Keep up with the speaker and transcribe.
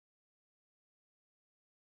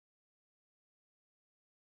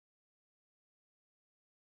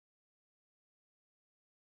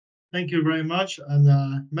Thank you very much, and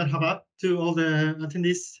merhaba to all the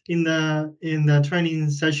attendees in the training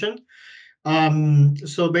session.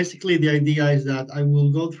 So basically, the idea is that I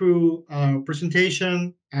will go through our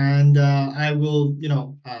presentation, and I will,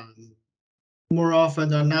 more often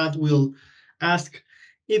than not, will ask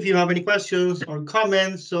if you have any questions or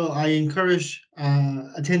comments. So I encourage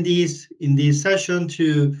attendees in this session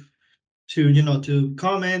to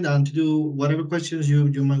comment and to do whatever questions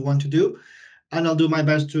you might want to do, and I'll do my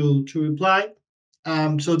best to reply.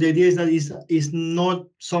 So the idea is that it's not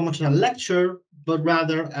so much a lecture, but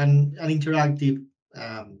rather an interactive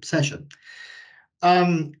session.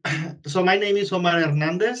 So my name is Omar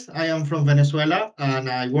Hernández. I am from Venezuela, and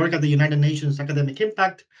I work at the United Nations Academic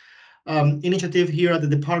Impact initiative here at the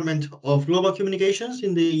Department of Global Communications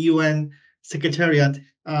in the UN Secretariat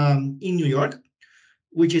in New York,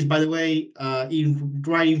 which is, by the way,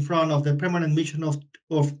 right in front of the permanent mission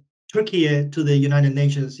of Turkey to the United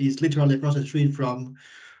Nations. Is literally across the street from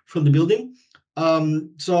the building.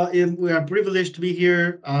 So we are privileged to be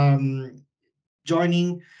here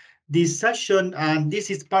joining this session, and this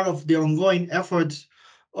is part of the ongoing efforts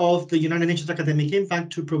of the United Nations Academic Impact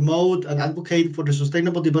to promote and advocate for the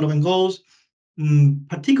Sustainable Development Goals.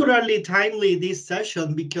 Particularly timely this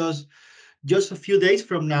session because just a few days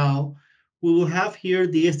from now, we will have here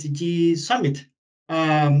the SDG Summit,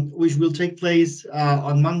 which will take place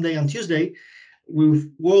on Monday and Tuesday with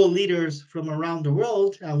world leaders from around the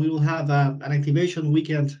world, and we will have an activation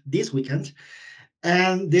weekend this weekend.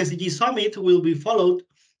 And the SDG Summit will be followed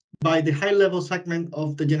by the high-level segment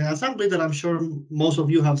of the General Assembly that I'm sure most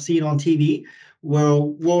of you have seen on TV, where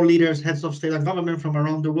world leaders, heads of state and government from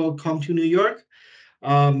around the world come to New York.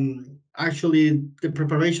 Actually, the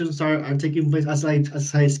preparations are taking place as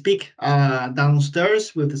I speak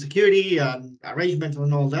downstairs with the security and arrangements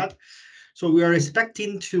and all that. So we are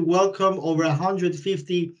expecting to welcome over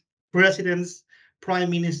 150 presidents,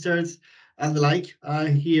 prime ministers, and the like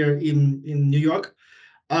here in New York.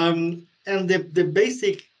 And the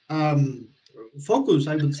basic focus,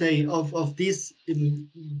 I would say, of this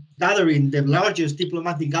gathering, the largest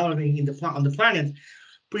diplomatic gathering on the planet,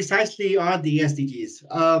 precisely are the SDGs.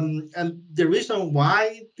 And the reason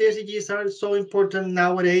why the SDGs are so important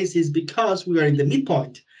nowadays is because we are in the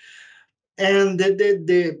midpoint. And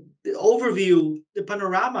the overview, the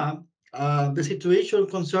panorama, the situation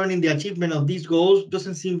concerning the achievement of these goals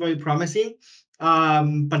doesn't seem very promising,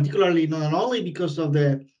 particularly not only because of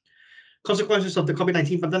the consequences of the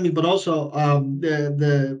COVID-19 pandemic, but also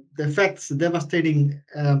the effects, the devastating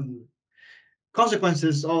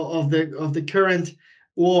consequences of the current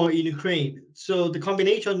war in Ukraine. So the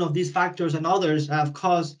combination of these factors and others have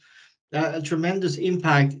caused a tremendous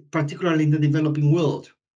impact, particularly in the developing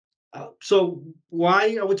world. So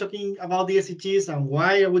why are we talking about the SDGs, and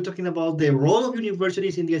why are we talking about the role of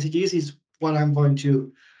universities in the SDGs is what I'm going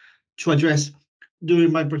to address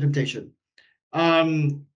during my presentation.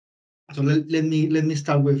 So let me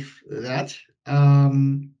start with that.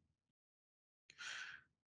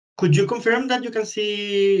 Could you confirm that you can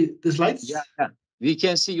see the slides? Yeah. We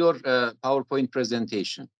can see your PowerPoint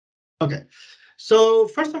presentation. Okay. So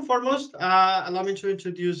first and foremost, allow me to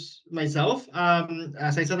introduce myself.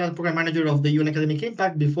 As I said, I'm program manager of the UN Academic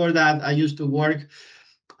Impact. Before that, I used to work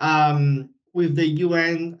with the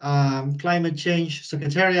UN Climate Change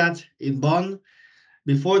Secretariat in Bonn.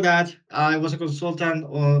 Before that, I was a consultant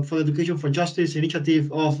for the Education for Justice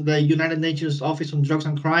initiative of the United Nations Office on Drugs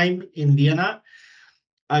and Crime in Vienna.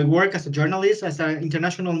 I work as a journalist, as an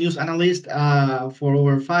international news analyst for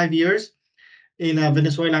over 5 years in a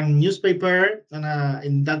Venezuelan newspaper. And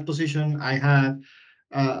in that position, I had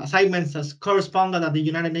assignments as correspondent at the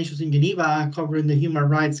United Nations in Geneva, covering the Human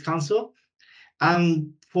Rights Council.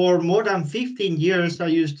 And for more than 15 years, I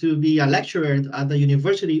used to be a lecturer at the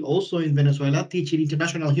university, also in Venezuela, teaching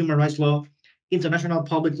international human rights law, international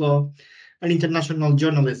public law, and international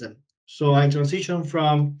journalism. So I transitioned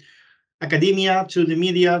from academia to the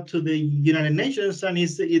media to the United Nations, and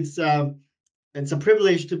it's a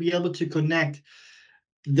privilege to be able to connect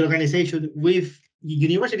the organization with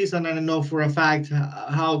universities, and I know for a fact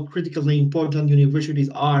how critically important universities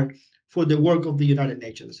are for the work of the United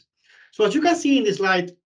Nations. So as you can see in this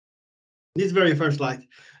slide, this very first slide,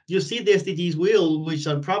 you see the SDGs wheel, which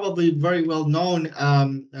are probably very well known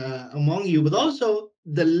among you, but also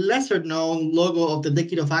the lesser known logo of the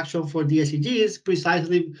Decade of Action for the SDGs,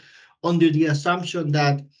 precisely under the assumption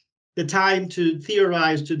that the time to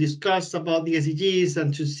theorize, to discuss about the SDGs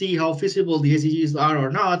and to see how feasible the SDGs are or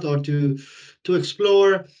not, or to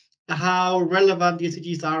explore how relevant the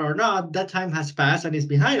SDGs are or not, that time has passed and is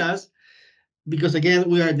behind us. because again,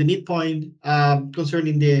 we are at the midpoint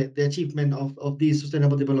concerning the achievement of these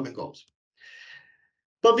Sustainable Development Goals.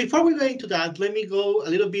 But before we go into that, let me go a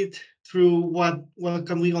little bit through what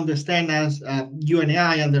can we understand as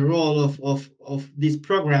UNAI and the role of this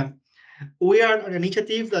program. We are an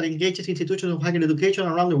initiative that engages institutions of higher education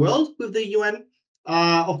around the world with the UN.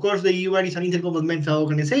 Of course, the UN is an intergovernmental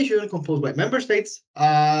organization composed by member states.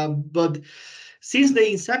 But since the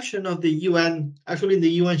inception of the UN, actually in the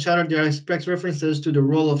UN Charter, there are express references to the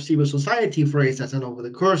role of civil society, for instance, and over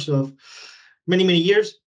the course of many, many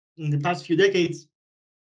years, in the past few decades,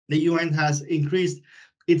 the UN has increased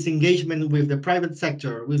its engagement with the private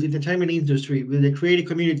sector, with the entertainment industry, with the creative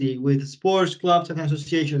community, with sports clubs and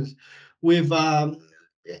associations, with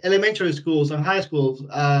elementary schools and high schools,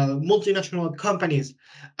 multinational companies,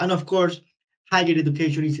 and of course, higher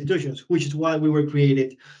education institutions, which is why we were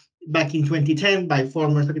created back in 2010 by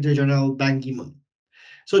former Secretary General Ban Ki-moon.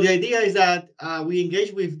 So the idea is that we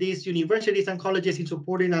engage with these universities and colleges in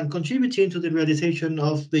supporting and contributing to the realization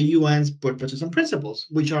of the UN's purposes and principles,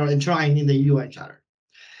 which are enshrined in the UN Charter.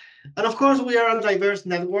 And of course, we are a diverse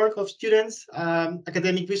network of students,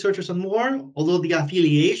 academic researchers, and more, although the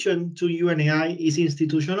affiliation to UNAI is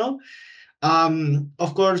institutional.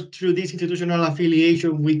 Of course, through this institutional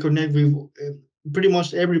affiliation, we connect with pretty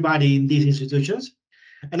much everybody in these institutions.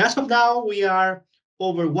 And as of now, we are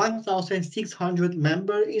over 1,600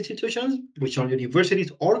 member institutions, which are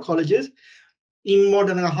universities or colleges, in more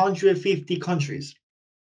than 150 countries.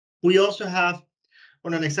 We also have,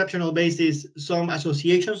 on an exceptional basis, some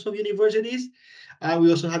associations of universities. We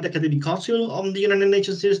also have the Academic Council on the United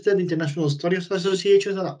Nations System, International Studies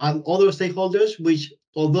Associations, and other stakeholders, which,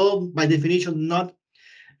 although by definition not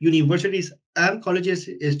universities and colleges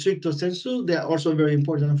stricto sensu, they are also very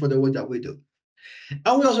important for the work that we do.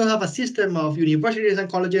 And we also have a system of universities and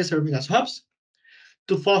colleges serving as hubs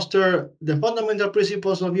to foster the fundamental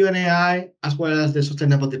principles of UNAI as well as the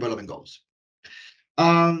Sustainable Development Goals.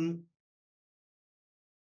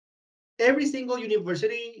 Every single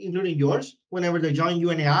university, including yours, whenever they join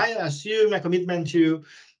UNAI, assume a commitment to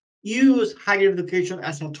use higher education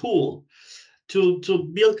as a tool to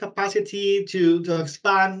build capacity, to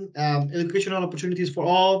expand educational opportunities for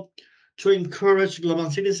all, to encourage global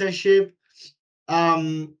citizenship,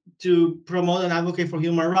 to promote and advocate for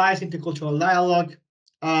human rights, intercultural dialogue,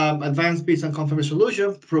 advance peace and conflict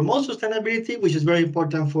resolution, promote sustainability, which is very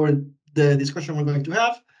important for the discussion we're going to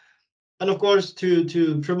have, and of course,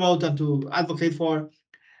 to promote and to advocate for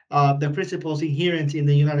the principles inherent in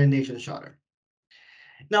the United Nations Charter.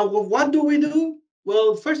 Now, what do we do?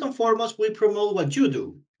 Well, first and foremost, we promote what you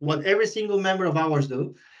do, what every single member of ours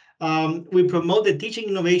do. We promote the teaching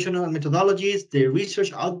innovation and methodologies, the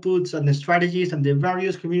research outputs and the strategies, and the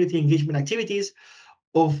various community engagement activities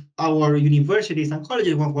of our universities and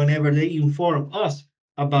colleges whenever they inform us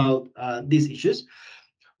about these issues.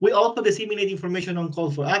 We also disseminate information on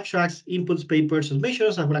calls for abstracts, inputs, papers,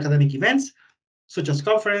 submissions, and academic events, such as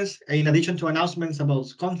conference, in addition to announcements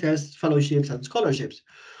about contests, fellowships, and scholarships.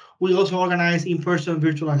 We also organize in-person,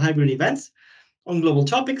 virtual, and hybrid events on global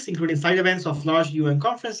topics, including side events of large UN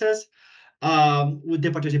conferences, with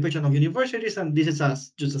the participation of universities. And this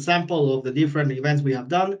is just a sample of the different events we have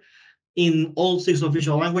done in all 6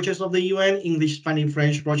 official languages of the UN: English, Spanish,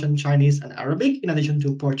 French, Russian, Chinese, and Arabic, in addition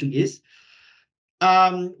to Portuguese.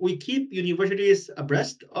 We keep universities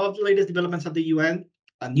abreast of the latest developments at the UN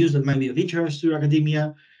and news that might be of interest to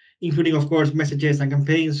academia, including, of course, messages and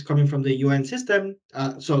campaigns coming from the UN system.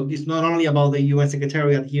 So it's not only about the UN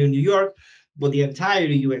Secretariat here in New York, but the entire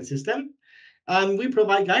UN system. And we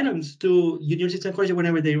provide guidance to universities and colleges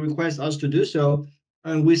whenever they request us to do so.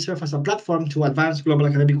 And we serve as a platform to advance global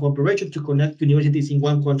academic cooperation, to connect universities in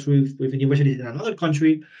one country with universities in another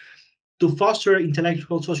country, to foster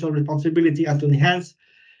intellectual social responsibility, and to enhance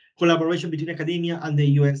collaboration between academia and the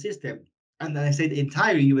UN system. And I say the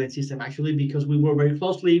entire UN system, actually, because we work very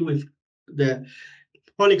closely with the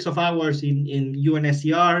colleagues of ours in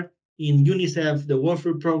UNSCR, in UNICEF, the World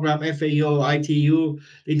Food Program, FAO, ITU,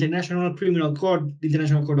 the International Criminal Court, the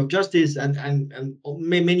International Court of Justice, and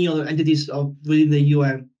many other entities within the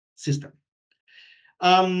UN system.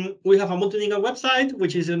 We have a multilingual website,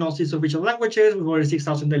 which is in all 6 official languages, with over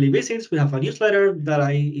 6,000 daily visits. We have a newsletter that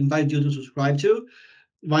I invite you to subscribe to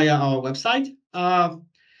via our website.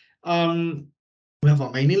 We have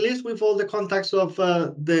a mailing list with all the contacts of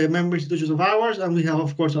the member institutions of ours, and we have,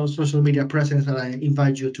 of course, our social media presence, and I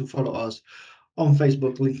invite you to follow us on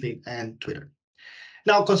Facebook, LinkedIn, and Twitter.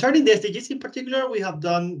 Now, concerning the SDGs in particular, we have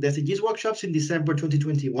done the SDGs workshops in December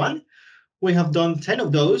 2021. We have done 10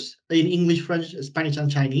 of those in English, French, Spanish,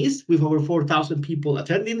 and Chinese, with over 4,000 people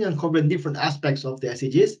attending and covering different aspects of the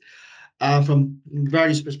SDGs. from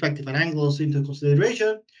various perspectives and angles into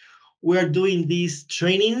consideration. We are doing these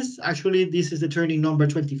trainings. Actually, this is the training number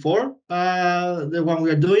 24, the one we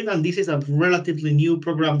are doing, and this is a relatively new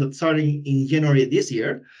program that's starting in January this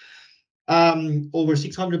year. Over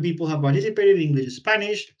 600 people have participated in English and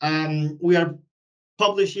Spanish. We are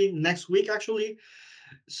publishing next week, actually,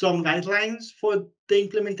 some guidelines for the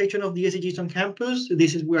implementation of the SDGs on campus.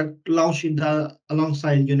 We are launching that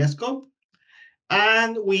alongside UNESCO.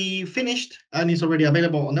 And we finished, and it's already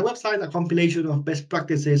available on the website, a compilation of best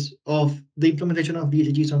practices of the implementation of the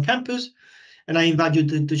SDGs on campus. And I invite you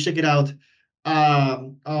to check it out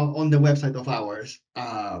on the website of ours,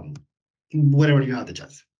 whenever you have the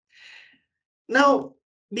chance. Now,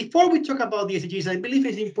 before we talk about the SDGs, I believe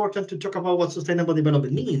it's important to talk about what sustainable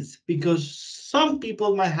development means, because some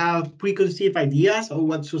people might have preconceived ideas of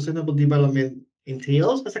what sustainable development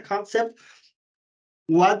entails as a concept.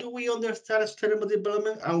 What do we understand as sustainable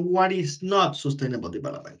development and what is not sustainable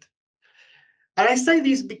development? And I say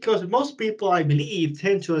this because most people, I believe,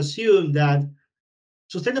 tend to assume that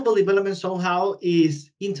sustainable development somehow is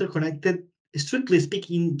interconnected, strictly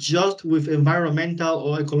speaking, just with environmental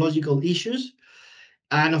or ecological issues.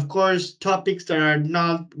 And of course, topics that are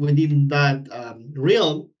not within that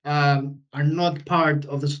realm are not part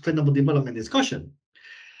of the sustainable development discussion.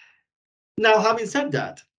 Now, having said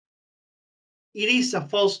that, it is a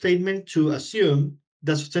false statement to assume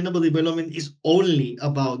that sustainable development is only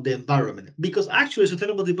about the environment, because actually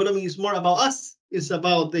sustainable development is more about us. It's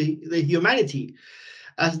about the humanity,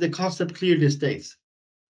 as the concept clearly states.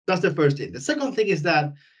 That's the first thing. The second thing is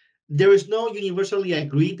that there is no universally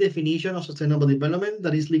agreed definition of sustainable development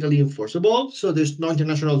that is legally enforceable. So there's no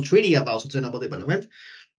international treaty about sustainable development,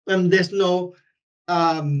 and there's no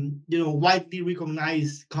widely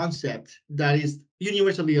recognized concept that is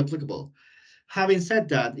universally applicable. Having said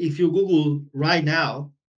that, if you Google right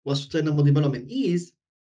now what sustainable development is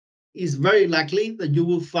very likely that you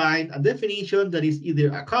will find a definition that is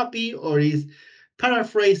either a copy or is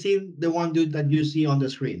paraphrasing the one that you see on the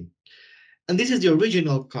screen. And this is the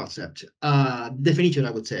original concept, definition,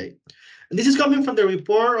 I would say. And this is coming from the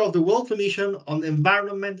report of the World Commission on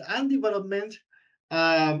Environment and Development,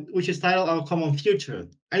 which is titled Our Common Future,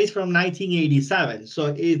 and it's from 1987.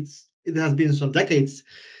 So it has been some decades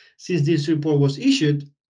since this report was issued.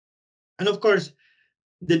 And of course,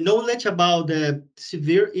 the knowledge about the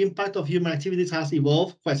severe impact of human activities has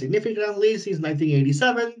evolved quite significantly since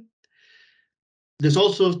 1987. There's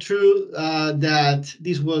also true that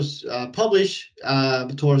this was published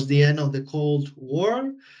towards the end of the Cold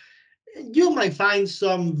War. You might find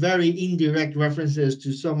some very indirect references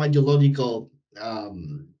to some ideological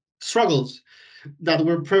struggles that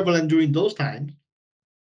were prevalent during those times.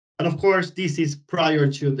 And of course, this is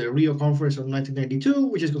prior to the Rio Conference of 1992,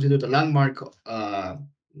 which is considered a landmark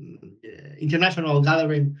international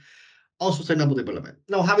gathering on sustainable development.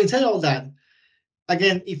 Now, having said all that,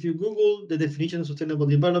 again, if you Google the definition of sustainable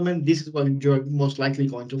development, this is what you're most likely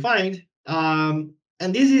going to find. And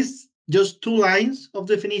this is just 2 lines of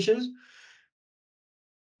definitions.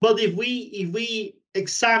 But if we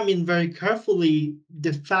examine very carefully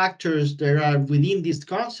the factors that are within this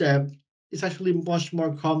concept, it's actually much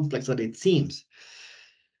more complex than it seems.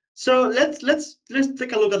 So let's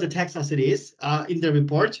take a look at the text as it is in the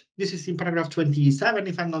report. This is in paragraph 27,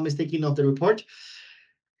 if I'm not mistaken, of the report.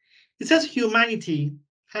 It says humanity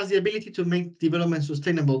has the ability to make development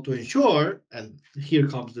sustainable to ensure, and here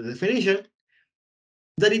comes the definition,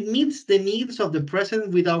 that it meets the needs of the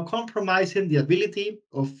present without compromising the ability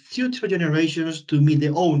of future generations to meet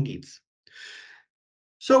their own needs.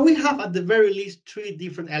 So we have at the very least 3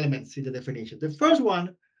 different elements in the definition. The first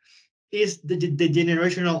one is the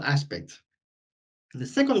generational aspect. The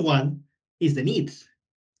second one is the needs.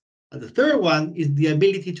 And the third one is the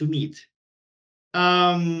ability to meet.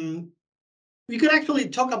 We could actually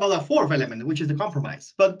talk about a 4th element, which is the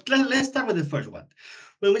compromise. But let's start with the first one.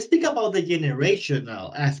 When we speak about the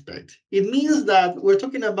generational aspect, it means that we're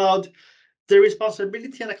talking about the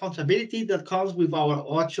responsibility and accountability that comes with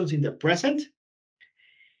our actions in the present,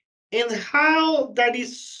 and how that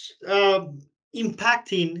is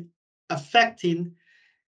impacting, affecting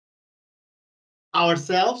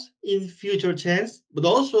ourselves in future tense, but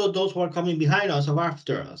also those who are coming behind us or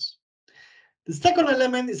after us. The second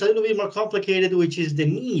element is a little bit more complicated, which is the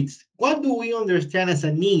needs. What do we understand as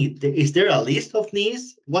a need? Is there a list of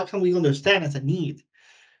needs? What can we understand as a need?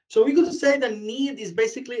 So we could say that need is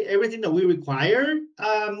basically everything that we require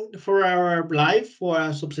for our life, for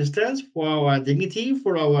our subsistence, for our dignity,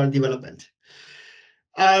 for our development.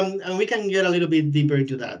 And we can get a little bit deeper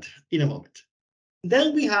into that in a moment.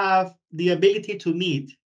 Then we have the ability to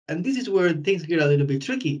meet. And this is where things get a little bit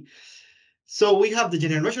tricky, So we have the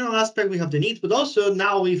generational aspect, we have the needs, but also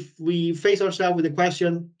now if we face ourselves with the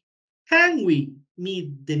question, can we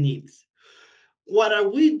meet the needs? What are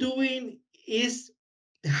we doing is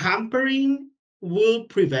hampering, will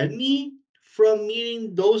prevent me from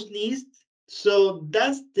meeting those needs. So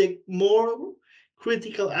that's the more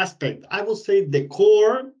critical aspect. I will say the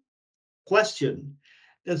core question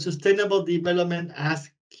that sustainable development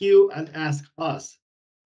asks you and asks us.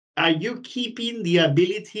 Are you keeping the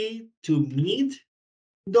ability to meet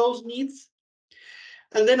those needs?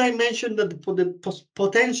 And then I mentioned that for the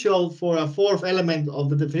potential for a fourth element of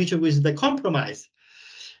the definition, which is the compromise.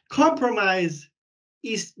 Compromise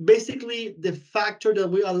is basically the factor that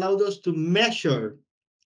will allow us to measure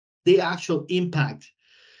the actual impact.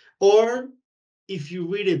 Or if you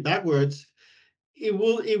read it backwards, it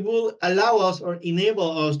will allow us or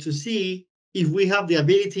enable us to see if we have the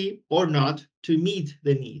ability or not to meet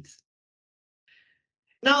the needs.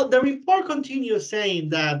 Now, the report continues saying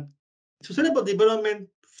that sustainable development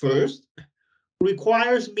first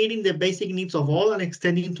requires meeting the basic needs of all and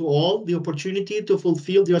extending to all the opportunity to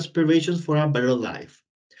fulfill their aspirations for a better life.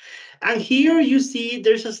 And here you see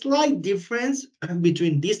there's a slight difference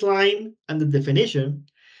between this line and the definition.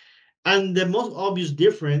 And the most obvious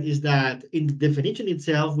difference is that in the definition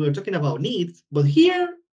itself, we're talking about needs, but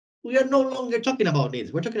here we are no longer talking about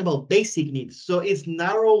needs. We're talking about basic needs. So it's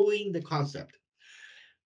narrowing the concept.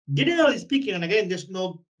 Generally speaking, and again, there's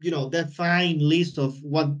no defined list of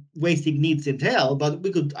what basic needs entail, but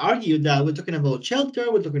we could argue that we're talking about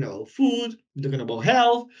shelter, we're talking about food, we're talking about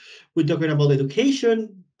health, we're talking about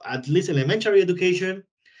education, at least elementary education.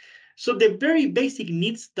 So the very basic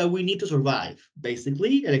needs that we need to survive,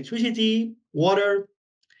 basically electricity, water,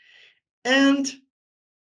 and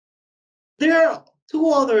there are two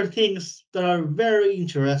other things that are very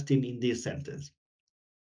interesting in this sentence.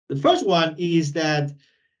 The first one is that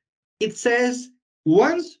it says,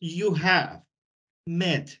 once you have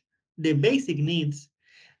met the basic needs,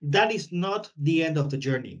 that is not the end of the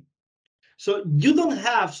journey. So you don't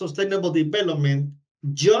have sustainable development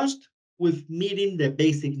just with meeting the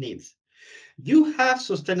basic needs. You have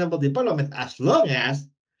sustainable development as long as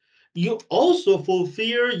you also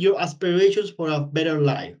fulfill your aspirations for a better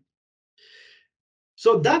life.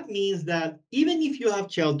 So that means that even if you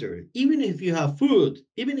have shelter, even if you have food,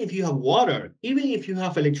 even if you have water, even if you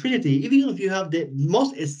have electricity, even if you have the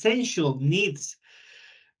most essential needs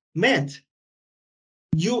met,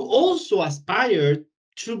 you also aspire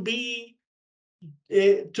to be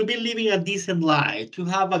living a decent life, to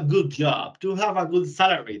have a good job, to have a good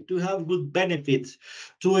salary, to have good benefits,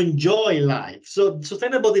 to enjoy life. So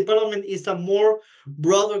sustainable development is a more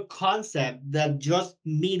broader concept than just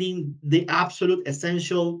meeting the absolute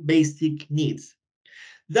essential basic needs.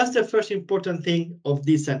 That's the first important thing of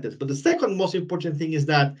this sentence. But the second most important thing is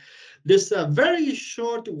that there's a very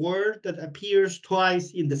short word that appears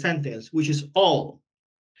twice in the sentence, which is all.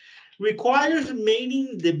 Requires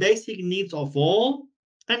meeting the basic needs of all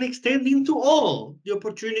and extending to all the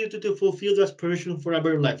opportunity to fulfill the aspiration for a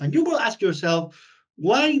better life. And you will ask yourself,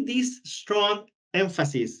 why this strong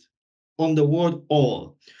emphasis on the word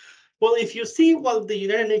all? Well, if you see what the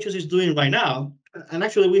United Nations is doing right now, and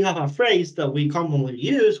actually we have a phrase that we commonly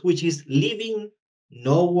use, which is leaving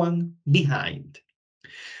no one behind.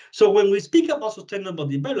 So when we speak about sustainable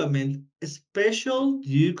development, special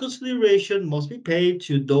due consideration must be paid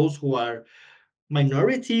to those who are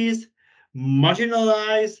minorities,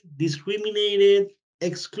 marginalized, discriminated,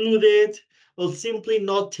 excluded, or simply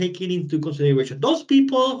not taken into consideration. Those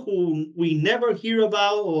people who we never hear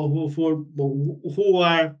about or who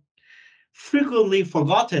are frequently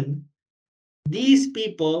forgotten, these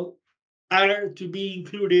people are to be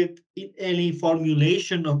included in any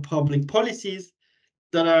formulation of public policies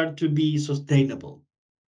that are to be sustainable.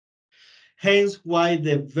 Hence why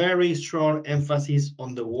the very strong emphasis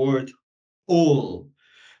on the word all,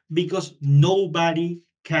 because nobody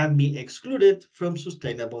can be excluded from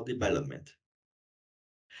sustainable development.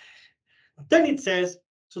 Then it says,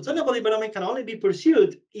 sustainable development can only be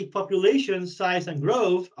pursued if population size and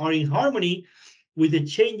growth are in harmony with the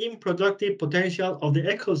changing productive potential of the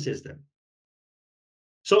ecosystem.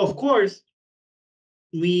 So of course,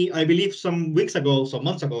 I believe some months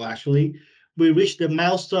ago actually, we reached the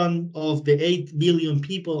milestone of the 8 billion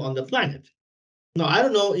people on the planet. Now, I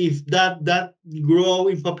don't know if that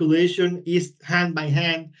growth in population is hand by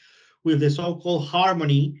hand with the so-called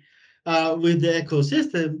harmony with the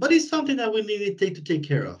ecosystem, but it's something that we need to take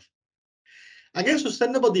care of. Again,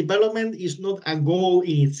 sustainable development is not a goal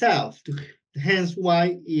in itself, hence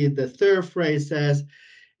why the third phrase says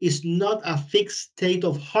it's not a fixed state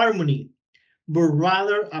of harmony, but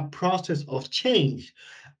rather a process of change.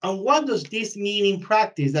 And what does this mean in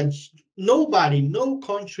practice? That nobody, no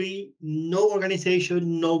country, no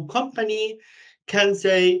organization, no company can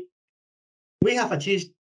say, we have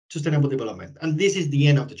achieved sustainable development, and this is the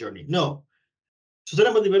end of the journey. No.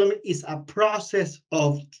 Sustainable development is a process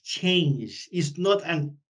of change. It's not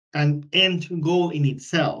an end goal in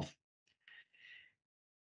itself.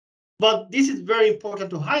 But this is very important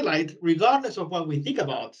to highlight, regardless of what we think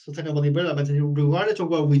about sustainable development, and regardless of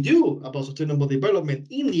what we do about sustainable development,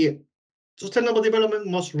 in the end, sustainable development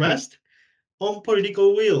must rest on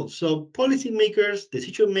political will. So policymakers,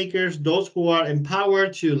 decision makers, those who are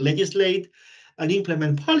empowered to legislate and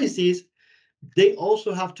implement policies, they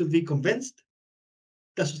also have to be convinced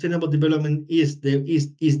that sustainable development is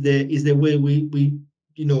the way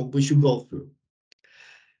we should go through.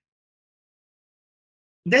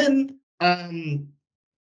 Then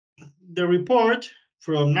the report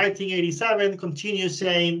from 1987 continues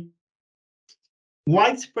saying,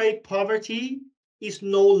 widespread poverty is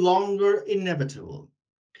no longer inevitable.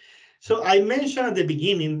 So I mentioned at the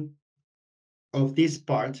beginning of this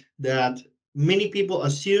part that many people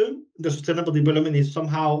assume that sustainable development is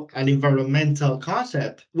somehow an environmental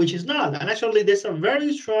concept, which is not. And actually, there's a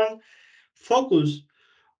very strong focus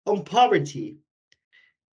on poverty,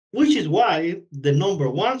 which is why the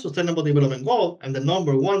 #1 Sustainable Development Goal and the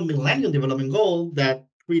 #1 Millennium Development Goal that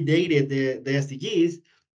predated the SDGs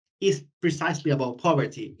is precisely about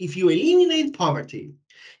poverty. If you eliminate poverty,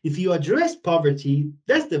 if you address poverty,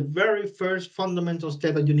 that's the very first fundamental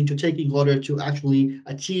step that you need to take in order to actually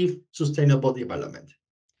achieve sustainable development.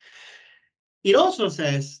 It also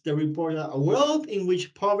says, the report, that a world in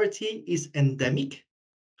which poverty is endemic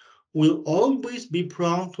will always be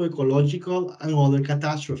prone to ecological and other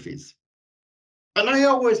catastrophes. And I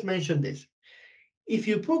always mention this. If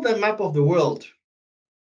you put a map of the world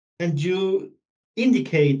and you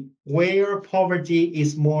indicate where poverty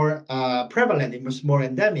is more prevalent, it is more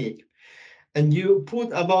endemic, and you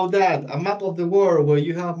put above that a map of the world where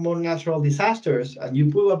you have more natural disasters, and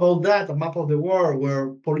you put above that a map of the world where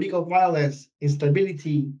political violence,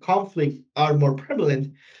 instability, conflict are more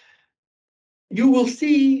prevalent, you will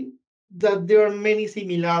see that there are many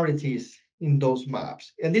similarities in those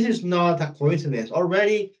maps. And this is not a coincidence.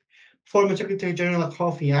 Already, former Secretary General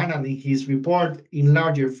Kofi Annan, in his report In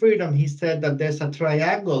Larger Freedom, he said that there's a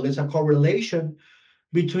triangle, there's a correlation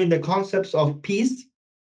between the concepts of peace,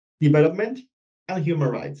 development, and human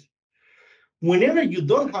rights. Whenever you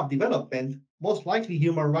don't have development, most likely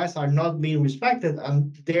human rights are not being respected,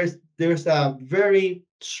 and there's a very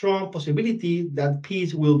strong possibility that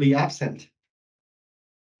peace will be absent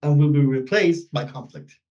and will be replaced by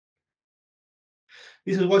conflict.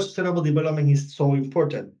 This is why sustainable development is so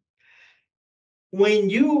important. When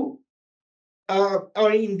you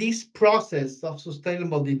are in this process of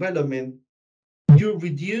sustainable development, you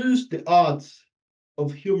reduce the odds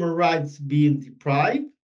of human rights being deprived,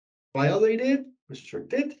 violated,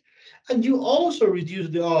 restricted, and you also reduce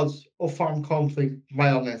the odds of armed conflict,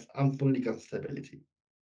 violence, and political instability.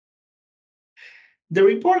 The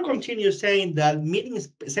report continues saying that meeting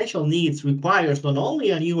essential needs requires not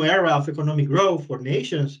only a new era of economic growth for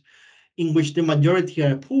nations in which the majority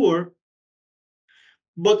are poor,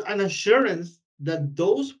 but an assurance that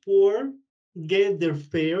those poor get their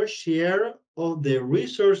fair share of the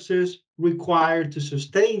resources required to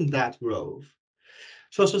sustain that growth.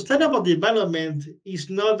 So sustainable development is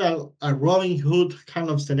not a Robin Hood kind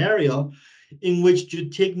of scenario in which you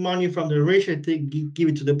take money from the rich and give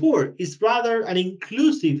it to the poor. It's rather an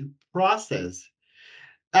inclusive process,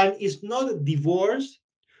 and it's not divorced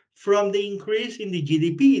from the increase in the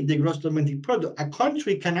GDP, the gross domestic product. A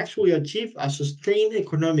country can actually achieve a sustained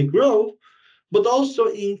economic growth, but also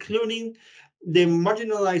including the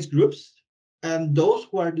marginalized groups and those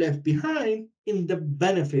who are left behind in the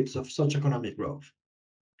benefits of such economic growth.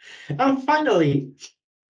 And finally,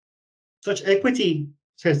 such equity,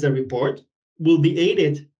 says the report, will be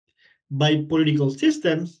aided by political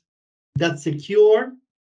systems that secure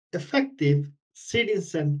effective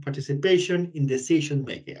citizen participation in decision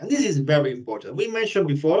making. And this is very important. We mentioned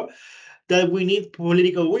before that we need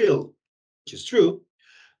political will, which is true,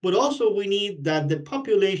 but also we need that the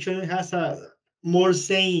population has a more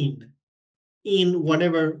say in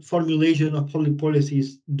whatever formulation of public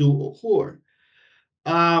policies do occur.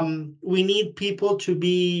 We need people to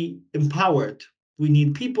be empowered. We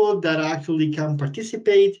need people that actually can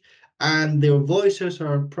participate and their voices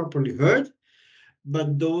are properly heard,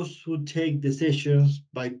 but those who take decisions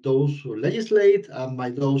by those who legislate and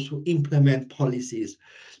by those who implement policies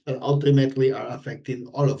that ultimately are affecting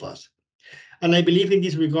all of us. And I believe in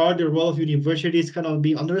this regard, the role of universities cannot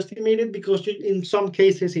be underestimated, because in some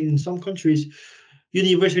cases, in some countries,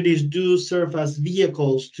 universities do serve as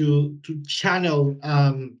vehicles to channel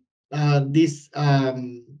these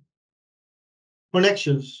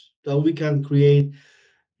connections that we can create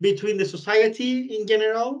between the society in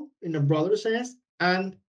general, in a broader sense,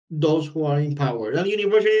 and those who are in power. And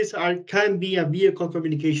universities can be a vehicle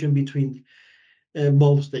communication between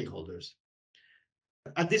both stakeholders.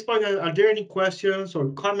 At this point, are there any questions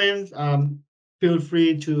or comments? Feel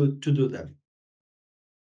free to do them.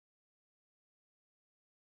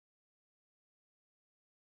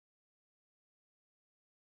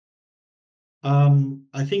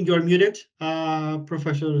 I think you're muted,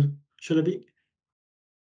 Professor Çelebi.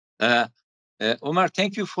 Ömer,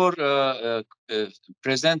 thank you for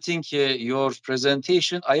presenting your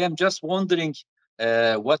presentation. I am just wondering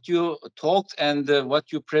what you talked and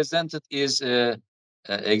what you presented is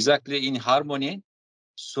exactly in harmony.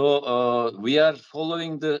 So we are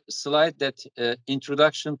following the slide that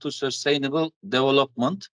introduction to sustainable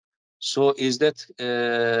development. So is that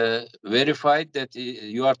verified that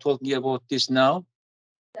you are talking about this now?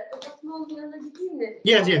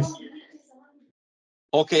 Yes.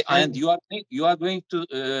 Okay, and you are going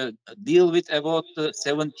to deal with about the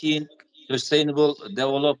 17 sustainable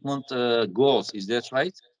development goals. Is that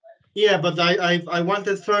right? Yeah, but I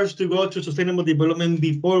wanted first to go to sustainable development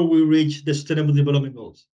before we reach the sustainable development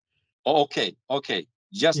goals. Okay.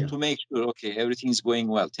 Just to make sure. Okay, everything's going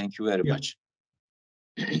well. Thank you very much.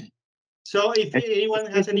 So if anyone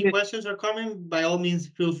has any questions or comments, by all means,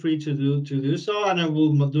 feel free to do so, and I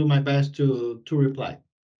will do my best to reply.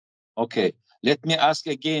 Okay, let me ask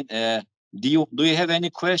again. Do you have any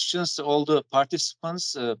questions, all the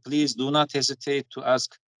participants? Please do not hesitate to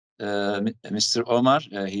ask Mr. Ömer.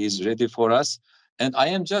 He is ready for us. And I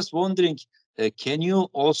am just wondering, can you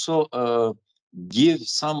also give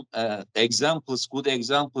some examples, good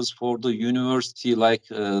examples for the university, like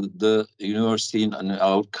the university in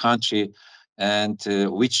our country, and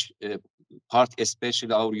which part,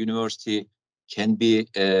 especially our university, can be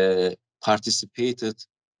participated?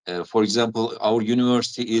 For example, our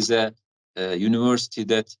university is a university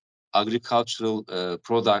that agricultural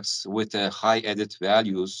products with high added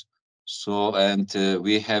values. So, and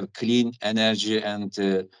we have clean energy and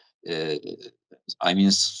I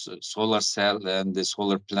mean solar cell and the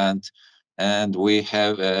solar plant, and we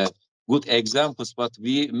have good examples, but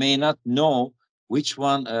we may not know which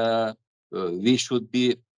one we should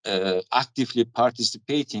be actively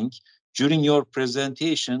participating. During your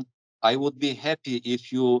presentation, I would be happy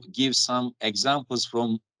if you give some examples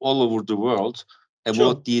from all over the world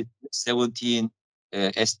about the 17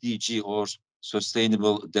 SDG or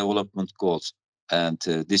Sustainable Development Goals. And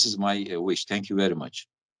this is my wish. Thank you very much.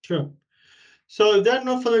 Sure. So if there are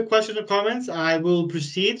no further questions or comments, I will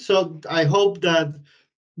proceed. So I hope that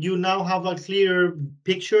you now have a clear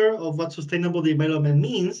picture of what sustainable development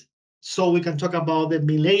means, so we can talk about the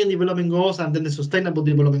Millennium Development Goals and then the Sustainable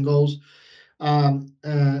Development Goals,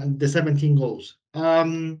 the 17 goals.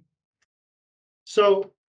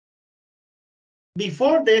 So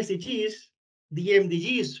before the SDGs, the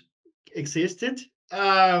MDGs existed,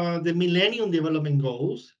 the Millennium Development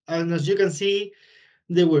Goals, and as you can see,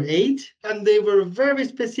 there were 8, and they were very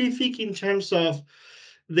specific in terms of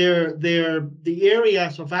the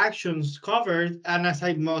areas of actions covered. And as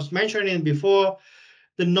I was mentioning before,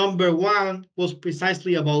 the number 1 was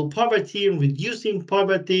precisely about poverty and reducing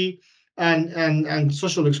poverty and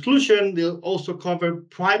social exclusion. They'll also cover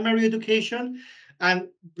primary education. And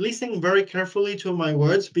listen very carefully to my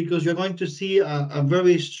words, because you're going to see a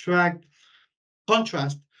very stark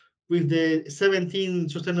contrast with the 17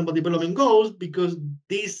 Sustainable Development Goals, because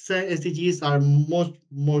these SDGs are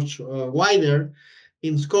much wider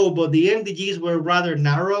in scope, but the MDGs were rather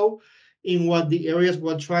narrow in what the areas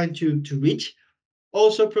were trying to reach.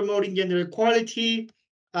 Also promoting gender equality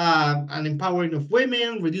and empowering of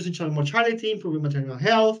women, reducing child mortality, improving maternal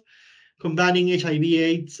health, combating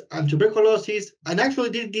HIV/AIDS and tuberculosis. And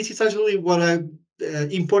actually, this is actually what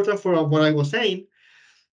important for what I was saying.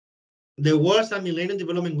 There was a Millennium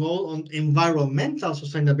Development Goal on environmental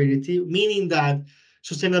sustainability, meaning that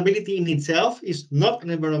sustainability in itself is not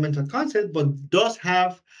an environmental concept, but does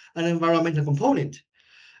have an environmental component.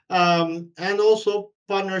 And also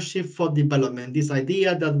partnership for development, this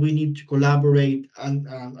idea that we need to collaborate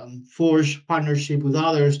and forge partnership with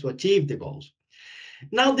others to achieve the goals.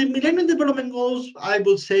 Now, the Millennium Development Goals, I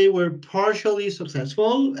would say, were partially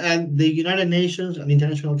successful, and the United Nations and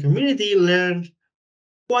international community learned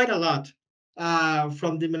quite a lot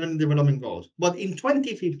from the Millennium Development Goals. But in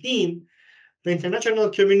 2015, the international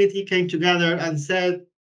community came together and said,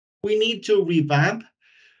 we need to revamp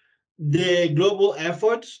the global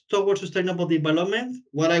efforts towards sustainable development.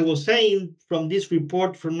 What I was saying from this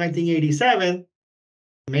report from 1987,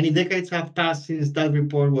 many decades have passed since that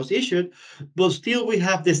report was issued, but still we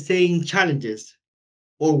have the same challenges,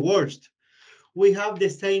 or worse, we have the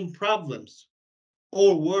same problems,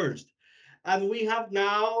 or worse. And we have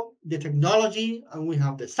now the technology, and we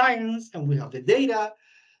have the science, and we have the data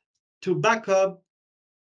to back up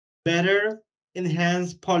better,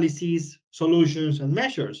 enhanced policies, solutions, and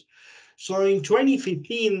measures. So in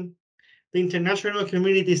 2015, the international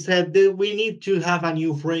community said that we need to have a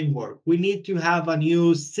new framework. We need to have a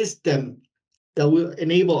new system that will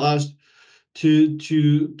enable us to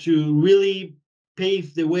really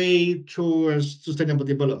pave the way towards sustainable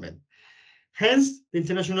development. Hence, the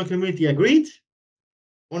international community agreed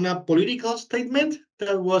on a political statement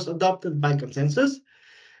that was adopted by consensus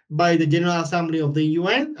by the General Assembly of the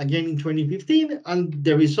UN, again in 2015, and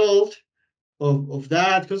the result of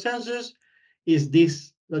that consensus is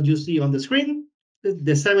this that you see on the screen,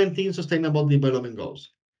 the 17 Sustainable Development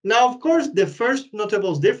Goals. Now, of course, the first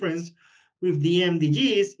notable difference with the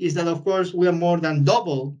MDGs is that, of course, we are more than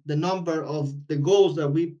double the number of the goals that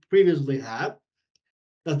we previously had.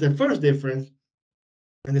 That's the first difference.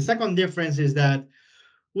 And the second difference is that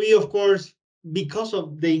we, of course, because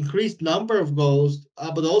of the increased number of goals,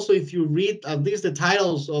 but also if you read at least the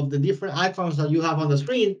titles of the different icons that you have on the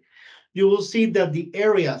screen, you will see that the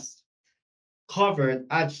areas covered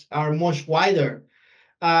are much wider.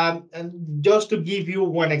 And just to give you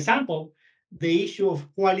one example, the issue of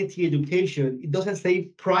quality education, it doesn't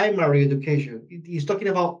say primary education. It is talking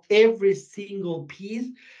about every single piece,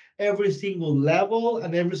 every single level,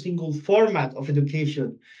 and every single format of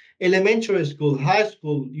education. Elementary school, high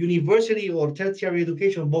school, university or tertiary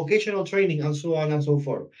education, vocational training, and so on and so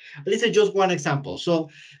forth. This is just one example.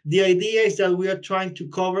 So the idea is that we are trying to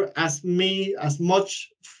cover as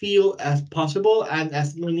much field as possible and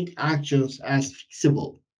as many actions as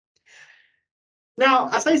feasible.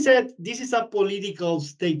 Now, as I said, this is a political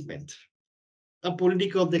statement, a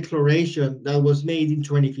political declaration that was made in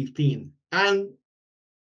 2015, and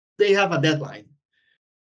they have a deadline,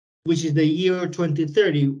 which is the year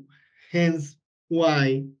 2030, hence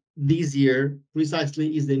why this year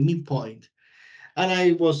precisely is the midpoint. And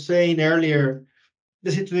I was saying earlier,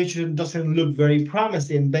 the situation doesn't look very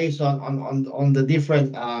promising based on the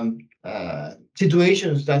different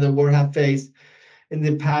situations that the world have faced in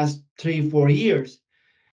the past 3-4 years.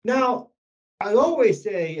 Now, I always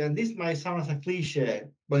say, and this might sound as a cliche,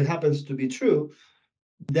 but it happens to be true,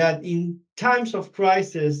 that in times of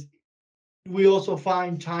crisis, we also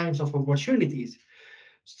find times of opportunities.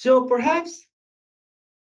 So perhaps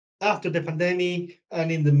after the pandemic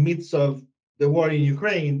and in the midst of the war in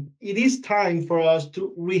Ukraine, it is time for us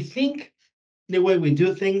to rethink the way we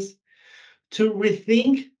do things, to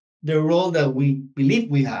rethink the role that we believe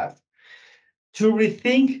we have, to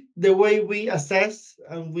rethink the way we assess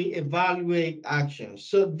and we evaluate actions.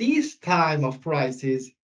 So this time of crisis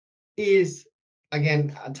is,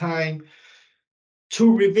 again, a time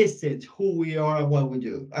to revisit who we are and what we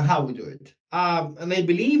do and how we do it. And I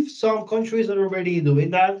believe some countries are already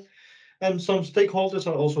doing that, and some stakeholders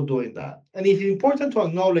are also doing that. And it's important to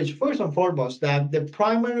acknowledge, first and foremost, that the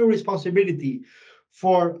primary responsibility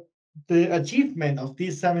for the achievement of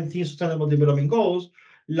these 17 Sustainable Development Goals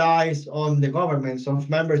lies on the governments of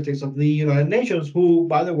member states of the United Nations, who,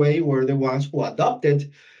 by the way, were the ones who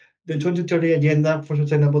adopted the 2030 Agenda for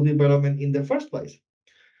Sustainable Development in the first place.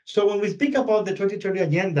 So when we speak about the 2030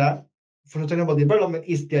 Agenda for Sustainable Development,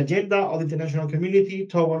 it's the agenda of the international community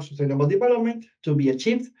towards sustainable development to be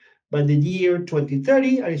achieved by the year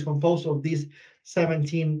 2030, and it's composed of these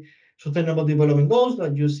 17 Sustainable Development Goals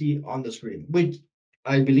that you see on the screen, which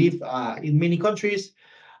I believe in many countries,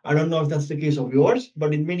 I don't know if that's the case of yours,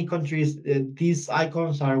 but in many countries, these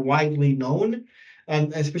icons are widely known,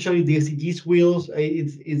 and especially the SDGs wheels,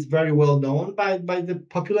 it's very well known by the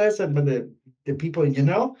populace and by the people in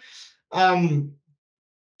general.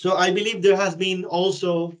 So I believe there has been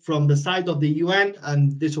also from the side of the UN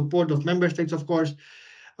and the support of member states, of course,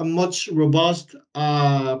 a much robust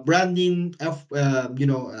branding,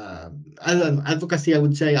 advocacy, I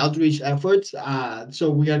would say, outreach efforts. So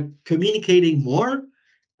we are communicating more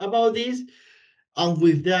about this. And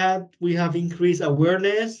with that, we have increased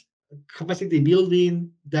awareness, capacity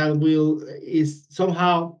building that is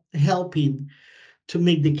somehow helping to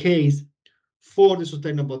make the case for the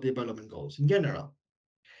Sustainable Development Goals in general.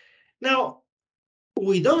 Now,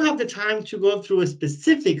 we don't have the time to go through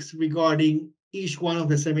specifics regarding each one of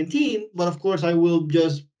the 17, but of course I will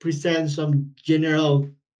just present some general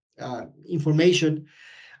information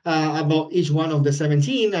about each one of the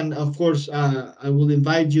 17. And of course, I will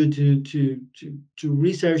invite you to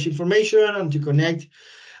research information and to connect.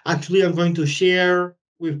 Actually, I'm going to share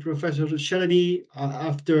with Professor Chelebi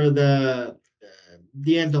after the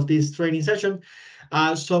end of this training session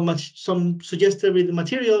some suggested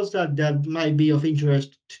materials that might be of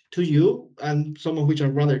interest to you, and some of which are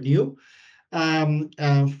rather new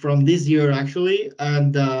from this year, actually.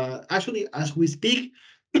 And actually, as we speak,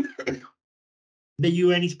 the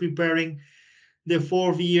UN is preparing the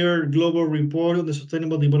 4th-year global report on the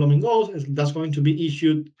Sustainable Development Goals. That's going to be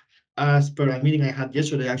issued as per a meeting I had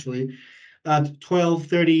yesterday, actually, at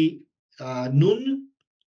 12:30 noon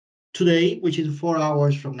today, which is 4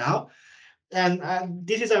 hours from now. And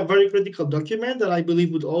this is a very critical document that I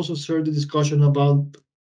believe would also serve the discussion about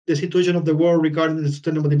the situation of the world regarding the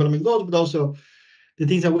Sustainable Development Goals, but also the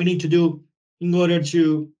things that we need to do in order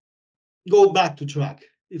to go back to track,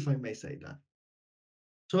 if I may say that.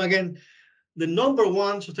 So again, the number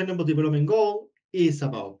 1 Sustainable Development Goal is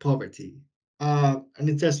about poverty. And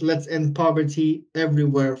it says, let's end poverty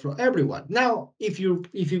everywhere for everyone. Now, if you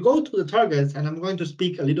go to the targets, and I'm going to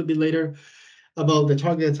speak a little bit later about the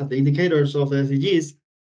targets and the indicators of the SDGs,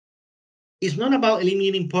 it's not about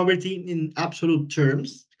eliminating poverty in absolute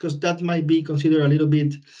terms, because that might be considered a little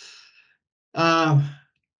bit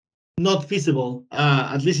not feasible,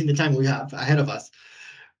 at least in the time we have ahead of us.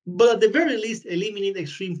 But at the very least, eliminate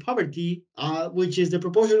extreme poverty, which is the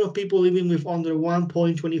proportion of people living with under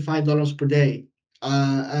 $1.25 per day.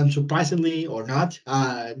 And surprisingly or not,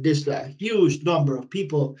 there's a huge number of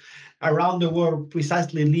people around the world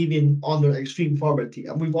precisely living under extreme poverty,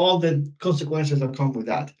 and with all the consequences that come with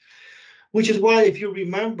that. Which is why, if you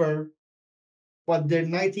remember what the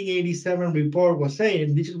 1987 report was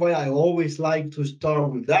saying, this is why I always like to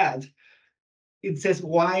start with that. It says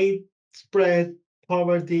widespread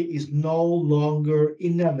poverty is no longer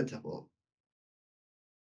inevitable.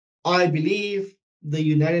 I believe, the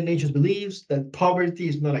United Nations believes, that poverty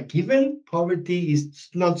is not a given. Poverty is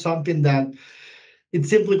not something that it's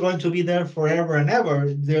simply going to be there forever and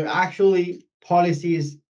ever. There are actually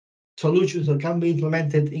policies, solutions that can be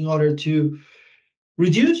implemented in order to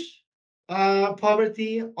reduce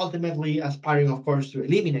poverty, ultimately aspiring, of course, to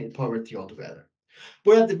eliminate poverty altogether.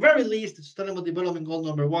 But at the very least, the Sustainable Development Goal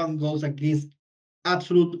number 1 goes against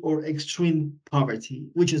absolute or extreme poverty,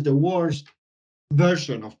 which is the worst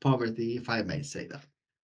version of poverty, if I may say that.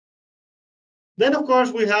 Then, of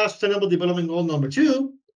course, we have Sustainable Development Goal number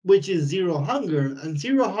 2, which is zero hunger. And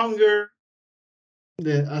zero hunger,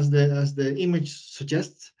 as the image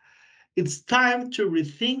suggests, it's time to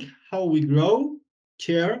rethink how we grow,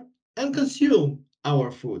 share, and consume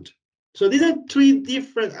our food. So these are 3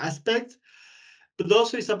 different aspects, but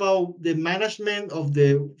also it's about the management of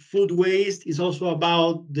the food waste. It's also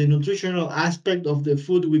about the nutritional aspect of the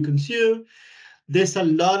food we consume. There's a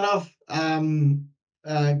lot of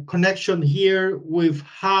connection here with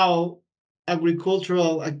how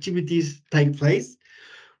agricultural activities take place,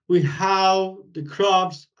 with how the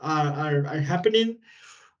crops are happening,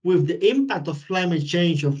 with the impact of climate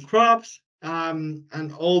change of crops,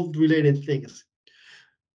 and all related things.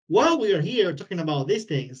 While we are here talking about these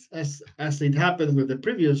things, as it happened with the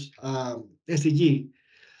previous SDG,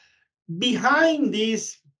 behind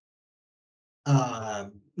these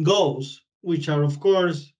goals, which are of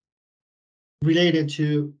course related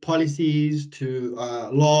to policies, to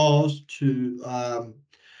laws, to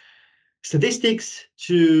statistics,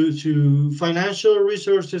 to financial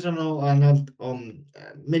resources, and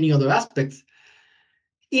many other aspects.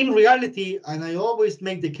 In reality, and I always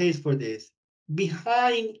make the case for this,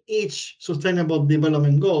 behind each Sustainable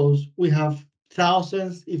Development Goals, we have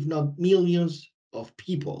thousands, if not millions, of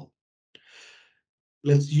people.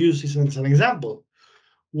 Let's use this as an example.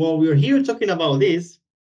 While we're here talking about this,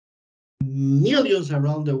 millions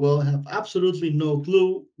around the world have absolutely no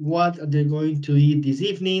clue what they're going to eat this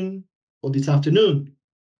evening or this afternoon.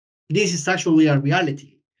 This is actually a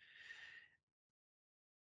reality.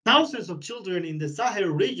 Thousands of children in the Sahel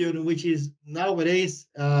region, which is nowadays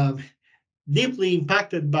deeply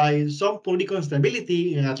impacted by some political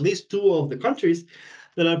instability in at least 2 of the countries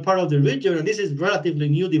that are part of the region, and this is relatively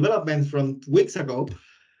new development from weeks ago.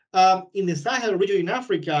 In the Sahel region in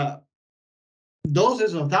Africa,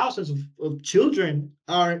 dozens of thousands of children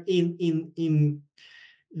are in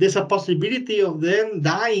there's a possibility of them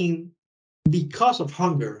dying because of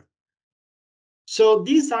hunger. So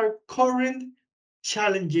these are current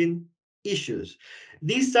challenging issues.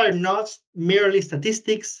 These are not merely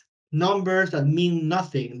statistics, numbers that mean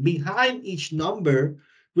nothing. Behind each number,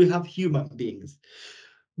 we have human beings.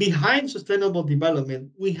 behind sustainable development,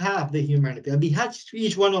 we have the humanity. And behind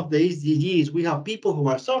each one of the SDGs, we have people who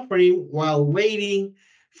are suffering while waiting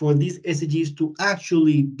for these SDGs to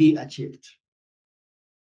actually be achieved.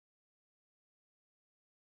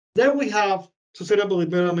 Then we have Sustainable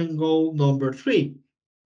Development Goal number 3,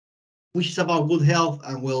 which is about good health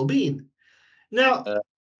and well-being. Now,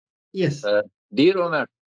 yes. Dear Ömer,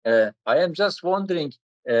 I am just wondering,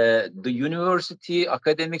 the university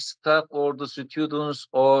academic staff or the students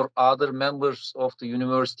or other members of the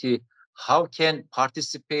university, how can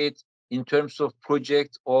participate in terms of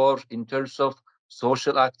project or in terms of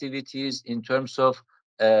social activities, in terms of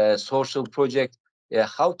social project?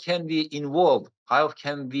 How can we involve? How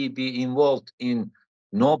can we be involved in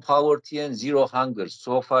no poverty and zero hunger?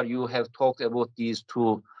 So far, you have talked about these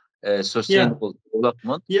two sustainable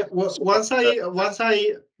development. Yeah. Well, once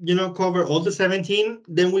I cover all the 17,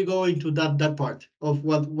 then we go into that part of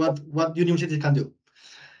what universities can do.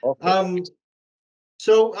 Okay.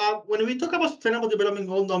 So when we talk about Sustainable Development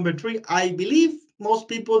Goal number 3, I believe most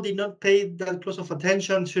people did not pay that close of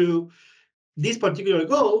attention to this particular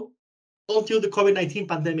goal until the COVID-19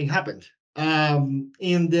 pandemic happened.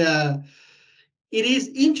 It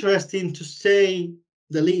is interesting to say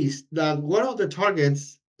the least that one of the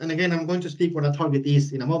targets, and again, I'm going to speak what a target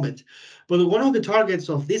is in a moment, but one of the targets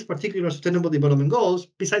of this particular Sustainable Development Goals,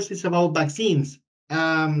 besides it's about vaccines,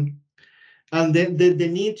 and the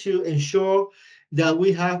need to ensure that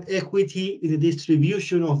we have equity in the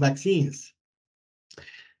distribution of vaccines.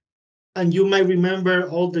 And you might remember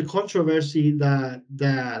all the controversy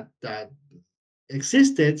that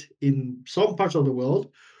existed in some parts of the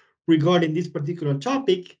world regarding this particular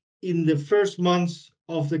topic in the first months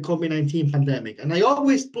of the COVID-19 pandemic. And I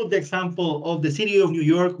always put the example of the city of New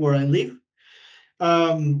York where I live.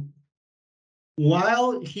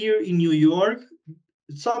 While here in New York,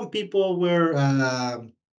 some people were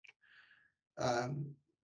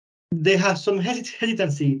they have some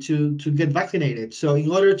hesitancy to get vaccinated. So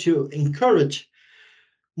in order to encourage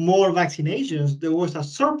more vaccinations, there was a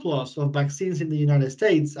surplus of vaccines in the United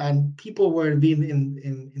States, and people were being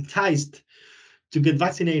enticed to get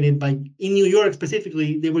vaccinated by, in New York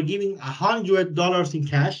specifically, they were giving $100 in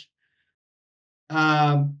cash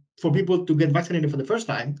for people to get vaccinated for the first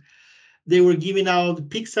time. They were giving out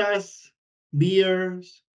pizzas,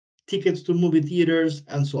 beers, tickets to movie theaters,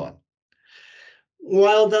 and so on.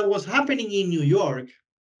 While that was happening in New York,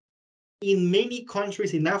 in many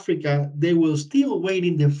countries in Africa, they were still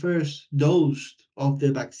waiting the first dose of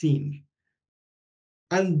the vaccine.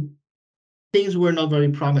 And things were not very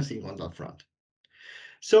promising on that front.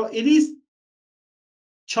 So it is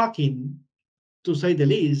shocking, to say the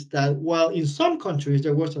least, that while in some countries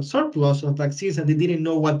there was a surplus of vaccines and they didn't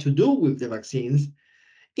know what to do with the vaccines,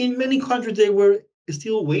 in many countries they were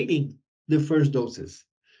still waiting the first doses.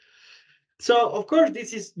 So, of course,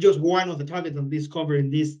 this is just one of the targets of this cover in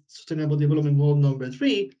this Sustainable Development Goal number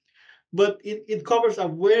 3, but it covers a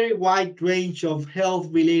very wide range of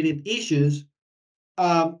health-related issues,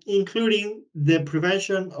 including the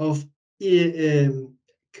prevention of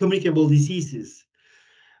communicable diseases.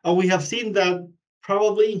 And we have seen that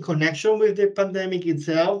probably in connection with the pandemic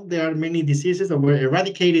itself, there are many diseases that were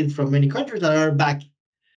eradicated from many countries that are back,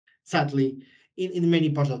 sadly, in many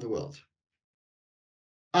parts of the world.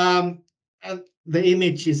 And the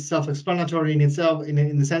image is self-explanatory in itself,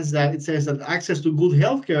 in the sense that it says that access to good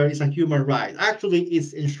healthcare is a human right. Actually,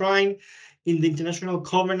 it's enshrined in the International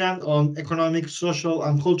Covenant on Economic, Social,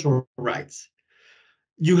 and Cultural Rights.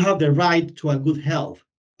 You have the right to a good health.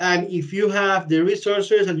 And if you have the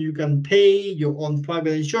resources and you can pay your own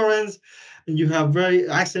private insurance and you have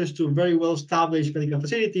access to very well-established medical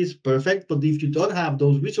facilities, perfect. But if you don't have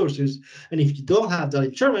those resources and if you don't have that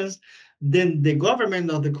insurance, then the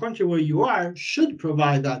government of the country where you are should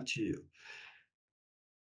provide that to you.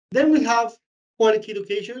 Then we have quality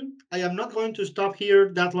education. I am not going to stop here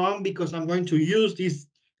that long because I'm going to use this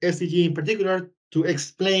SDG in particular to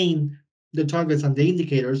explain the targets and the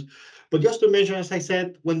indicators. But just to mention, as I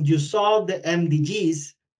said, when you saw the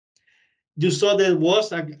MDGs, you saw there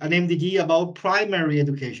was an MDG about primary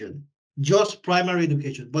education, just primary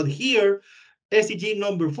education. But here, SDG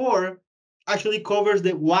number 4 actually covers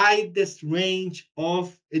the widest range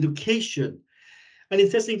of education. And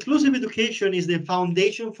it says inclusive education is the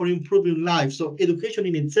foundation for improving life. So education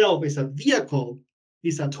in itself is a vehicle,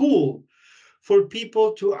 is a tool for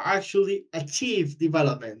people to actually achieve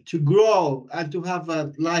development, to grow, and to have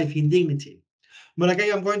a life in dignity. But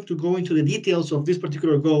again, I'm going to go into the details of this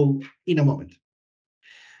particular goal in a moment.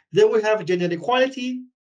 Then we have gender equality,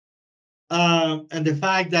 and the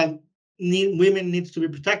fact that women need to be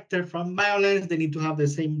protected from violence. They need to have the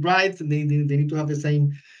same rights, and they need to have the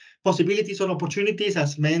same possibilities and opportunities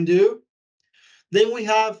as men do. Then we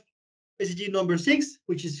have SDG number 6,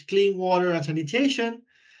 which is clean water and sanitation.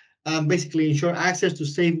 Basically ensure access to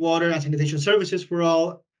safe water and sanitation services for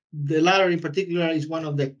all. The latter in particular is one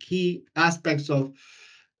of the key aspects of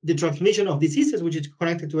the transmission of diseases, which is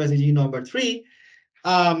connected to SDG number 3.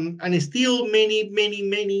 And still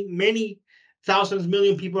many thousands,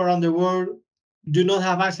 million people around the world do not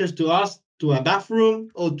have access to a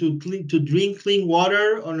bathroom or to drink clean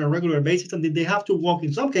water on a regular basis, and they have to walk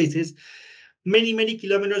in some cases many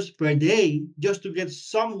kilometers per day just to get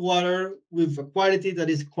some water with a quality that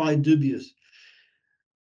is quite dubious.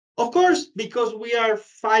 Of course, because we are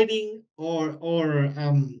fighting or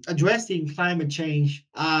addressing climate change,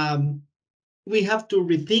 we have to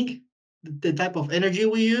rethink the type of energy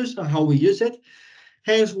we use and how we use it.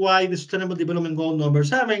 Hence why the Sustainable Development Goal number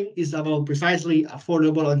 7 is about precisely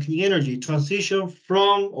affordable and clean energy, transition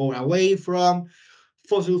from or away from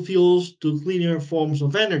fossil fuels to cleaner forms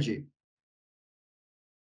of energy.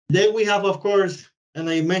 Then we have, of course, and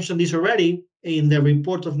I mentioned this already in the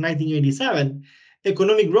report of 1987,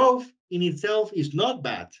 economic growth in itself is not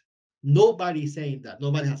bad. Nobody is saying that.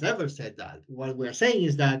 Nobody has ever said that. What we're saying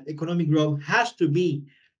is that economic growth has to be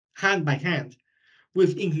hand by hand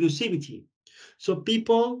with inclusivity. So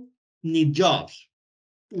people need jobs,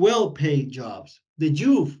 well-paid jobs. The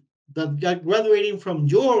youth that are graduating from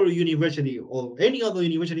your university or any other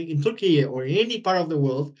university in Turkey or any part of the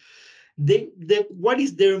world, what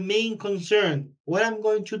is their main concern? What I'm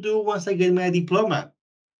going to do once I get my diploma?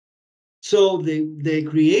 So the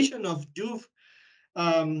creation of youth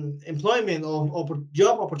employment of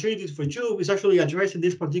job opportunities for youth is actually addressing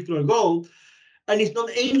this particular goal. And it's not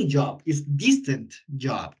any job, it's decent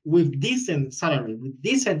job with decent salary, with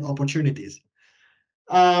decent opportunities.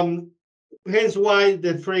 Hence why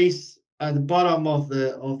the phrase at the bottom of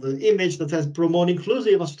the image that says promote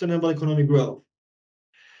inclusive and sustainable economic growth.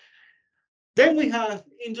 Then we have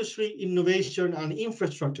industry, innovation, and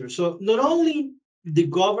infrastructure. So not only the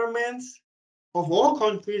governments of all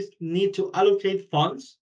countries need to allocate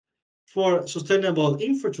funds for sustainable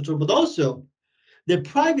infrastructure, but also the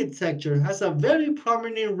private sector has a very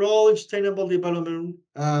prominent role in sustainable development,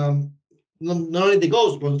 not only the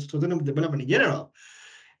goals, but sustainable development in general.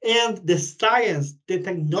 And the science, the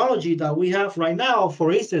technology that we have right now,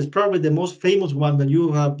 for instance, probably the most famous one that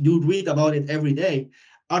you read about it every day,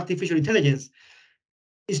 artificial intelligence,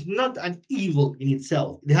 is not an evil in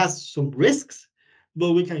itself. It has some risks,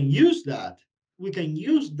 but we can use that. We can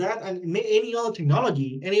use that and any other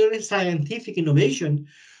technology, any other scientific innovation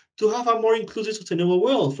to have a more inclusive, sustainable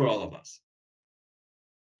world for all of us.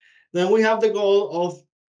 Then we have the goal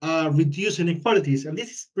of reducing inequalities. And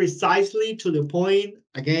this is precisely to the point,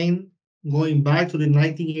 again, going back to the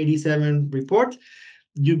 1987 report.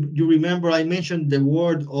 You remember I mentioned the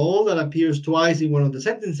word all that appears twice in one of the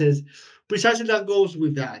sentences. Precisely that goes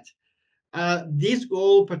with that. This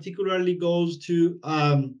goal particularly goes to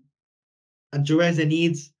address the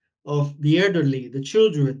needs of the elderly, the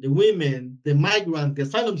children, the women, the migrants, the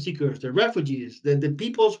asylum seekers, the refugees, the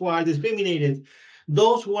peoples who are discriminated,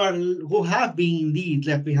 those who have been indeed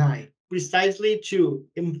left behind, precisely to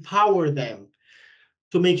empower them,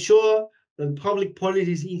 to make sure that public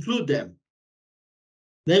policies include them.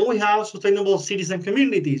 Then we have sustainable cities and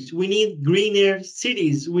communities. We need greener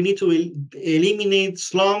cities. We need to eliminate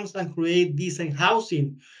slums and create decent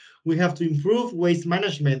housing. We have to improve waste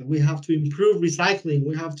management. We have to improve recycling.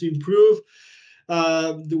 We have to improve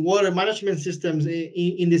the water management systems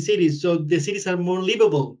in the cities, so the cities are more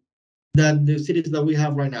livable than the cities that we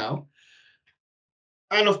have right now.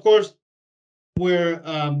 And of course, where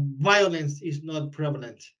violence is not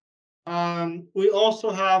prevalent. We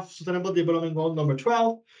also have Sustainable Development Goal number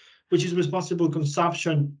 12, which is responsible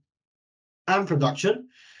consumption and production.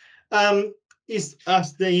 Is,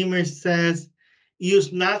 as the image says,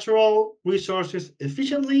 use natural resources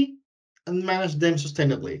efficiently and manage them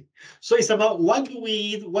sustainably. So it's about what do we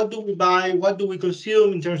eat, what do we buy, what do we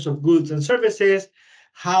consume in terms of goods and services,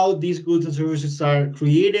 how these goods and services are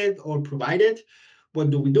created or provided,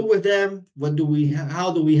 what do we do with them,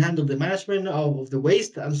 how do we handle the management of the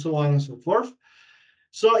waste, and so on and so forth.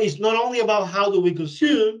 So it's not only about how do we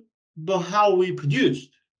consume, but how we produce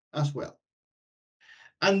as well.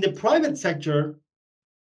 And the private sector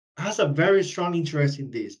has a very strong interest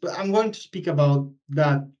in this, but I'm going to speak about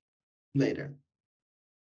that later.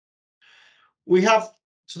 We have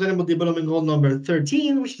Sustainable Development Goal number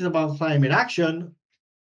 13, which is about climate action.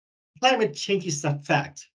 Climate change is a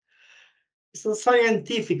fact. it's a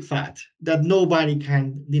scientific fact that nobody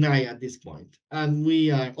can deny at this point, and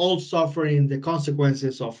we are all suffering the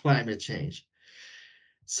consequences of climate change.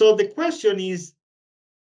 So the question is,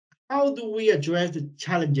 how do we address the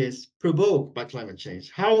challenges provoked by climate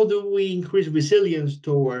change? How do we increase resilience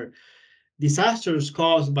toward disasters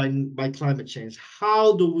caused by climate change?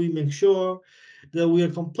 How do we make sure that we are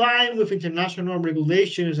complying with international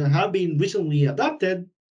regulations that have been recently adopted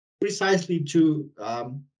precisely to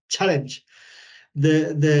challenge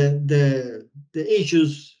the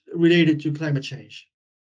issues related to climate change?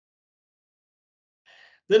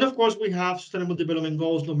 Then, of course, we have Sustainable Development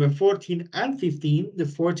Goals number 14 and 15. The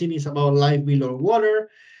 14 is about life below water,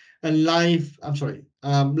 and life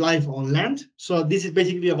on land. So this is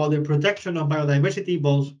basically about the protection of biodiversity,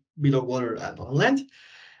 both below water and on land.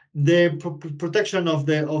 The protection of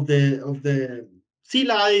the sea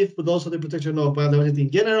life, but also the protection of biodiversity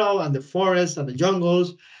in general, and the forests and the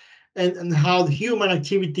jungles, and how the human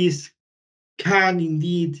activities can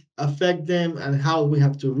indeed affect them, and how we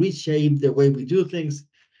have to reshape the way we do things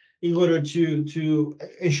in order to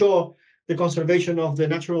ensure the conservation of the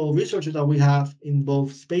natural resources that we have in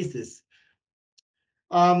both spaces.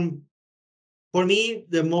 For me,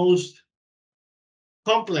 the most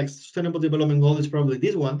complex sustainable development goal is probably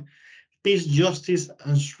this one: peace, justice,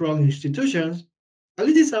 and strong institutions. And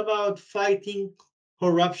it is about fighting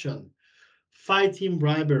corruption, fighting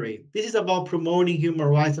bribery. This is about promoting human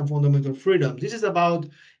rights and fundamental freedoms. This is about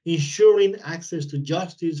ensuring access to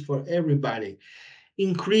justice for everybody,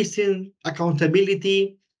 increasing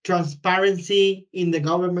accountability, transparency in the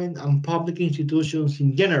government and public institutions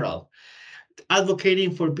in general,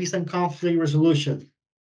 advocating for peace and conflict resolution,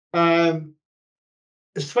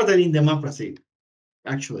 strengthening democracy,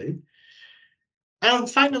 actually. And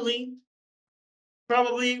finally,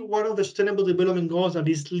 probably one of the sustainable development goals that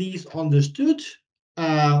is least understood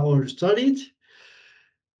or studied.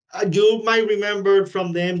 You might remember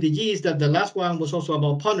from the MDGs that the last one was also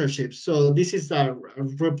about partnerships. So this is a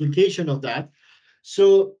replication of that.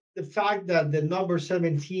 So the fact that the number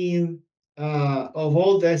 17 of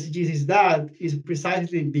all the SDGs is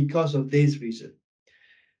precisely because of this reason.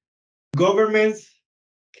 Governments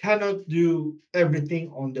cannot do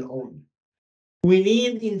everything on their own. We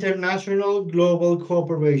need international global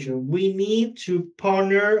cooperation. We need to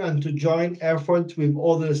partner and to join efforts with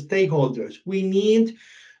other stakeholders. We need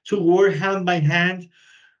to work hand by hand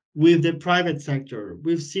with the private sector,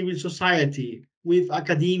 with civil society, with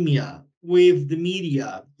academia, with the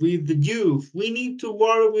media, with the youth. We need to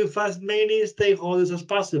work with as many stakeholders as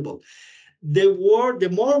possible. The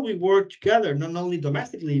more we work together, not only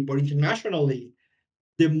domestically, but internationally,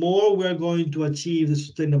 the more we're going to achieve the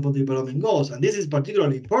Sustainable Development Goals. And this is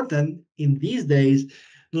particularly important in these days,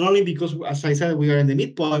 not only because, as I said, we are in the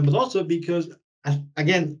midpoint, but also because,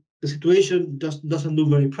 again, the situation doesn't look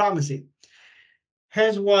very promising.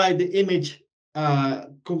 Hence why the image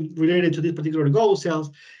related to this particular goal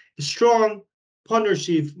says strong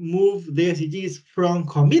partnership move the SDGs from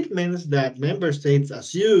commitments that member states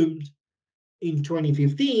assumed in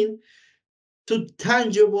 2015 to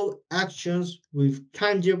tangible actions with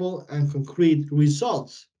tangible and concrete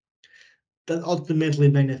results that ultimately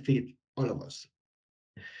benefit all of us.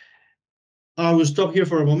 I will stop here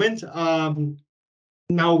for a moment.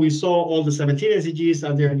 Now we saw all the 17 SDGs.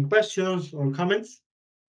 Are there any questions or comments?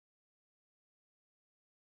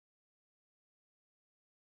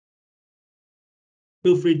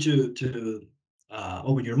 Feel free to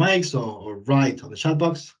open your mics or write on the chat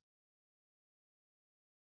box.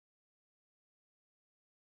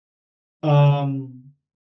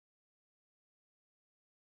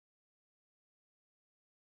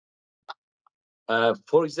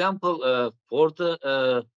 For example, for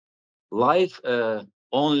the life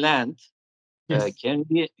on land, Yes.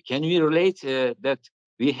 can we relate that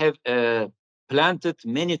we have planted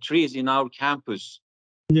many trees in our campus?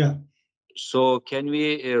 Yeah. So can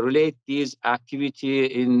we relate these activity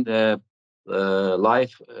in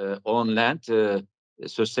life on land,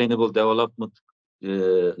 sustainable development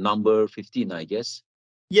number 15, I guess?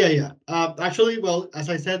 Yeah. Actually, well, as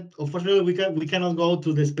I said, unfortunately, we cannot go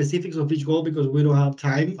to the specifics of each goal because we don't have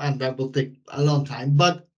time, and that will take a long time.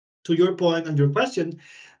 But to your point and your question,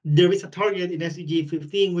 there is a target in SDG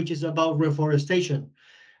 15, which is about reforestation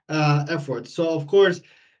efforts. So, of course,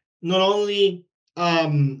 not only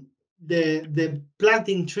the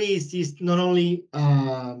planting trees is not only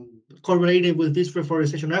correlated with these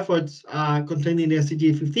reforestation efforts contained in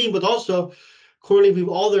SDG 15, but also correlated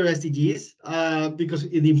with other SDGs because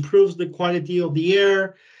it improves the quality of the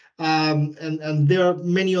air, and there are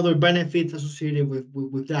many other benefits associated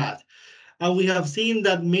with that. And we have seen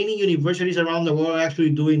that many universities around the world are actually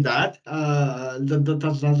doing that,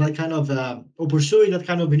 that kind of, or pursuing that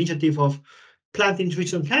kind of initiative of planting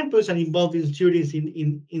trees on campus and involving students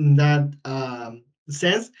in that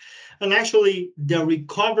sense. And actually, the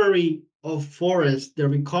recovery of forests, the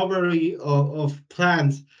recovery of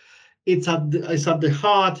plants, it's at the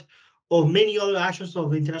heart of many other actions of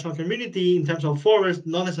the international community in terms of forests,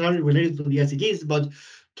 not necessarily related to the SDGs, but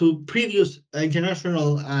to previous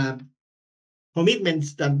international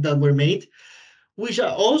commitments that were made, which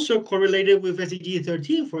are also correlated with SDG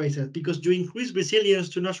 13, for instance, because you increase resilience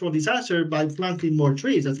to natural disaster by planting more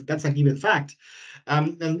trees. That's a given fact.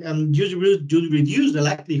 And you reduce the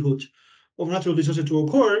likelihood of natural disaster to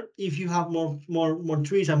occur if you have more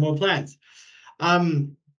trees and more plants.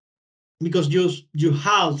 Because you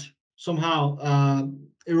halt somehow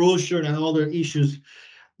erosion and other issues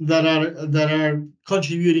that are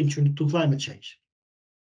contributing to climate change.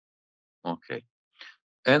 Okay.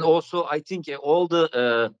 And also, I think all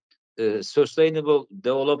the sustainable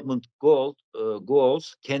development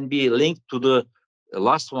goals can be linked to the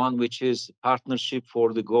last one, which is partnership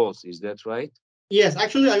for the goals. Is that right? Yes,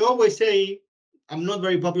 actually, I always say, I'm not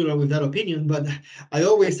very popular with that opinion, but I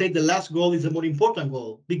always say the last goal is the more important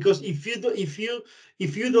goal, because if you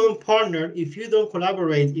don't partner, if you don't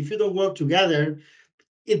collaborate, if you don't work together,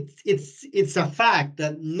 it's a fact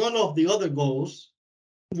that none of the other goals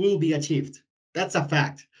will be achieved. That's a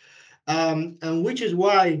fact. And which is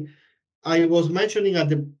why I was mentioning at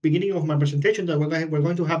the beginning of my presentation that we're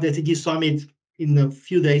going to have the SDG Summit in a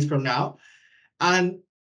few days from now. And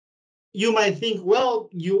you might think, well,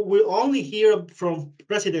 you will only hear from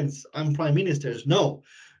presidents and prime ministers. No,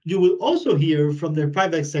 you will also hear from the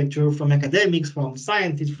private sector, from academics, from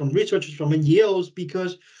scientists, from researchers, from NGOs,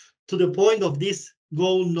 because to the point of this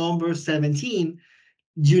goal number 17,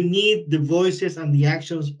 you need the voices and the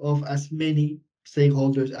actions of as many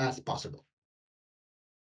stakeholders as possible.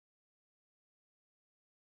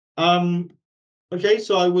 Okay,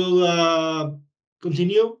 so I will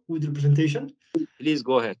continue with the presentation. Please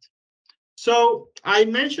go ahead. So I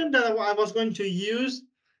mentioned that I was going to use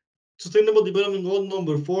Sustainable Development Goal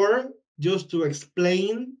number 4 just to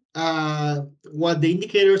explain what the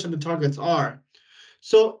indicators and the targets are.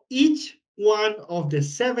 So each one of the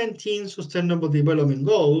 17 Sustainable Development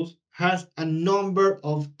Goals has a number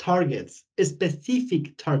of targets,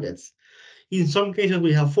 specific targets. In some cases,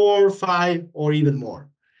 we have 4, 5, or even more.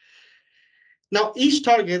 Now, each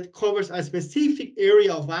target covers a specific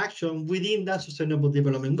area of action within that Sustainable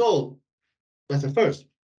Development Goal. That's the first.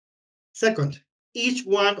 Second, each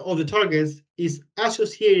one of the targets is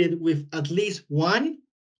associated with at least 1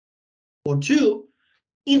 or 2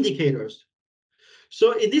 indicators.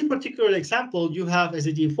 So in this particular example, you have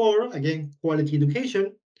SDG 4, again, quality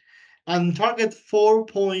education, and target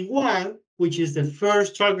 4.1, which is the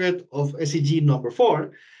first target of SDG number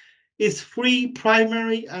 4, is free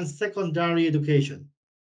primary and secondary education.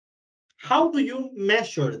 How do you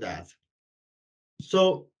measure that?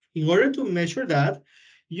 So in order to measure that,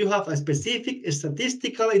 you have a specific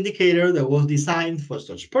statistical indicator that was designed for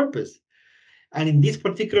such purpose. And in this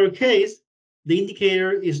particular case, the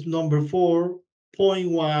indicator is number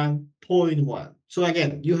 4.1.1. So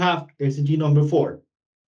again, you have SDG number 4.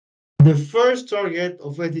 The first target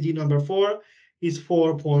of SDG number 4 is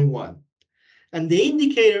 4.1. And the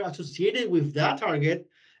indicator associated with that target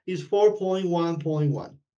is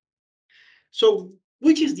 4.1.1. So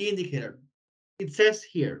which is the indicator? It says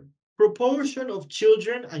here, proportion of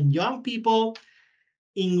children and young people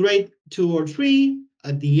in grade 2 or 3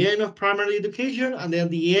 at the end of primary education and then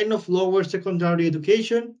at the end of lower secondary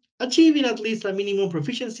education, achieving at least a minimum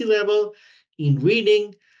proficiency level in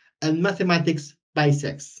reading and mathematics by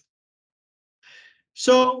sex.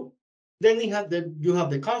 So then you have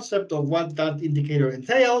the concept of what that indicator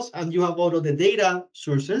entails, and you have all of the data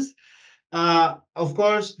sources. Of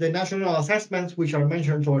course, the national assessments, which are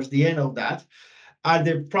mentioned towards the end of that, are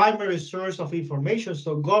the primary source of information.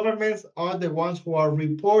 So governments are the ones who are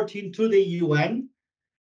reporting to the UN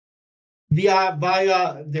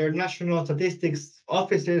via their national statistics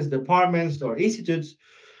offices, departments, or institutes,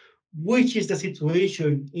 which is the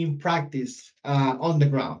situation in practice on the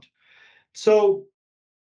ground. So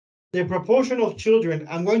the proportion of children,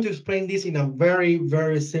 I'm going to explain this in a very,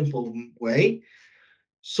 very simple way.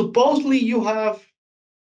 Supposedly you have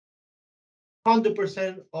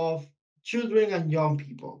 100% of children and young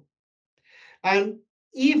people. And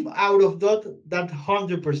if out of that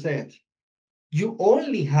 100%, you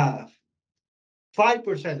only have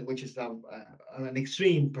 5%, which is an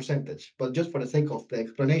extreme percentage, but just for the sake of the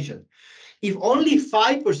explanation, if only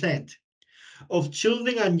 5% of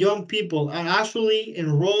children and young people are actually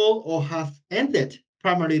enrolled or have ended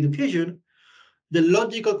primary education, the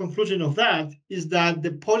logical conclusion of that is that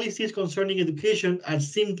the policies concerning education are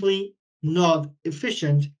simply not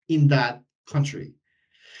efficient in that country.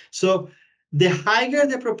 So the higher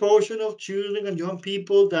the proportion of children and young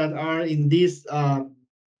people that are in this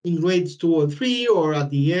in grades 2 or 3 or at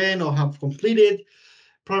the end or have completed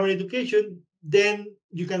primary education, then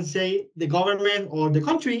you can say the government or the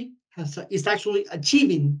country is actually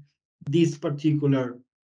achieving this particular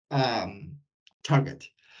target.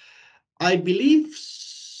 I believe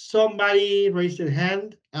somebody raised their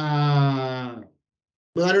hand, but I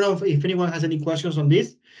don't know if anyone has any questions on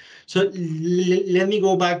this. So let me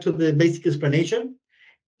go back to the basic explanation.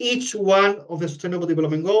 Each one of the Sustainable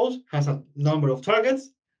Development Goals has a number of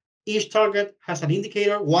targets. Each target has an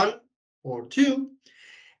indicator, 1 or 2,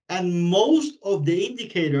 and most of the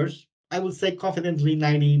indicators, I would say confidently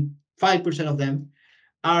 95% of them,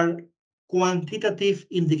 are quantitative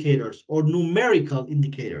indicators or numerical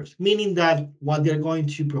indicators, meaning that what they're going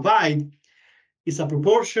to provide is a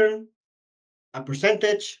proportion, a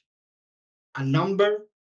percentage, a number,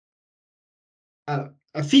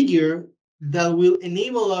 a figure that will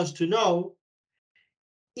enable us to know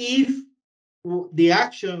if the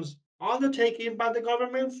actions undertaken by the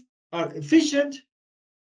government are efficient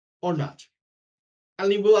or not.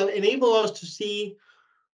 And it will enable us to see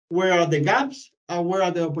where are the gaps and where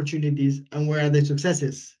are the opportunities and where are the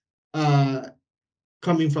successes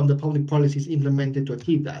coming from the public policies implemented to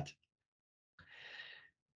achieve that.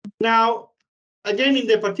 Now, again, in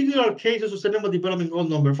the particular case of Sustainable Development Goal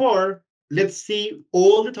number 4, let's see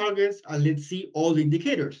all the targets and let's see all the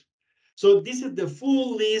indicators. So this is the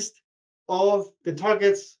full list of the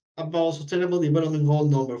targets about Sustainable Development Goal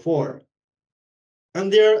number 4.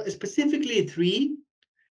 And there are specifically 3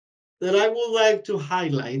 that I would like to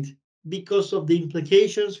highlight because of the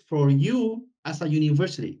implications for you as a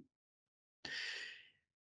university.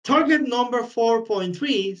 Target number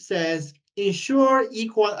 4.3 says, ensure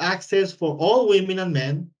equal access for all women and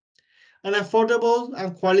men, and affordable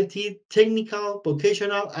and quality technical,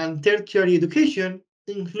 vocational, and tertiary education,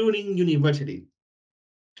 including university.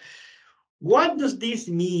 What does this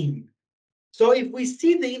mean? So if we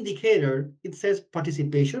see the indicator, it says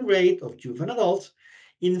participation rate of youth and adults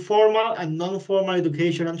in formal and non-formal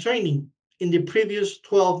education and training in the previous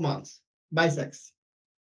 12 months by sex.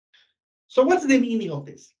 So what's the meaning of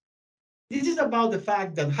this? This is about the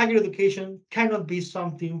fact that higher education cannot be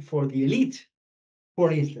something for the elite,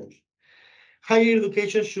 for instance. Higher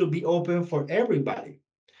education should be open for everybody.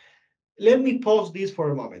 Let me pause this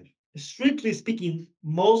for a moment. Strictly speaking,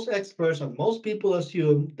 most experts and most people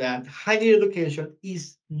assume that higher education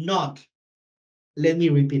is not, let me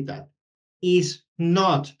repeat that, is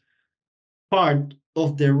not part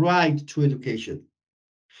of the right to education.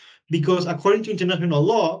 Because according to international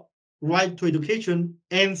law, right to education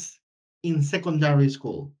ends in secondary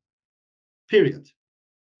school, period.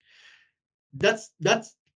 That's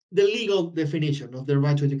the legal definition of the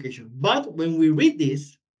right to education. But when we read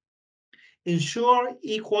this, ensure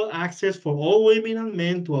equal access for all women and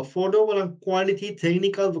men to affordable and quality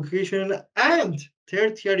technical, vocational, and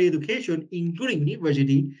tertiary education, including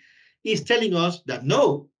university, is telling us that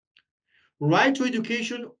no, right to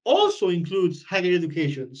education also includes higher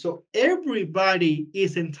education. So everybody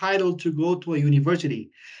is entitled to go to a university.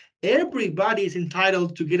 Everybody is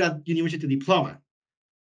entitled to get a university diploma.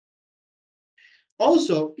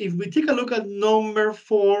 Also, if we take a look at number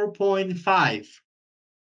 4.5,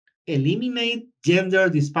 eliminate gender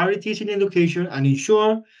disparities in education and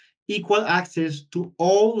ensure equal access to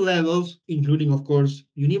all levels, including, of course,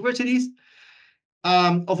 universities,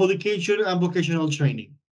 of education and vocational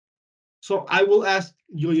training. So I will ask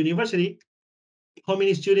your university, how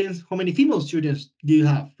many students, how many female students do you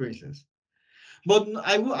have, for instance? But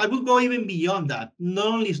I will go even beyond that. Not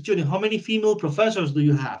only students, how many female professors do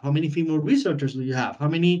you have? How many female researchers do you have? How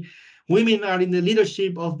many women are in the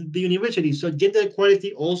leadership of the university? So gender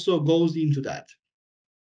equality also goes into that.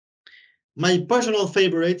 My personal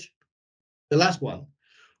favorite, the last one,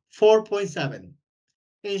 4.7.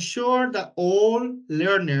 Ensure that all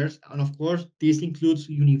learners, and of course, this includes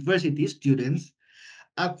university students,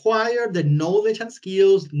 acquire the knowledge and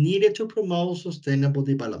skills needed to promote sustainable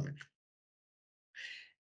development.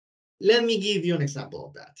 Let me give you an example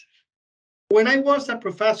of that. When I was a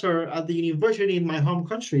professor at the university in my home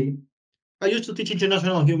country, I used to teach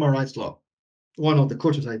international human rights law, one of the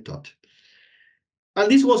courses I taught.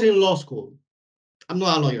 And this was in law school. I'm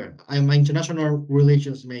not a lawyer. I'm an international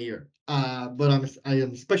relations major, but I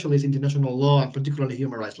am specialist in international law and particularly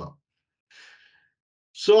human rights law.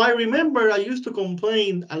 So I remember I used to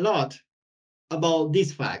complain a lot about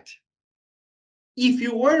this fact. If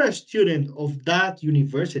you were a student of that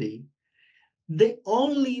university, the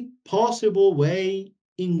only possible way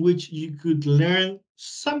in which you could learn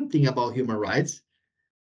something about human rights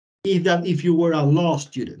is that if you were a law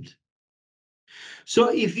student. So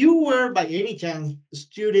if you were by any chance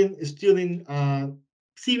studying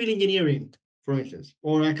civil engineering, for instance,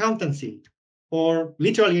 or accountancy, or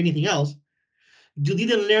literally anything else, you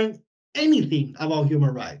didn't learn anything about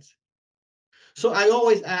human rights. So I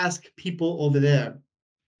always ask people over there,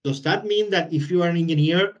 does that mean that if you are an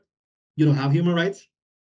engineer, you don't have human rights?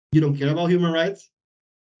 You don't care about human rights?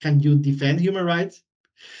 Can you defend human rights?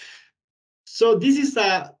 So this is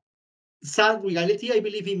a sad reality, I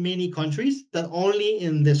believe, in many countries, that only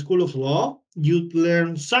in the School of Law you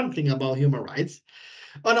learn something about human rights.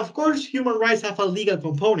 And of course, human rights have a legal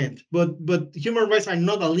component, but human rights are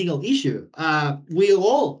not a legal issue. We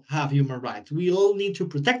all have human rights. We all need to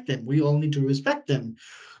protect them. We all need to respect them.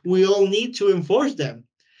 We all need to enforce them.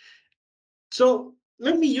 So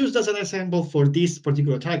let me use that as an example for this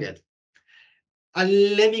particular target. And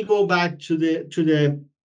let me go back to the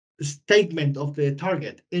statement of the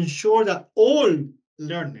target. Ensure that all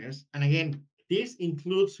learners, and again, this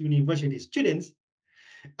includes university students,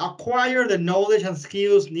 acquire the knowledge and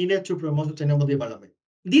skills needed to promote sustainable development.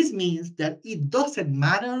 This means that it doesn't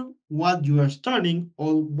matter what you are studying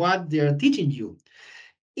or what they are teaching you.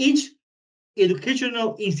 Each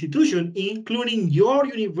educational institution, including your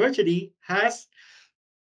university, has,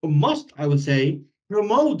 or must, I would say,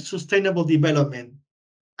 promote sustainable development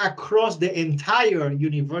across the entire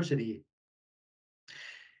university.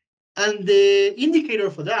 And the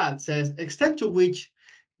indicator for that says extent to which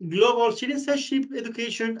global citizenship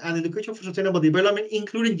education and education for sustainable development,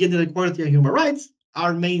 including gender equality and human rights,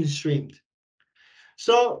 are mainstreamed.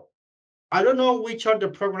 So I don't know which are the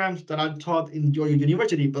programs that are taught in your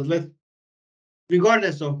university, but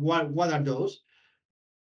regardless of what are those,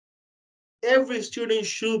 every student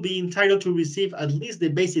should be entitled to receive at least the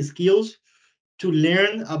basic skills to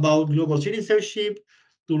learn about global citizenship,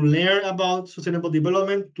 to learn about sustainable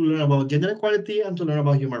development, to learn about gender equality, and to learn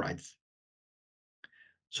about human rights.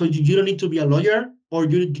 So you don't need to be a lawyer, or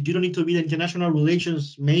you don't need to be the international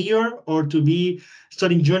relations major, or to be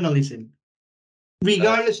studying journalism.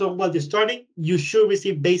 Regardless of what you're studying, you should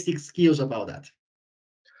receive basic skills about that.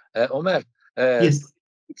 Ömer, Yes.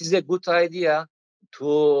 it is a good idea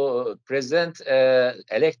to present an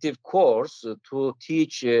elective course to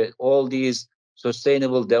teach all these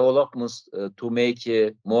sustainable developments to make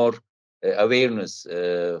more awareness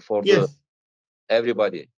for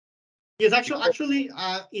everybody. Yes, actually,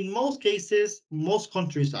 in most cases, most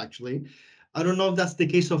countries, actually, I don't know if that's the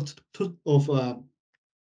case of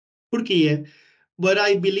Turkey, but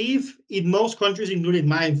I believe in most countries, including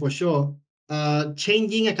mine for sure,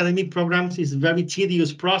 changing academic programs is a very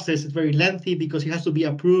tedious process. It's very lengthy because it has to be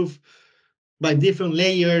approved by different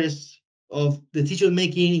layers of the decision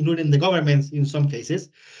making, including the governments in some cases.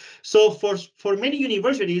 So for many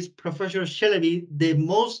universities, Professor Çelebi,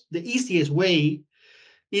 the easiest way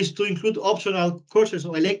is to include optional courses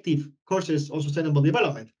or elective courses on sustainable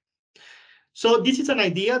development. So this is an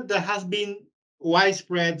idea that has been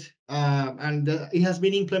widespread and it has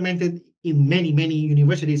been implemented in many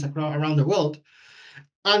universities around the world.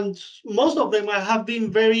 And most of them have been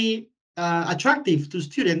very attractive to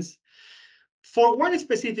students for one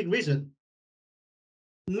specific reason.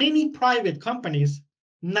 Many private companies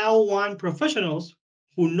now want professionals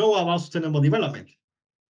who know about sustainable development,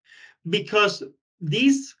 because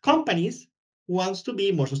these companies wants to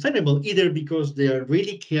be more sustainable, either because they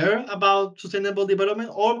really care about sustainable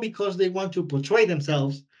development or because they want to portray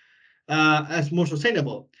themselves as more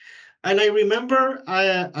sustainable. And I remember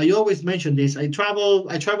I always mention this. I travel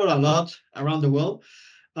a lot around the world,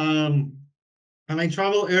 and I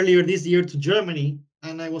traveled earlier this year to Germany,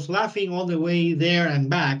 and I was laughing all the way there and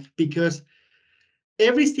back because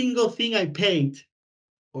every single thing I paid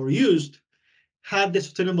or used had the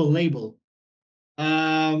sustainable label.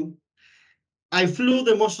 I flew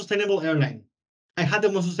the most sustainable airline. I had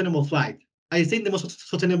the most sustainable flight. I stayed in the most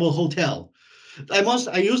sustainable hotel. I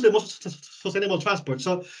used the most sustainable transport.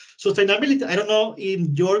 So sustainability, I don't know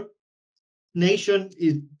in your nation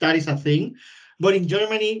if that is a thing, but in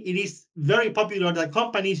Germany, it is very popular that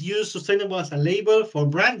companies use sustainable as a label for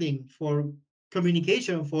branding, for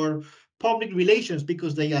communication, for public relations,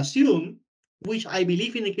 because they assume, which I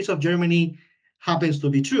believe in the case of Germany happens to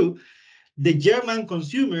be true, the German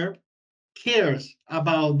consumer cares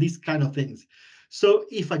about these kind of things. So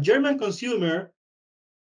if a German consumer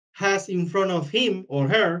has in front of him or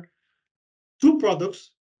her two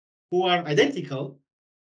products who are identical,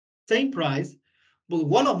 same price, but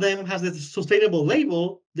one of them has the sustainable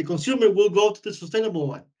label, the consumer will go to the sustainable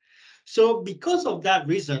one. So because of that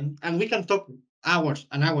reason, and we can talk hours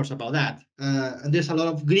and hours about that, and there's a lot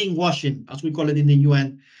of greenwashing, as we call it in the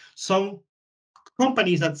UN. Some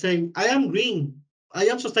companies that say, I am green, I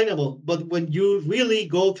am sustainable, but when you really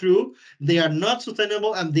go through, they are not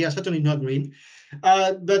sustainable and they are certainly not green.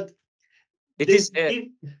 But it is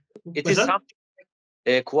something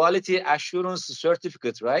a quality assurance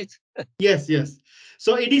certificate, right? Yes, yes.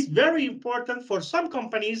 So it is very important for some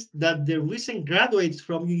companies that the recent graduates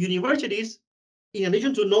from universities, in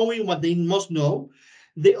addition to knowing what they must know,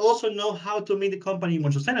 they also know how to make the company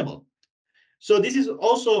more sustainable. So this is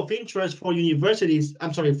also of interest for universities.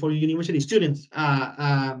 I'm sorry, for university students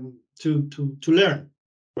to learn,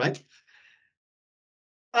 right?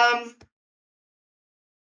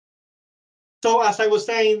 So as I was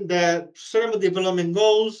saying, the Sustainable Development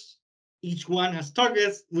Goals, each one has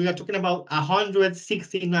targets. We are talking about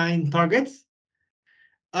 169 targets.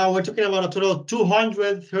 We're talking about a total of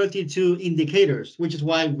 232 indicators, which is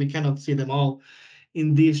why we cannot see them all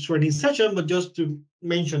in this training session, but just to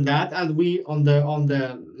mention that, and we on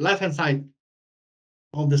the left-hand side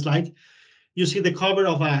of the slide, you see the cover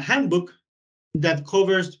of a handbook that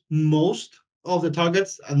covers most of the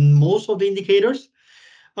targets and most of the indicators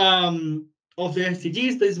of the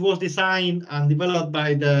SDGs. This was designed and developed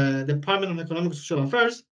by the Department of Economic and Social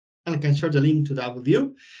Affairs, and I can share the link to that with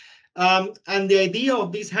you. And the idea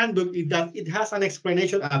of this handbook is that it has an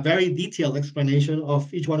explanation, a very detailed explanation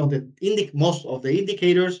of each one of the most of the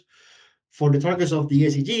indicators for the targets of the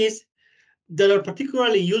SDGs that are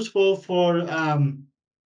particularly useful for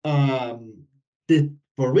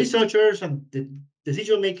for researchers and the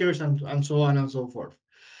decision makers and so on and so forth.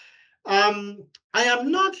 I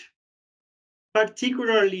am not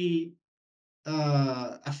particularly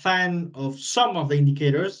a fan of some of the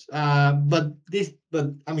indicators, but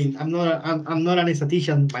I mean, I'm not an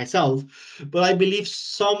statistician myself, but I believe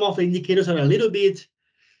some of the indicators are a little bit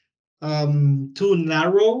too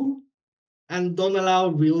narrow and don't allow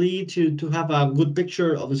really to have a good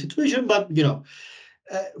picture of the situation. But you know,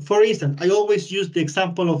 for instance, I always use the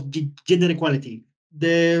example of gender equality.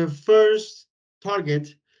 The first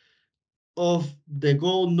target of the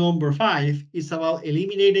goal number 5 is about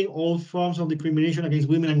eliminating all forms of discrimination against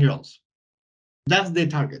women and girls. That's the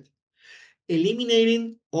target.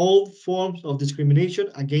 Eliminating all forms of discrimination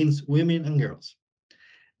against women and girls.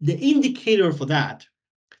 The indicator for that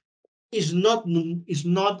is not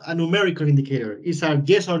a numerical indicator. It's a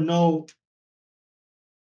yes or no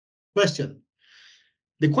question.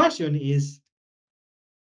 The question is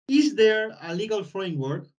there a legal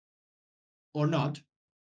framework or not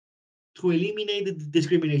to eliminate the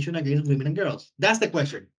discrimination against women and girls? That's the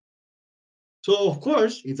question. So, of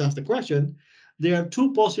course, if that's the question, there are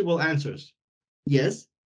two possible answers. Yes,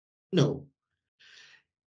 no.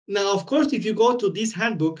 Now, of course, if you go to this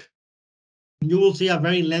handbook, you will see a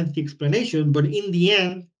very lengthy explanation, but in the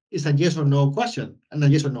end, it's a yes or no question and a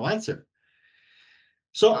yes or no answer.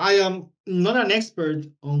 So I am not an expert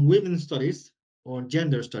on women's studies or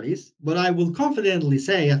gender studies, but I will confidently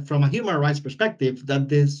say from a human rights perspective that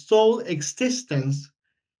the sole existence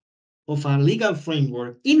of a legal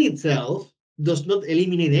framework in itself does not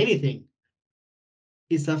eliminate anything.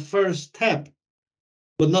 It's a first step,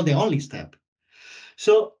 but not the only step.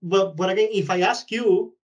 So, but again, if I ask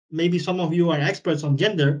you, maybe some of you are experts on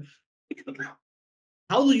gender,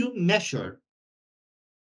 how do you measure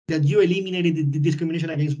that you eliminated the discrimination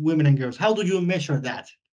against women and girls? How do you measure that?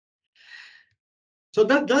 So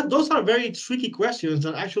those are very tricky questions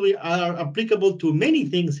that actually are applicable to many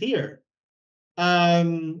things here. How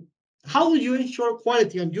do you ensure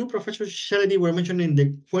quality? And you, Professor Chelebi, were mentioning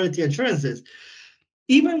the quality assurances.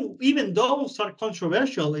 Even those are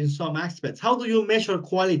controversial in some aspects. How do you measure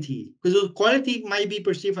quality? Because quality might be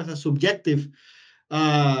perceived as a subjective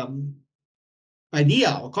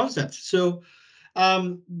idea or concept. So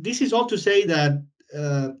this is all to say that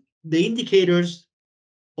the indicators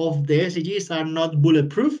of the SDGs are not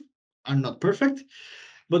bulletproof, are not perfect,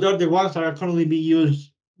 but are the ones that are currently being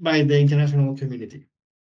used by the international community.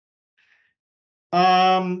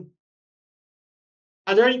 Are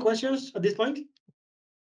there any questions at this point?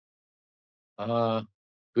 Do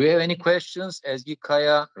you have any questions? Ezgi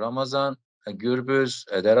Kaya, Ramazan, Gürbüz,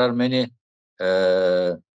 there are many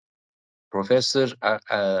professors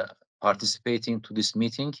participating to this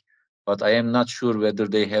meeting, but I am not sure whether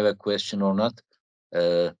they have a question or not.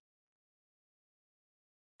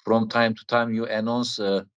 From time to time you announce,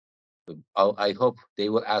 I hope they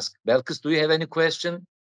will ask. Belkıs, do you have any question?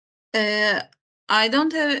 I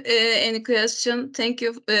don't have any question. Thank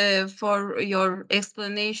you for your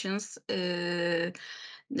explanations. There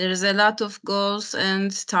is a lot of goals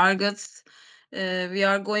and targets. We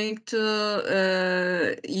are going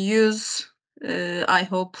to use, I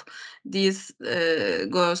hope, these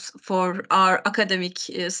goals for our academic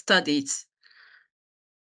studies.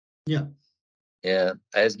 Yeah.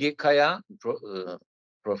 Ezgi Kaya,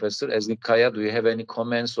 Professor Ezgi Kaya, do you have any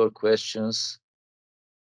comments or questions?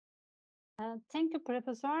 Thank you,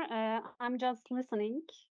 Professor. I'm just listening,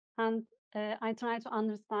 and I try to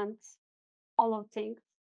understand all of things.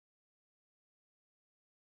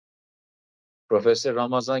 Professor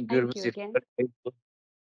Ramazan Thank Gürbüz. you again.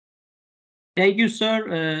 Thank you,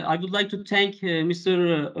 sir. I would like to thank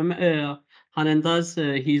Mr.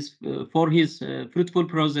 Hernández for his fruitful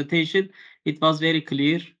presentation. It was very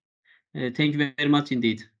clear. Thank you very much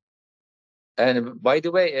indeed. And by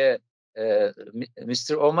the way,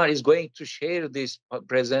 Mr. Ömer is going to share this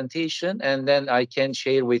presentation, and then I can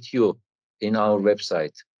share with you in our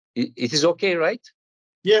website. It is okay, right?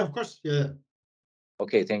 Yeah, of course. Yeah.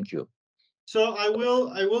 Okay, thank you. So I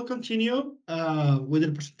will continue with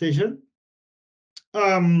the presentation.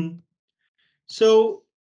 So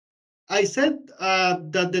I said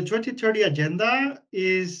that the 2030 agenda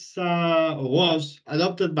was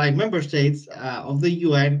adopted by member states of the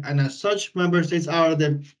UN, and as such, member states are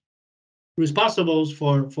the responsibles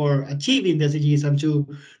for achieving the SDGs and to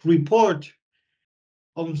report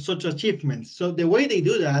on such achievements. So the way they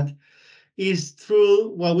do that is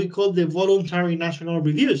through what we call the voluntary national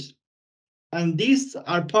reviews. And these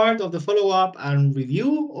are part of the follow-up and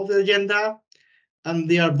review of the agenda. And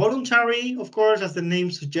they are voluntary, of course, as the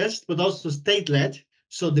name suggests, but also state-led.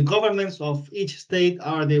 So the governments of each state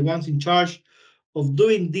are the ones in charge of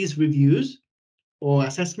doing these reviews or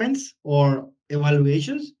assessments or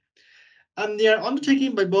evaluations. And they are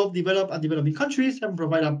undertaken by both developed and developing countries and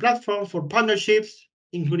provide a platform for partnerships,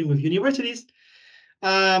 including with universities.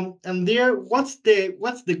 And there, what's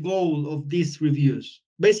the goal of these reviews?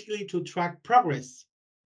 Basically, to track progress.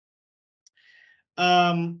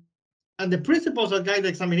 And the principles that guide the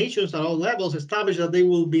examinations at all levels establish that they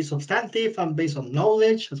will be substantive and based on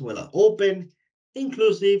knowledge, as well as open,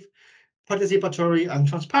 inclusive, participatory, and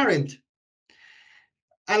transparent.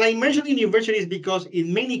 And I mentioned universities because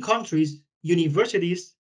in many countries,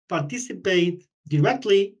 universities participate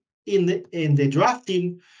directly in the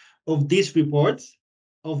drafting of these reports,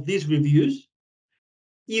 of these reviews,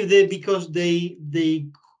 because they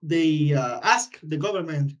ask the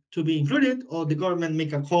government to be included, or the government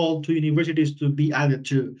make a call to universities to be added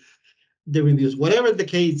to the reviews. Whatever the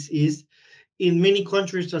case is, in many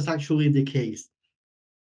countries that's actually the case.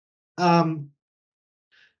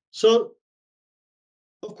 So,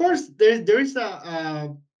 of course, there is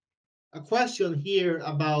a question here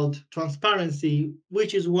about transparency,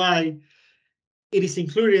 which is why it is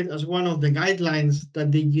included as one of the guidelines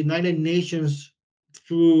that the United Nations,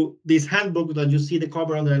 through this handbook that you see the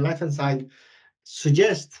cover on the left-hand side,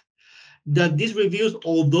 suggest that these reviews,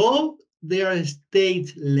 although they are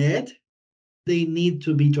state-led, they need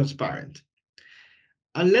to be transparent.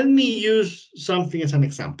 And let me use something as an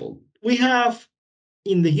example. We have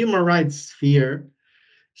in the human rights sphere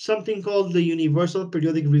something called the Universal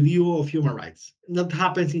Periodic Review of Human Rights. That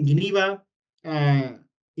happens in Geneva,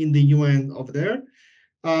 in the UN over there,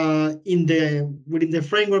 within the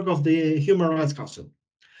framework of the Human Rights Council.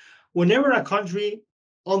 Whenever a country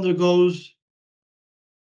undergoes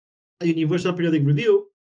a Universal Periodic Review,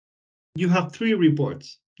 you have three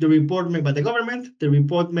reports: the report made by the government, the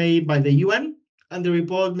report made by the UN, and the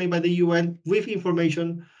report made by the UN with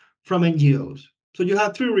information from NGOs. So you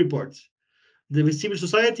have three reports: the civil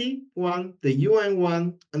society one, the UN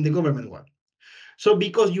one, and the government one. So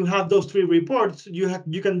because you have those three reports,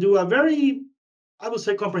 you can do a very, I would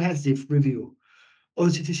say, comprehensive review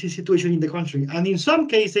of the situation in the country. And in some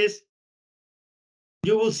cases,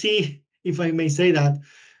 you will see, if I may say that,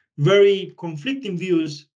 very conflicting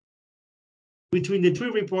views between the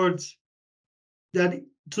three reports, that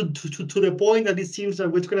to the point that it seems that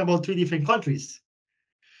we're talking about three different countries.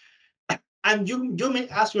 And you may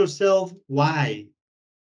ask yourself why.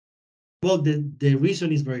 Well, the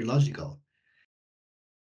reason is very logical.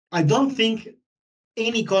 I don't think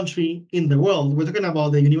any country in the world, we're talking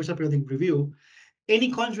about the Universal Periodic Review,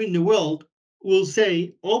 any country in the world will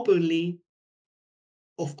say openly,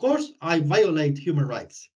 of course, I violate human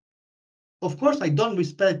rights. Of course, I don't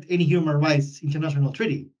respect any human rights international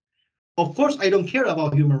treaty. Of course, I don't care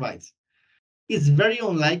about human rights. It's very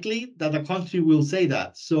unlikely that a country will say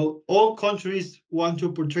that. So all countries want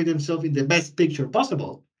to portray themselves in the best picture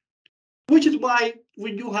possible, which is why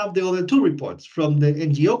we do have the other two reports from the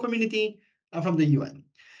NGO community and from the UN.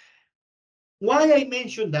 Why I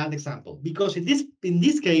mentioned that example? Because in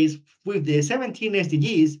this case, with the 17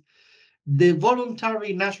 SDGs, the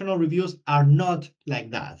voluntary national reviews are not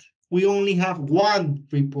like that. We only have one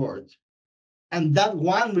report, and that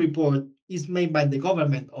one report is made by the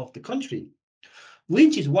government of the country,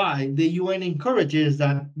 which is why the UN encourages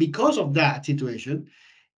that because of that situation,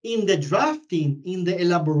 in the drafting, in the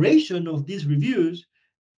elaboration of these reviews,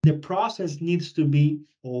 the process needs to be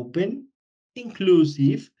open,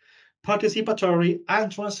 inclusive, participatory,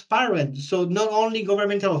 and transparent. So not only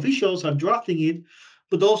governmental officials are drafting it,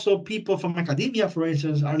 but also people from academia, for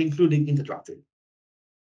instance, are included in the drafting.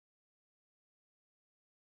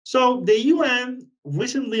 So the UN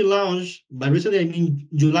recently launched, by recently I mean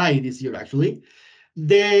July this year actually,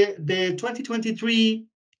 the 2023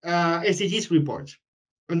 SDGs report.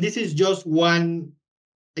 And this is just one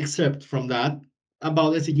excerpt from that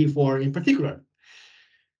about SDG 4 in particular.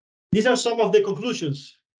 These are some of the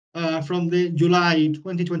conclusions from the July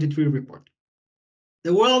 2023 report.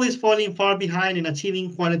 The world is falling far behind in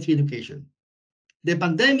achieving quality education. The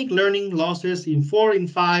pandemic learning losses in 4 in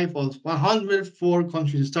 5 of 104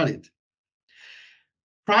 countries studied.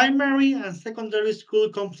 Primary and secondary school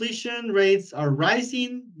completion rates are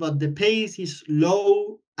rising, but the pace is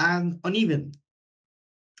low and uneven.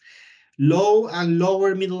 Low and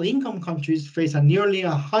lower middle income countries face a nearly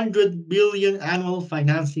 100 billion annual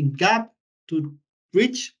financing gap to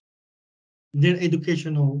reach their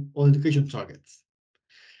education targets.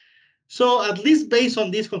 So at least based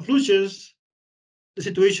on these conclusions, the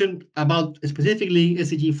situation about specifically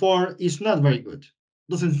SDG 4 is not very good,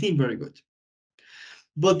 doesn't seem very good.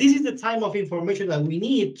 But this is the type of information that we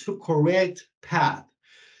need to correct path,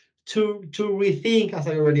 to rethink, as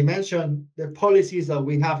I already mentioned, the policies that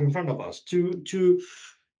we have in front of us, to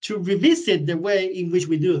revisit the way in which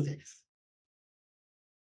we do things.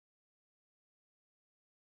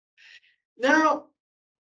 Now,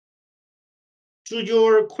 to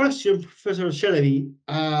your question, Professor Chelebi,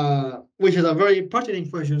 which is a very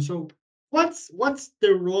pertinent question. So what's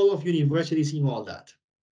the role of universities in all that?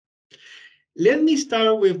 Let me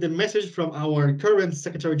start with the message from our current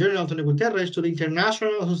Secretary General, Antonio Guterres, to the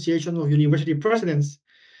International Association of University Presidents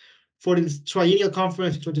for its triennial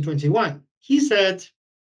conference in 2021. He said,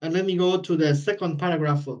 and let me go to the second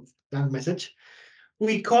paragraph of that message,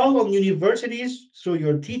 we call on universities through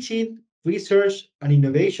your teaching, research, and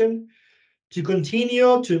innovation to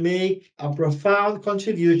continue to make a profound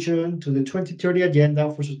contribution to the 2030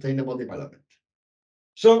 Agenda for Sustainable Development.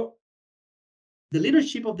 So the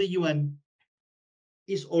leadership of the UN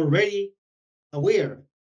is already aware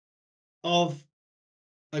of,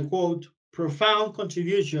 I quote, profound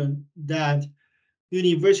contribution that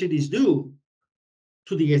universities do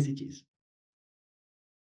to the SDGs.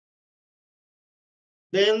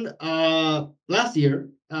 Then last year,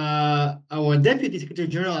 our Deputy Secretary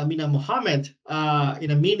General, Amina Mohammed,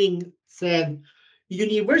 in a meeting said,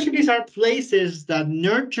 universities are places that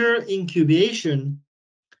nurture incubation,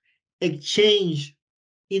 exchange,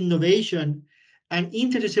 innovation, and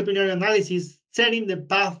interdisciplinary analysis, setting the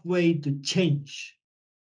pathway to change.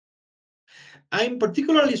 I'm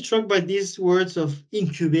particularly struck by these words of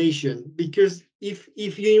incubation, because if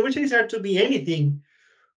universities are to be anything,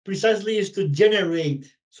 precisely is to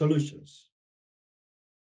generate solutions.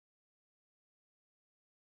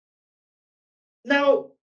 Now,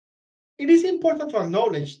 it is important to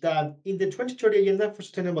acknowledge that in the 2030 Agenda for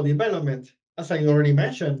Sustainable Development, as I already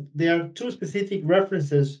mentioned, there are two specific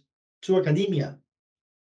references to academia.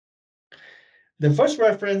 The first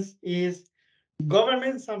reference is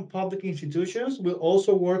governments and public institutions will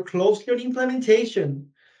also work closely on implementation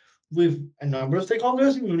with a number of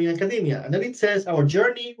stakeholders, including academia. And then it says our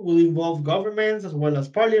journey will involve governments as well as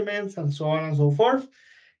parliaments and so on and so forth,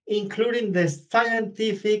 including the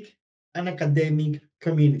scientific and academic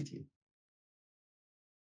community.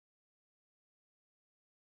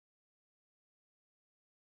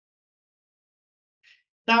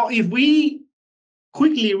 Now, if we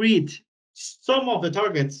quickly read some of the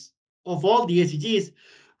targets of all the SDGs,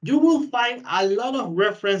 you will find a lot of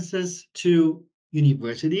references to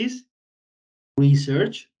universities,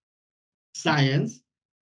 research, science,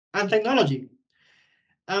 and technology.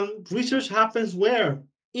 Research happens where?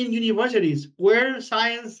 In universities. Where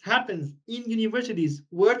science happens? In universities.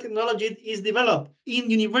 Where technology is developed? In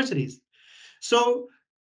universities. So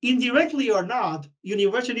indirectly or not,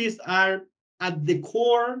 universities are at the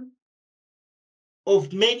core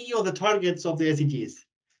of many of the targets of the SDGs.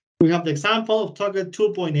 We have the example of target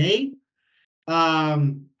 2.8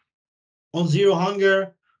 on zero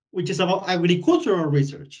hunger, which is about agricultural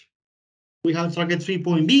research. We have target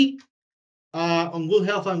 3.B on good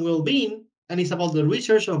health and well-being, and it's about the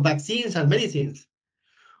research of vaccines and medicines.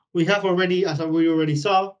 We have already, as we already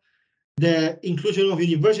saw, the inclusion of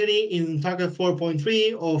university in target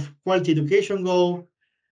 4.3 of quality education goal,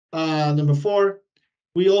 number 4.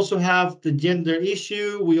 We also have the gender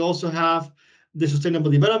issue. We also have the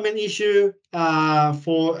sustainable development issue,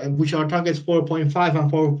 for which are targets 4.5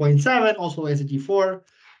 and 4.7, also SDG 4.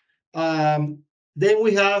 Then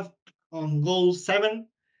we have on goal 7,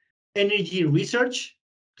 energy research,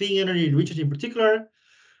 clean energy research in particular.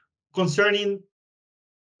 Concerning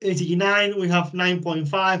SDG 9, we have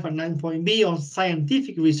 9.5 and 9.b on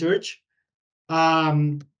scientific research. We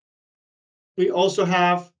also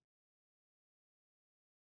have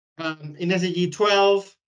in SDG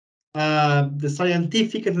 12, the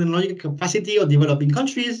scientific and technological capacity of developing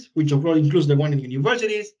countries, which of course includes the one in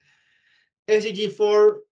universities. SDG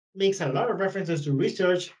 4 makes a lot of references to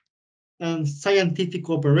research and scientific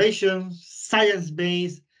cooperation,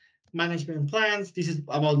 science-based management plans. This is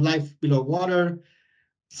about life below water,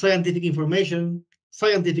 scientific information,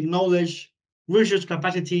 scientific knowledge, research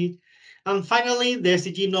capacity. And finally, the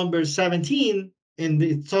SDG number 17 in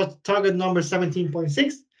the target number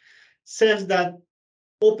 17.6 says that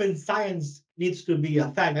open science needs to be a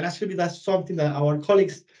fact. And actually, that's something that our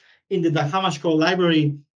colleagues in the Dahamashko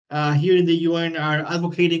Library here in the UN are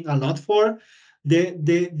advocating a lot for.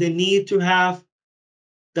 The need to have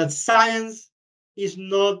that science is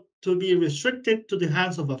not to be restricted to the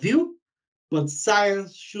hands of a few, but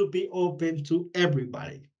science should be open to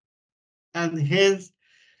everybody. And hence,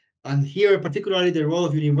 and here particularly the role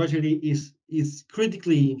of university is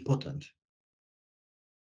critically important.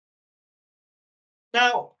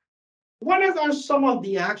 Now, what are some of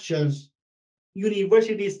the actions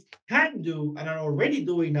universities can do and are already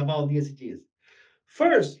doing about the SDGs?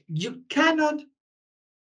 First, you cannot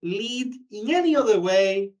lead in any other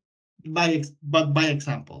way but by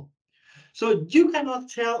example. So you cannot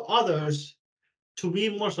tell others to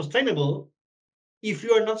be more sustainable if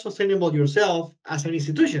you are not sustainable yourself as an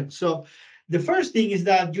institution. So the first thing is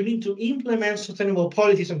that you need to implement sustainable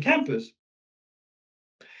policies on campus.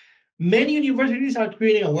 Many universities are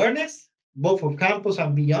creating awareness, both on campus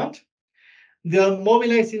and beyond. They are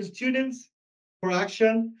mobilizing students for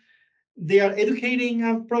action. They are educating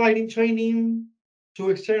and providing training to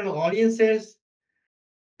external audiences.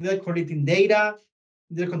 They're collecting data.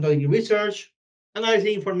 They're conducting research,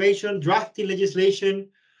 analyzing information, drafting legislation,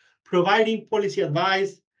 providing policy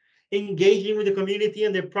advice, engaging with the community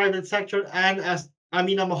and the private sector, and as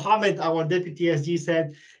Amina Mohammed, our deputy SG,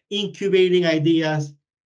 said, incubating ideas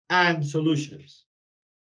and solutions.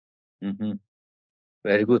 Mm-hmm.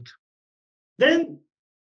 Very good. Then,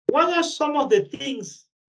 what are some of the things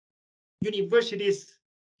universities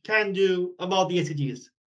can do about the SDGs?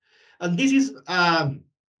 And this is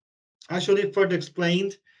actually further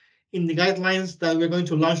explained in the guidelines that we're going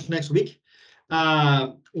to launch next week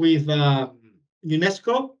with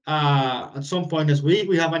UNESCO. At some point this week,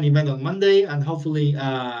 we have an event on Monday, and hopefully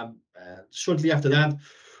shortly after that,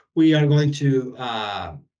 we are going to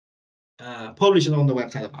publish it on the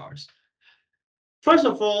website of ours. First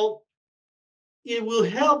of all, it will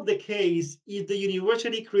help the case if the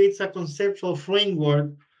university creates a conceptual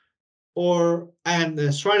framework and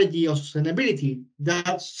a strategy of sustainability.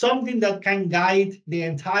 That's something that can guide the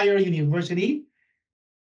entire university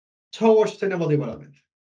towards sustainable development.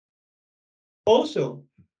 Also,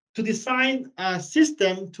 to design a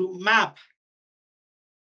system to map,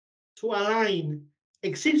 to align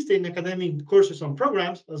existing academic courses and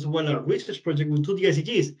programs, as well as research projects to the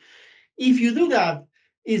SDGs. If you do that,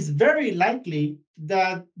 it's very likely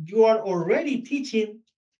that you are already teaching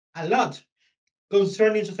a lot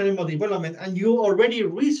concerning sustainable development, and you're already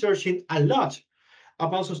researching a lot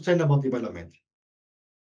about sustainable development.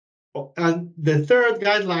 And the third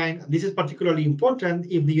guideline, this is particularly important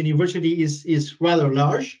if the university is rather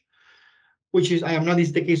large, which is, I am not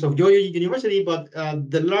this the case of Georgia University, but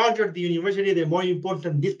the larger the university, the more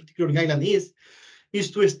important this particular guideline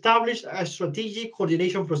is to establish a strategic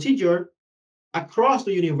coordination procedure across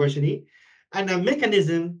the university and a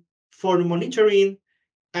mechanism for monitoring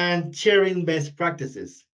and sharing best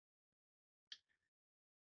practices.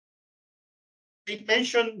 I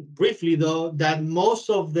mentioned briefly, though, that most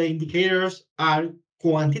of the indicators are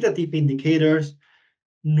quantitative indicators,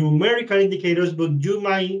 numerical indicators, but you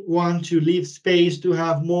might want to leave space to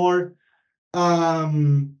have more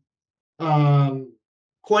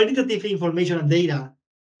qualitative information and data,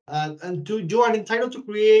 and you are entitled to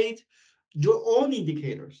create your own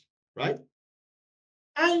indicators, right?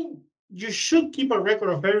 And you should keep a record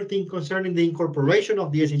of everything concerning the incorporation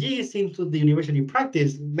of the SDGs into the university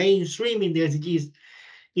practice, mainstreaming the SDGs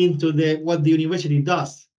into what the university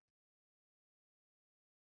does.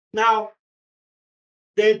 Now,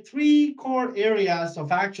 the three core areas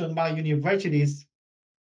of action by universities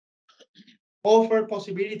offer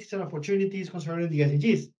possibilities and opportunities concerning the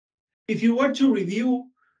SDGs. If you were to review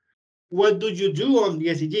what do you do on the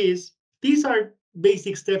SDGs, these are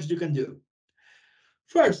basic steps you can do.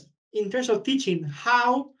 First, in terms of teaching,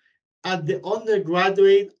 how at the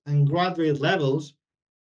undergraduate and graduate levels,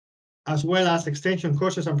 as well as extension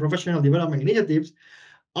courses and professional development initiatives,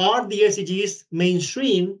 are the SDGs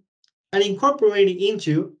mainstream and incorporated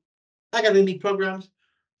into academic programs,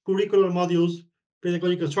 curricular modules,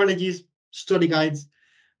 pedagogical strategies, study guides,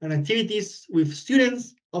 and activities with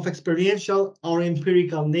students of experiential or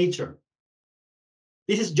empirical nature.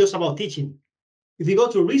 This is just about teaching. If you go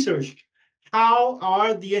to research, how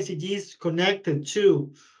are the SDGs connected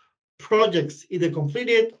to projects either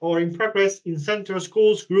completed or in progress in centers,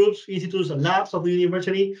 schools, groups, institutes, and labs of the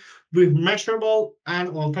university with measurable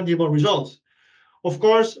and tangible results? Of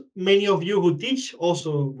course, many of you who teach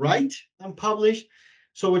also write and publish.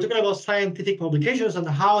 So we're talking about scientific publications and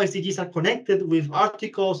how SDGs are connected with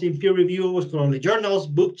articles in peer reviews, scholarly journals,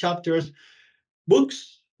 book chapters,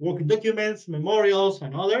 books, working documents, memorials,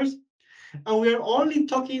 and others. And we are only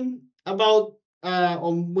talking about,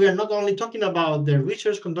 we are not only talking about the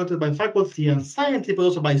research conducted by faculty and scientists, but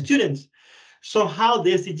also by students. So how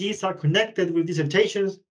the SDGs are connected with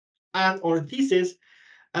dissertations and or thesis,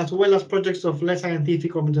 as well as projects of less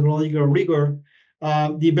scientific or methodological rigor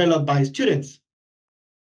developed by students.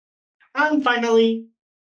 And finally,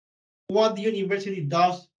 what the university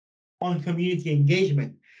does on community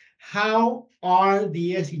engagement. How are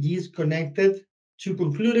the SDGs connected to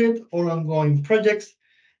concluded or ongoing projects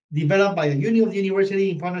developed by the union of the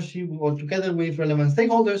university in partnership or together with relevant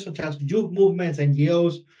stakeholders such as youth movements,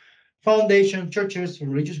 NGOs, foundations, churches,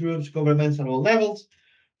 religious groups, governments at all levels,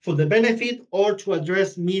 for the benefit or to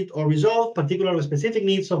address, meet, or resolve particular or specific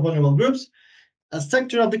needs of vulnerable groups, a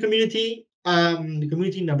sector of the community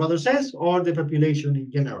in a broader sense, or the population in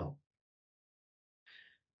general.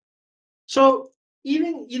 So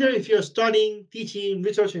either if you're studying, teaching,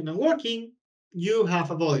 researching, and working, you have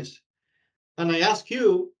a voice. And I ask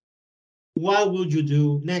you, what would you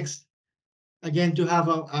do next? Again, to have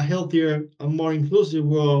a healthier, a more inclusive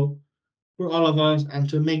world for all of us and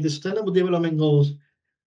to make the Sustainable Development Goals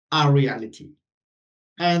a reality.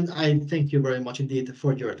 And I thank you very much indeed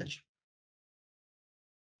for your attention.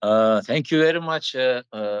 Thank you very much,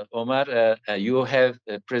 Ömer. You have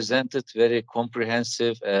presented very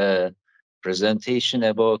comprehensive presentation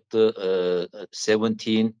about the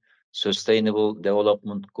 17 Sustainable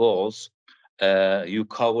Development Goals. You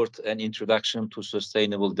covered an introduction to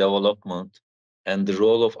sustainable development and the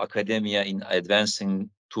role of academia in advancing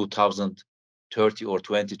 2030 or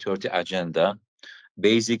 2030 agenda,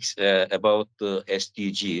 basics about the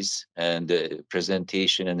SDGs and the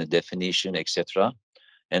presentation and the definition, etc.,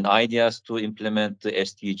 and ideas to implement the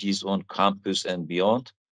SDGs on campus and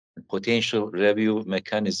beyond, potential review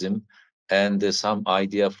mechanism, and some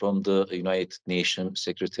idea from the United Nations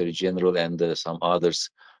Secretary General and some others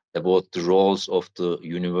about the roles of the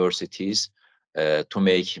universities to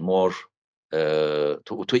make more,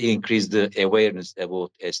 to increase the awareness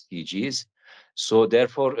about SDGs. So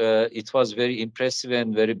therefore, it was very impressive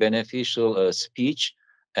and very beneficial speech.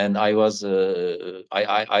 And I was,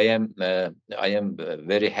 I am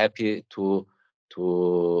very happy to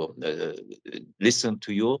listen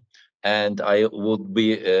to you, and I would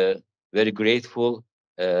be very grateful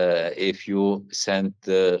if you send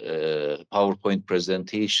the PowerPoint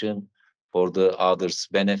presentation for the others'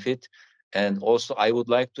 benefit. And also, I would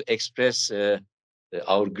like to express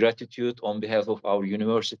our gratitude on behalf of our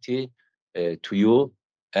university to you.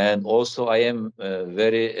 And also, I am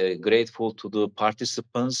very grateful to the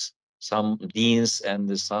participants, some deans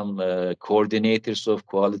and some coordinators of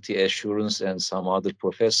quality assurance and some other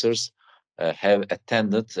professors have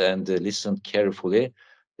attended and listened carefully.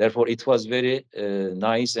 Therefore, it was very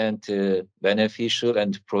nice and beneficial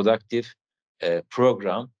and productive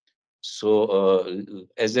program. So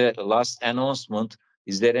as a last announcement,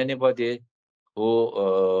 is there anybody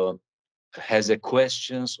who has a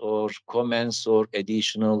questions or comments or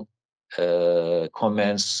additional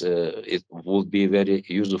comments? It would be very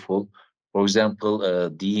useful. For example,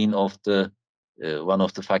 Dean of the one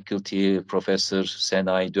of the faculty, Professor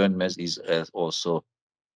Senay Dönmez, is also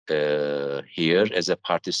here as a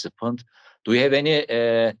participant. Do you have any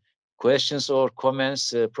questions or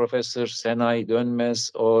comments, Professor Senay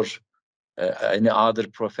Dönmez or any other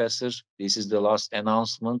professors? This is the last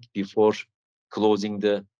announcement before closing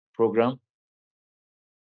the program.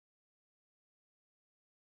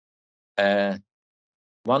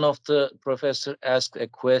 One of the professors asked a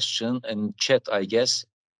question in chat, I guess.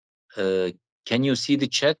 Can you see the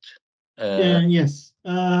chat? Yes.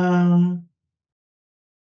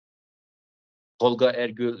 Tolga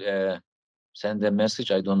Ergül send a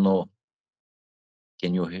message. I don't know.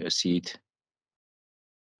 Can you see it?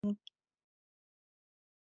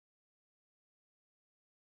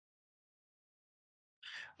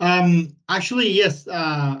 Actually, yes.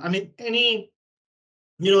 I mean,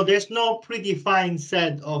 there's no predefined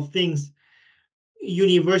set of things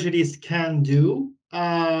universities can do,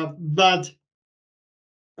 but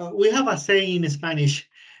we have a saying in Spanish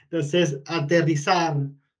that says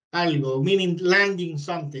aterrizar algo, meaning landing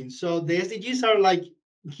something. So the SDGs are like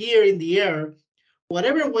here in the air,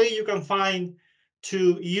 whatever way you can find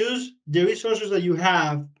to use the resources that you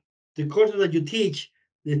have, the courses that you teach,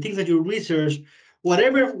 the things that you research,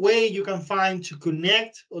 whatever way you can find to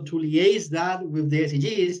connect or to liaise that with the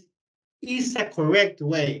SDGs is a correct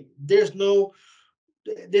way. There's no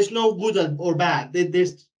good or bad.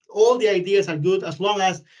 There's all the ideas are good as long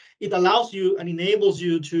as it allows you and enables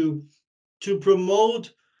you to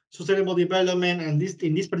promote sustainable development. And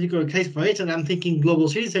in this particular case, for instance, I'm thinking global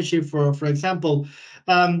citizenship, for example,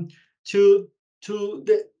 to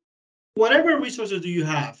the whatever resources do you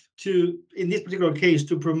have to, in this particular case,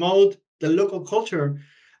 to promote the local culture,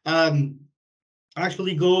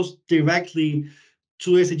 actually goes directly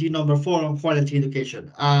to SDG number 4 on quality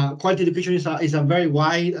education. Quality education is a very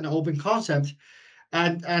wide and open concept,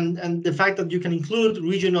 and the fact that you can include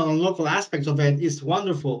regional and local aspects of it is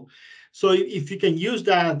wonderful. So if you can use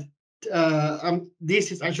that,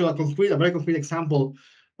 this is actually a very concrete example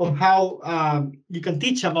of how you can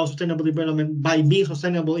teach about sustainable development by being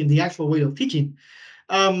sustainable in the actual way of teaching.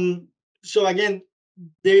 So again,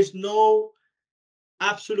 there's no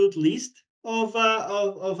absolute list of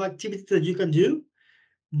activities that you can do,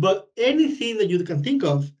 but anything that you can think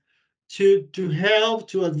of to help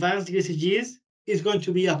to advance the SDGs is going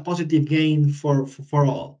to be a positive gain for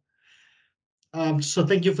all. So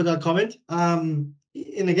thank you for that comment. And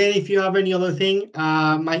again, if you have any other thing,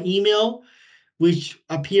 my email, which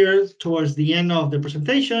appears towards the end of the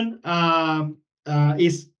presentation,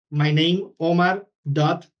 is my name,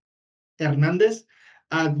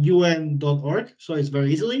 omar.hernandez@un.org. So it's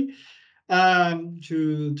very easily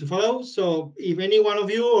to follow. So if any one of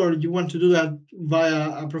you, or you want to do that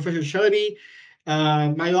via Professor Chelebi,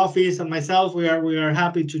 my office and myself, we are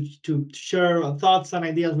happy to share our thoughts and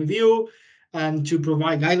ideas with you and to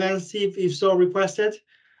provide guidance if so requested.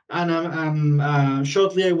 And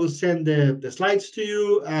shortly I will send the slides to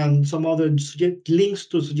you and some other links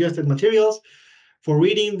to suggested materials for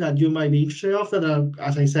reading that you might be interested of, that are,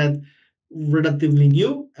 as I said, relatively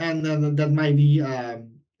new, and that might be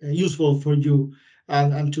useful for you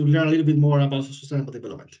and to learn a little bit more about sustainable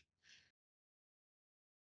development.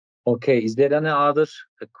 Okay, is there any other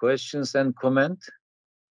questions and comment?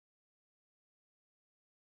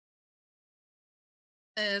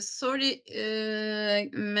 Sorry,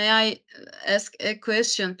 may I ask a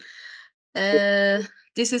question?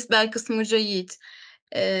 This is Belkıs Muca Yiğit.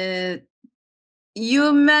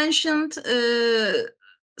 You mentioned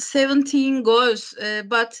 17 goals,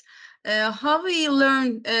 but how we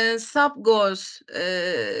learn sub goals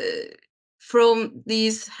from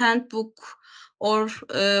this handbook or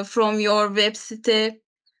from your website?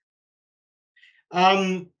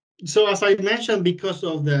 So as I mentioned, because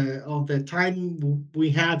of the time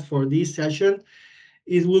we had for this session,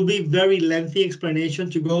 it will be very lengthy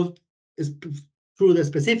explanation to go through the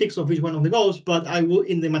specifics of each one of the goals. But I will,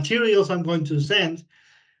 in the materials I'm going to send,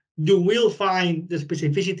 you will find the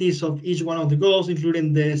specificities of each one of the goals,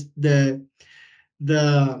 including the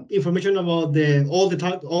information about all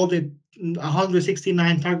the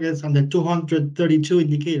 169 targets and the 232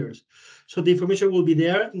 indicators. So the information will be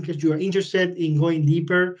there in case you are interested in going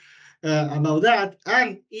deeper about that.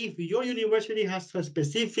 And if your university has a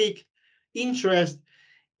specific interest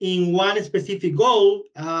in one specific goal,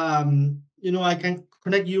 I can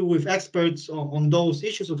connect you with experts on those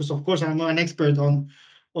issues, because of course I'm not an expert on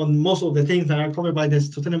most of the things that are covered by the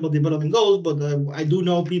Sustainable Development Goals, but I do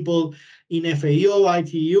know people in FAO,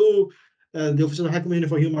 ITU, the Office of the High Commissioner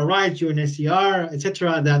for Human Rights, UNSCR,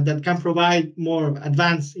 etc., that can provide more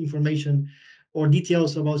advanced information or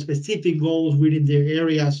details about specific goals within their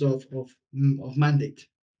areas of mandate.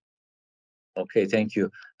 Okay, thank you.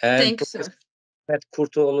 And Thanks, sir. Matt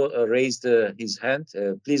Kurtoğlu raised his hand.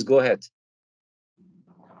 Please go ahead.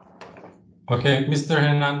 Okay, Mr.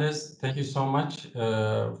 Hernández, thank you so much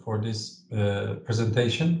for this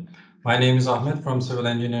presentation. My name is Ahmet from Civil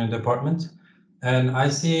Engineering Department, and I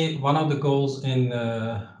see one of the goals in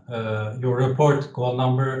your report, goal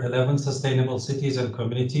number 11, Sustainable Cities and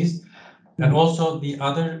Communities, and also the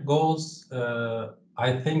other goals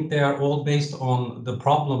I think they are all based on the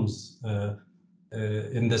problems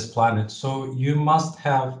in this planet. So you must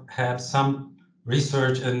have had some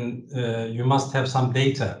research and you must have some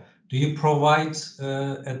data. Do you provide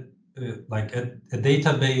like a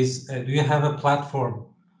database? Do you have a platform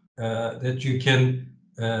that you can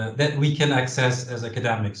that we can access as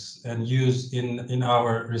academics and use in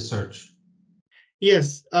our research?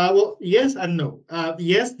 Yes, well, yes and no.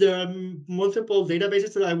 Yes, there are multiple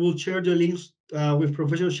databases that I will share the links with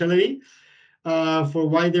Professor Çelebi for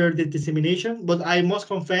wider dissemination, but I must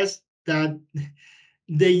confess that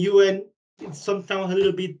the UN is sometimes a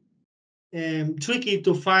little bit tricky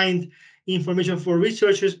to find information for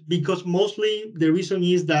researchers, because mostly the reason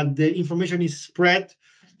is that the information is spread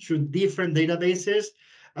through different databases,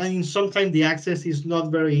 and sometimes the access is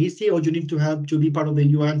not very easy, or you need to have to be part of the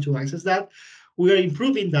UN to access that. We are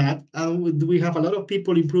improving that, and we have a lot of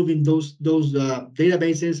people improving those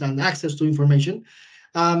databases and access to information.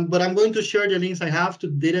 But I'm going to share the links I have to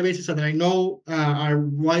databases that I know are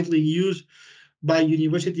widely used by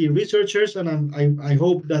university researchers, and I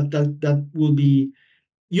hope that will be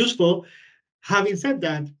useful. Having said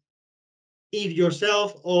that, if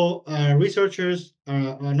yourself or researchers,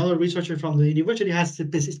 another researcher from the university has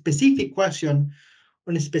a specific question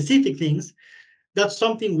on specific things, that's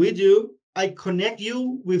something we do. I connect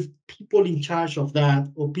you with people in charge of that,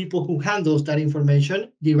 or people who handles that information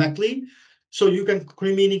directly, so you can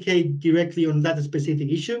communicate directly on that specific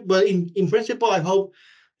issue. But in principle, I hope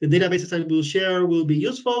the databases I will share will be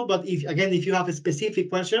useful. But if you have specific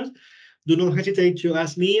questions, do not hesitate to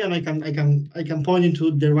ask me, and I can point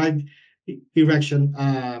into the right direction.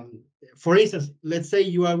 For instance, let's say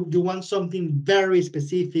you want something very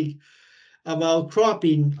specific about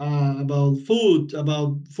cropping, about food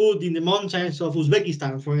in the mountains of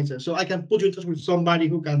Uzbekistan, for instance. So I can put you in touch with somebody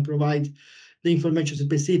who can provide the information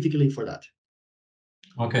specifically for that.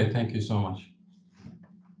 Okay, thank you so much.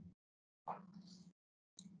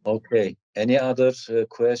 Okay, any other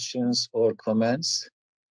questions or comments?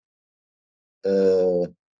 Let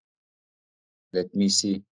me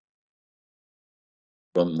see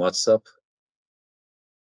from WhatsApp.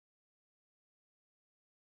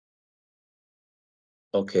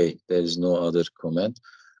 Okay, there is no other comment.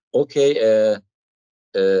 Okay,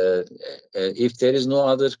 if there is no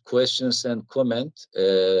other questions and comment,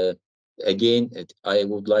 again, I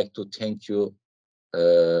would like to thank you,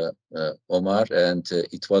 Ömer, and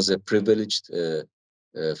it was a privilege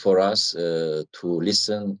for us to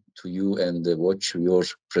listen to you and watch your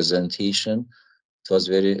presentation. It was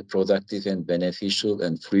very productive and beneficial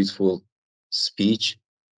and fruitful speech,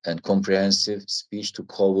 and comprehensive speech to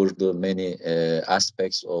cover the many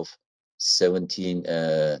aspects of 17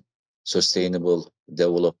 sustainable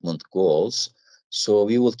development goals. So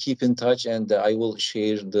we will keep in touch, and I will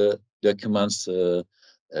share the documents,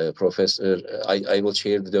 Professor. I will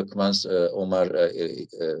share the documents. Ömer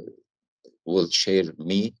will share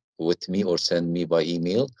with me or send me by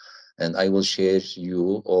email, and I will share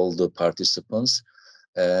you all the participants.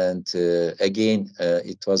 And again,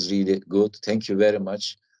 it was really good. Thank you very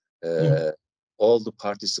much, all the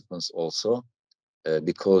participants also,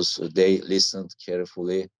 because they listened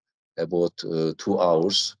carefully about 2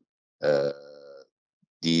 hours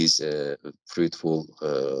these fruitful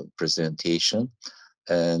presentation.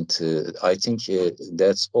 And I think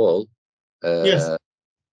that's all. Yes.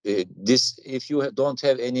 If you don't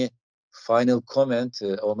have any final comment,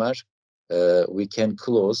 Ömer, we can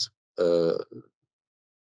close.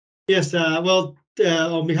 Yes, well,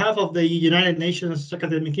 on behalf of the United Nations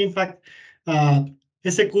Academic Impact,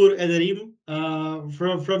 Teşekkür ederim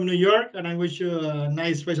from New York, and I wish you a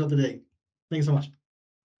nice rest of the day. Thanks so much.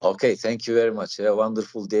 Okay, thank you very much. Have a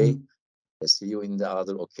wonderful day. See you in the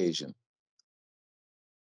other occasion.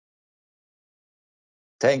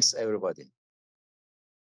 Thanks, everybody.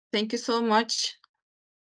 Thank you so much,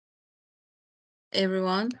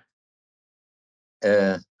 everyone.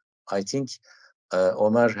 I think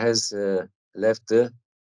Ömer has left the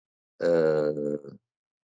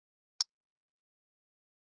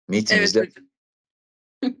meetingimizde. Evet.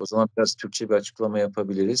 O zaman biraz Türkçe bir açıklama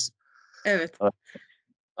yapabiliriz. Evet.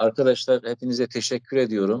 Arkadaşlar, hepinize teşekkür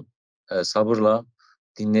ediyorum. Sabırla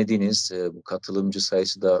dinlediniz. Bu katılımcı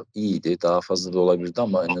sayısı da iyiydi. Daha fazla da olabilirdi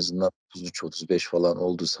ama en azından 33-35 falan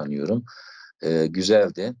oldu sanıyorum.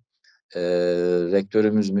 Güzeldi.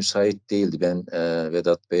 Rektörümüz müsait değildi. Ben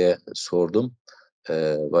Vedat Bey'e sordum.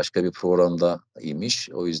 Başka bir programda imiş.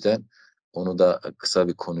 O yüzden onu da kısa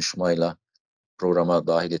bir konuşmayla programa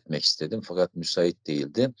dahil etmek istedim. Fakat müsait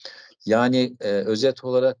değildi. Yani özet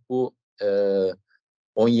olarak bu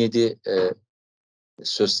 17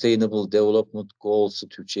 Sustainable Development Goals'u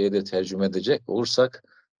Türkçe'ye de tercüme edecek olursak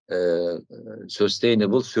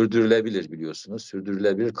sustainable, sürdürülebilir biliyorsunuz.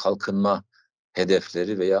 Sürdürülebilir kalkınma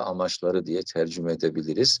hedefleri veya amaçları diye tercüme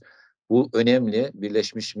edebiliriz. Bu önemli.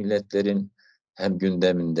 Birleşmiş Milletler'in hem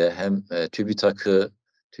gündeminde hem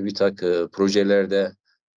TÜBİTAK projelerde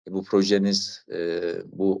bu projeniz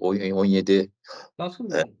bu 17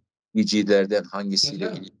 İCİ'lerden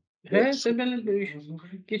hangisiyle ilgili? Sen benimle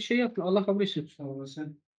geç şey yapma. Allah kabul etsin.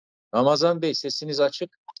 Ramazan Bey sesiniz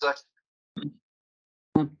açık.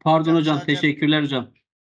 Pardon hocam. Sadece- Teşekkürler hocam.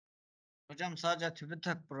 Hocam sadece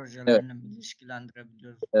TÜBİTAK projelerini mi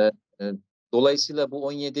ilişkilendirebiliyoruz? Dolayısıyla bu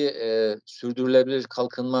 17 sürdürülebilir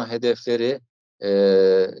kalkınma hedefleri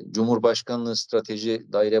Cumhurbaşkanlığı Strateji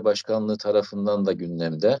Daire Başkanlığı tarafından da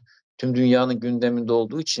gündemde. Tüm dünyanın gündeminde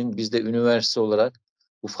olduğu için biz de üniversite olarak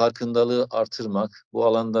bu farkındalığı artırmak, bu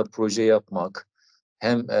alanda proje yapmak,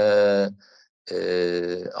 hem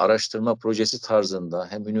araştırma projesi tarzında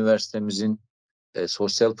hem üniversitemizin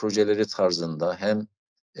sosyal projeleri tarzında hem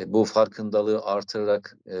bu farkındalığı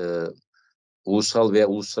artırarak ulusal veya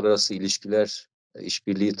uluslararası ilişkiler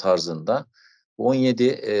işbirliği tarzında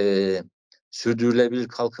 17 sürdürülebilir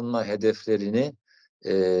kalkınma hedeflerini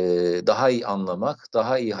daha iyi anlamak,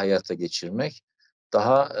 daha iyi hayata geçirmek,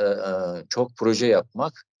 daha çok proje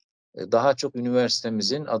yapmak, daha çok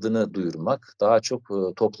üniversitemizin adını duyurmak, daha çok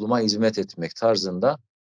topluma hizmet etmek tarzında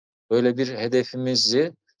böyle bir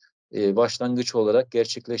hedefimizi başlangıç olarak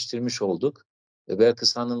gerçekleştirmiş olduk.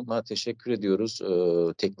 Belkıs Hanım'a teşekkür ediyoruz.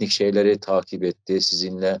 Teknik şeyleri takip etti,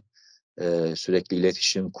 sizinle sürekli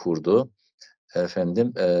iletişim kurdu.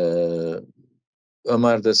 Efendim,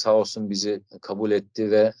 Ömer de sağ olsun bizi kabul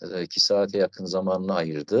etti ve 2 saate yakın zamanını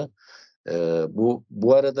ayırdı.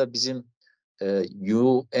 Bu arada bizim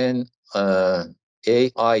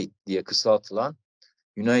UNAI diye kısaltılan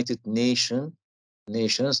United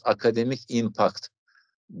Nations Academic Impact.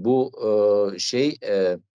 Bu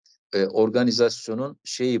organizasyonun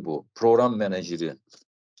bu program menajeri,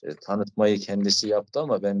 tanıtmayı kendisi yaptı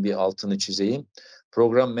ama ben bir altını çizeyim.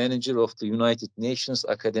 Program Manager of the United Nations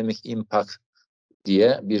Academic Impact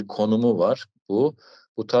diye bir konumu var. Bu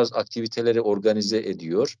tarz aktiviteleri organize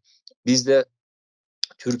ediyor. Biz de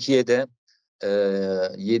Türkiye'de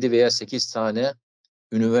 7 veya 8 tane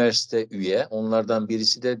üniversite üye. Onlardan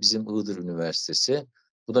birisi de bizim Iğdır Üniversitesi.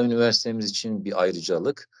 Bu da üniversitemiz için bir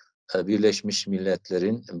ayrıcalık. Birleşmiş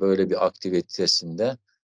Milletler'in böyle bir aktivitesinde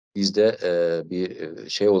biz de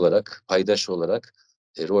bir olarak, paydaş olarak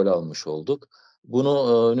rol almış olduk.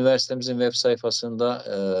 Bunu üniversitemizin web sayfasında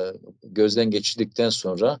gözden geçirdikten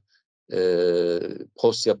sonra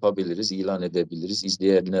post yapabiliriz, ilan edebiliriz,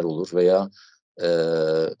 izleyenler olur veya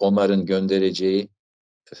Ömer'in göndereceği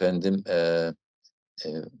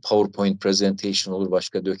PowerPoint presentation olur,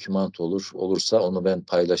 başka doküman olursa onu ben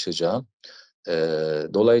paylaşacağım.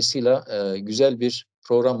 Dolayısıyla güzel bir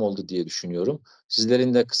program oldu diye düşünüyorum.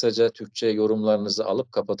 Sizlerin de kısaca Türkçe yorumlarınızı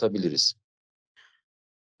alıp kapatabiliriz.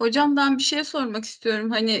 Hocam ben bir şey sormak istiyorum.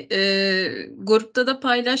 Hani grupta da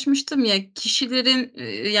paylaşmıştım ya, kişilerin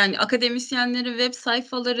yani akademisyenlerin web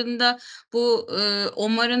sayfalarında bu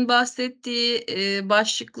Ömer'in bahsettiği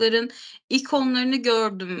başlıkların ikonlarını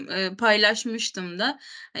gördüm, paylaşmıştım da.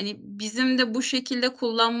 Hani bizim de bu şekilde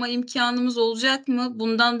kullanma imkanımız olacak mı?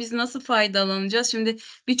 Bundan biz nasıl faydalanacağız? Şimdi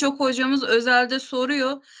birçok hocamız özelde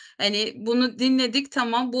soruyor. Hani bunu dinledik,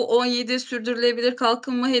 tamam, bu 17 sürdürülebilir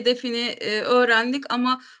kalkınma hedefini öğrendik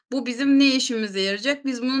ama bu bizim ne işimize yarayacak?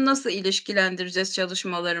 Biz bunu nasıl ilişkilendireceğiz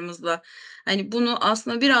çalışmalarımızla? Hani bunu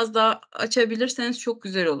aslında biraz daha açabilirseniz çok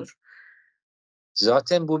güzel olur.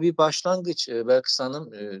 Zaten bu bir başlangıç Belkıs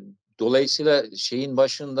Hanım. Dolayısıyla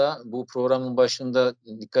bu programın başında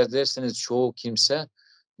dikkat ederseniz çoğu kimse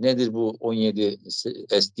nedir bu 17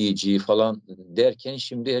 SDG falan derken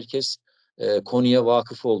şimdi herkes konuya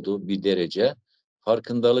vakıf oldu bir derece.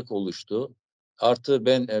 Farkındalık oluştu. Artı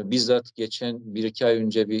ben bizzat geçen 1-2 ay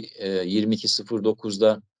önce bir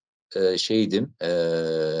 22.09'da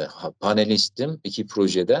panelistim 2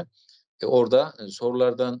 projede. Orada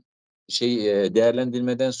sorulardan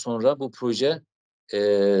değerlendirmeden sonra bu proje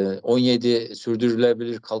 17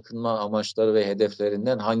 sürdürülebilir kalkınma amaçları ve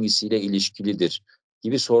hedeflerinden hangisiyle ilişkilidir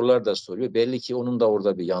gibi sorular da soruyor. Belli ki onun da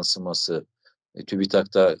orada bir yansıması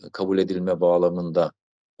TÜBİTAK'ta kabul edilme bağlamında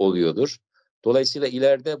oluyordur. Dolayısıyla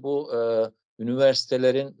ileride bu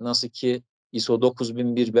üniversitelerin nasıl ki ISO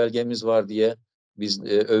 9001 belgemiz var diye biz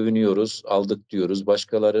övünüyoruz, aldık diyoruz.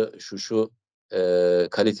 Başkaları şu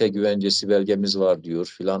kalite güvencesi belgemiz var diyor.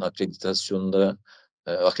 Filan akreditasyonda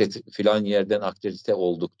filan yerden akredite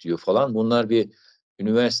olduk diyor falan. Bunlar bir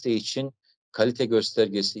üniversite için kalite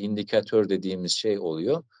göstergesi, indikatör dediğimiz şey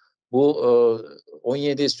oluyor. Bu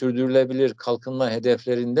 17 sürdürülebilir kalkınma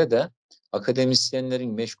hedeflerinde de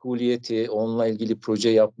akademisyenlerin meşguliyeti, onunla ilgili proje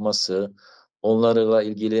yapması, onlarla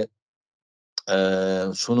ilgili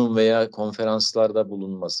sunum veya konferanslarda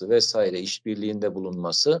bulunması vesaire, işbirliğinde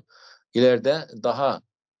bulunması ileride daha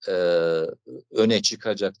öne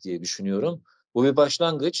çıkacak diye düşünüyorum. Bu bir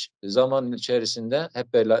başlangıç. Zaman içerisinde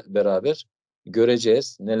hep beraber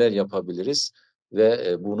göreceğiz neler yapabiliriz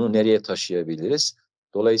ve bunu nereye taşıyabiliriz.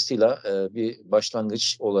 Dolayısıyla bir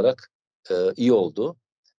başlangıç olarak iyi oldu.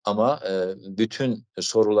 Ama bütün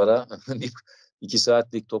sorulara 2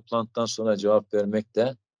 saatlik toplantıdan sonra cevap vermek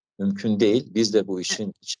de mümkün değil. Biz de bu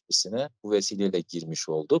işin içerisine bu vesileyle girmiş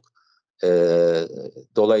olduk.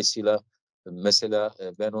 Dolayısıyla mesela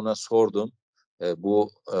ben ona sordum.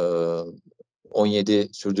 Bu 17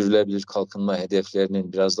 sürdürülebilir kalkınma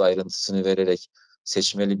hedeflerinin biraz da ayrıntısını vererek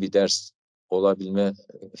seçmeli bir ders olabilme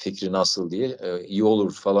fikri nasıl diye, iyi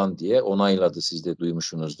olur falan diye onayladı, siz de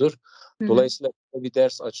duymuşsunuzdur. Dolayısıyla bir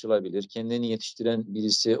ders açılabilir. Kendini yetiştiren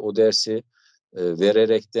birisi o dersi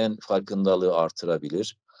vererekten farkındalığı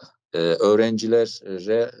artırabilir.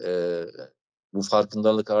 Öğrencilere bu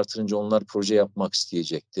farkındalık artırınca onlar proje yapmak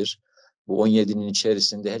isteyecektir. Bu 17'nin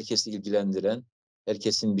içerisinde herkesi ilgilendiren,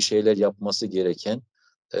 herkesin bir şeyler yapması gereken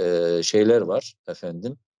şeyler var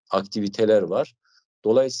efendim, aktiviteler var.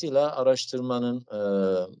 Dolayısıyla araştırmanın,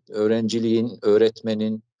 öğrenciliğin,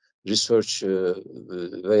 öğretmenin, research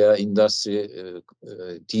veya industry,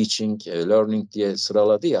 teaching, learning diye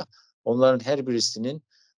sıraladı ya, onların her birisinin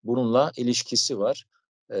bununla ilişkisi var.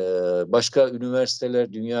 Başka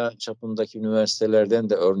üniversiteler, dünya çapındaki üniversitelerden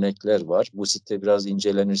de örnekler var. Bu site biraz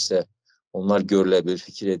incelenirse onlar görülebilir,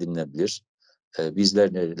 fikir edinilebilir.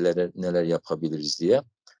 Bizler neler yapabiliriz diye.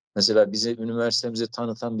 Mesela bizi üniversitemizi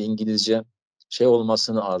tanıtan bir İngilizce şey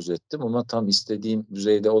olmasını arzu ettim ama tam istediğim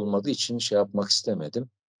düzeyde olmadığı için şey yapmak istemedim.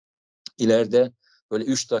 İleride böyle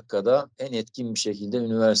 3 dakikada en etkin bir şekilde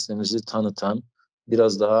üniversitemizi tanıtan,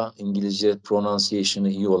 biraz daha İngilizce pronunciation'ı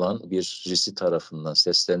iyi olan birisi tarafından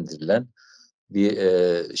seslendirilen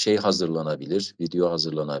bir şey hazırlanabilir, video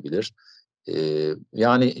hazırlanabilir.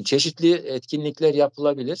 Yani çeşitli etkinlikler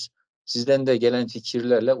yapılabilir. Sizden de gelen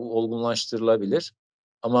fikirlerle olgunlaştırılabilir.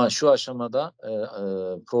 Ama şu aşamada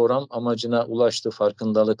program amacına ulaştı,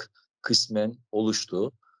 farkındalık kısmen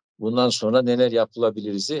oluştu. Bundan sonra neler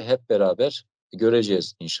yapılabiliriz'i hep beraber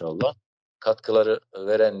göreceğiz inşallah. Katkıları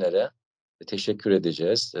verenlere teşekkür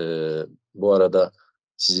edeceğiz. Bu arada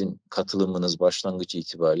sizin katılımınız başlangıç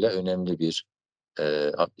itibariyle önemli bir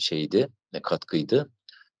şeydi, katkıydı.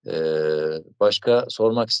 Başka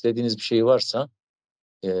sormak istediğiniz bir şey varsa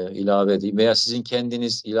ilave edeyim veya sizin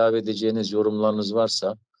kendiniz ilave edeceğiniz yorumlarınız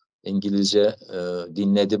varsa. İngilizce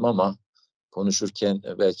dinledim ama konuşurken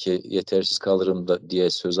belki yetersiz kalırım da diye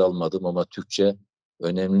söz almadım ama Türkçe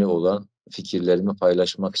önemli olan fikirlerimi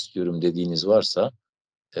paylaşmak istiyorum dediğiniz varsa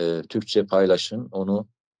Türkçe paylaşın, onu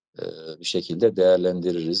bir şekilde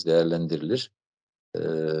değerlendirilir.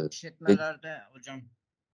 İşletmelerde hocam.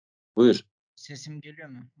 Buyur. Sesim geliyor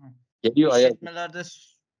mu? Geliyor Ayaz.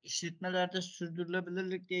 İşletmelerde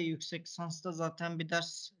sürdürülebilirlik diye yüksek lisansta zaten bir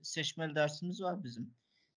ders, seçmeli dersimiz var bizim.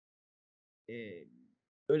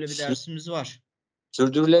 Öyle bir dersimiz var.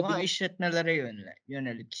 Ama işletmelere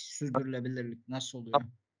yönelik sürdürülebilirlik nasıl oluyor?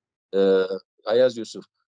 Ayaz Yusuf,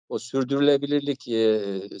 o sürdürülebilirlik,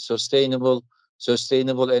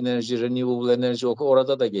 sustainable energy, renewable energy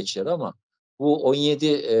orada da geçer ama bu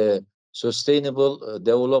 17 sustainable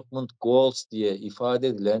development goals diye ifade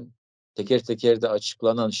edilen, teker teker de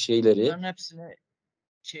açıklanan şeyleri Bunların hepsini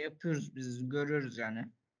şey yapıyoruz, biz görüyoruz yani.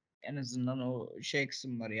 En azından o şey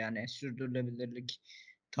kısımları, yani sürdürülebilirlik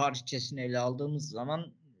tarihçesini ele aldığımız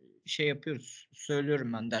zaman şey yapıyoruz.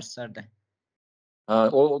 Söylüyorum ben derslerde.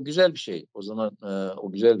 o güzel bir şey. O zaman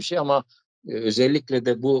o güzel bir şey ama özellikle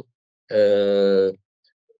de bu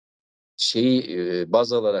şeyi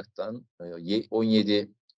baz alaraktan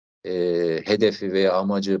 17 hedefi veya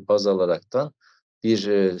amacı baz alaraktan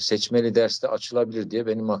bir seçmeli derste açılabilir diye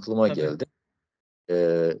benim aklıma geldi.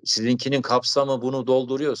 Sizinkinin kapsamı bunu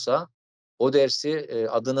dolduruyorsa o dersi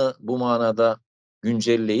adını bu manada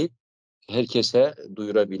güncelleyip herkese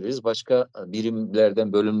duyurabiliriz. Başka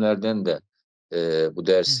birimlerden, bölümlerden de bu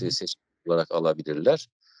dersi seçmeli olarak alabilirler.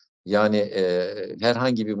 Yani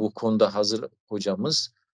herhangi bir bu konuda hazır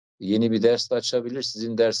hocamız yeni bir ders de açabilir.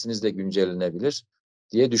 Sizin dersiniz de güncellenebilir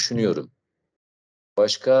diye düşünüyorum.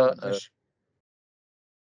 Başka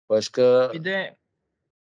bir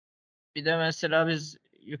de mesela biz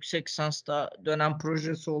yüksek lisansta dönem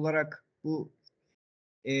projesi olarak bu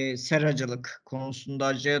seracılık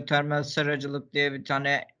konusunda, jeotermal seracılık diye bir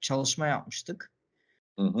tane çalışma yapmıştık.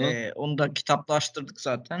 Onu da kitaplaştırdık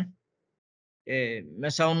zaten.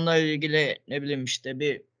 Mesela onunla ilgili ne bileyim işte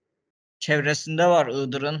bir çevresinde var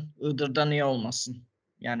Iğdır'ın. Iğdır'da niye olmasın?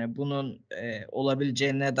 Yani bunun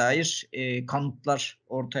olabileceğine dair kanıtlar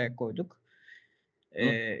ortaya koyduk.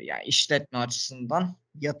 Yani işletme açısından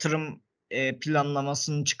yatırım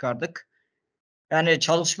planlamasını çıkardık. Yani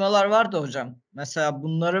çalışmalar vardı hocam. Mesela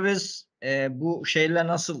bunları biz bu şeyle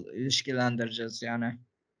nasıl ilişkilendireceğiz yani?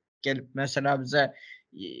 Gelip mesela bize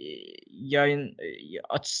yayın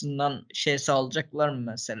açısından şey sağlayacaklar mı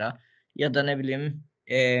mesela? Ya da ne bileyim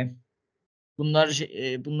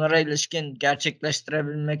bunlara ilişkin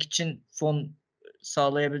gerçekleştirebilmek için fon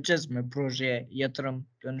sağlayabileceğiz mi? Projeye yatırım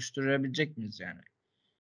dönüştürebilecek miyiz yani?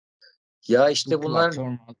 Ya işte Bu bunlar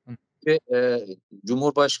platform altında.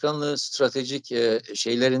 Cumhurbaşkanlığı stratejik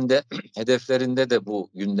şeylerinde, hedeflerinde de bu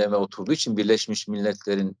gündeme oturduğu için Birleşmiş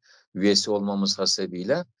Milletler'in üyesi olmamız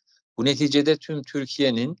hasebiyle bu neticede tüm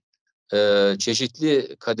Türkiye'nin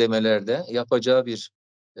çeşitli kademelerde yapacağı bir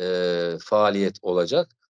faaliyet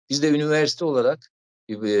olacak. Biz de üniversite olarak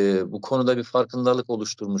bu konuda bir farkındalık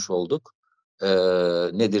oluşturmuş olduk.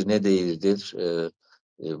 Nedir, ne değildir,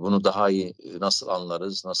 bunu daha iyi nasıl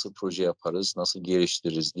anlarız, nasıl proje yaparız, nasıl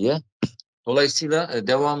geliştiririz diye. Dolayısıyla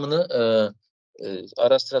devamını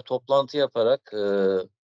ara sıra toplantı yaparak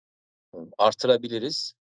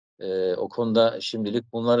artırabiliriz. O konuda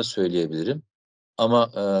şimdilik bunları söyleyebilirim.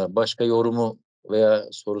 Ama başka yorumu veya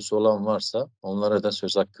sorusu olan varsa onlara da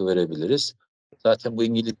söz hakkı verebiliriz. Zaten bu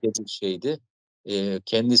İngilizce bir şeydi.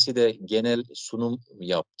 Kendisi de genel sunum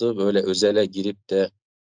yaptı. Böyle özele girip de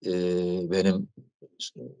benim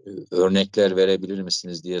örnekler verebilir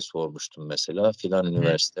misiniz diye sormuştum mesela. Filan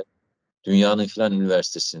üniversite, dünyanın filan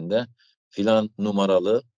üniversitesinde filan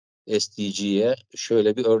numaralı SDG'ye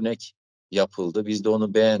şöyle bir örnek yapıldı. Biz de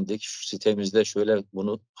onu beğendik. Şu sitemizde şöyle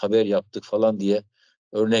bunu haber yaptık falan diye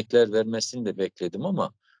örnekler vermesini de bekledim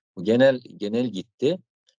ama bu genel gitti.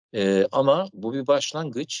 Ama bu bir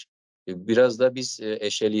başlangıç. Biraz da biz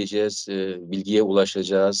eşeleyeceğiz, bilgiye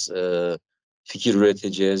ulaşacağız, fikir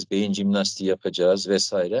üreteceğiz, beyin jimnastiği yapacağız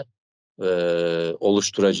vesaire.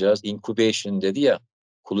 Oluşturacağız. Incubation dedi ya,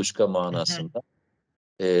 kuluçka manasında.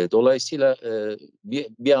 Dolayısıyla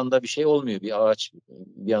bir anda bir şey olmuyor. Bir ağaç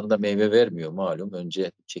bir anda meyve vermiyor malum.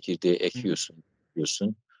 Önce çekirdeği ekiyorsun.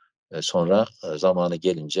 Sonra zamanı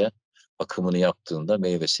gelince bakımını yaptığında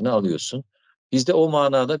meyvesini alıyorsun. Biz de o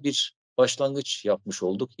manada bir başlangıç yapmış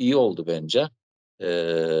olduk. İyi oldu bence.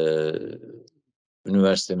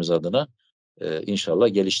 Üniversitemiz adına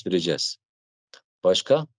inşallah geliştireceğiz.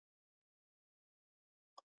 Başka?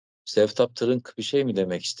 Sevtap Tırınk bir şey mi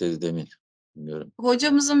demek istedi demin? Bilmiyorum.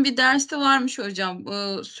 Hocamızın bir dersi varmış hocam.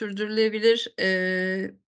 Bu sürdürülebilir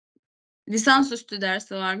lisansüstü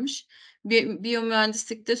dersi varmış.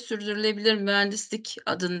 Biyomühendislikte sürdürülebilir mühendislik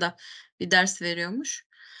adında bir ders veriyormuş.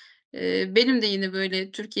 Benim de yine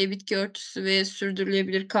böyle Türkiye bitki örtüsü ve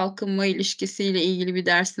sürdürülebilir kalkınma ilişkisiyle ilgili bir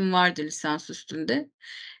dersim vardı lisansüstünde.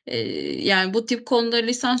 Yani bu tip konuları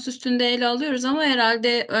lisansüstünde ele alıyoruz ama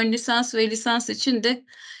herhalde ön lisans ve lisans için de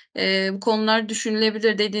bu konular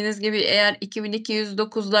düşünülebilir. Dediğiniz gibi eğer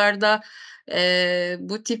 2209'larda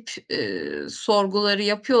bu tip sorguları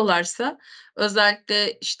yapıyorlarsa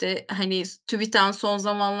özellikle işte hani TÜBİTAK'ın son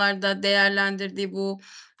zamanlarda değerlendirdiği bu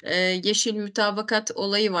yeşil mütabakat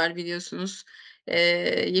olayı var biliyorsunuz.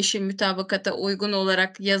 Yeşil mütabakata uygun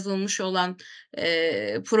olarak yazılmış olan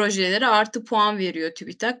projelere artı puan veriyor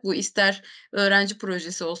TÜBİTAK. Bu ister öğrenci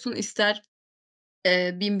projesi olsun ister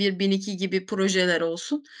 1001, 1002 gibi projeler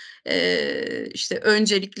olsun. İşte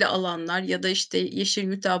öncelikli alanlar ya da işte yeşil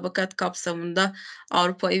mütabakat kapsamında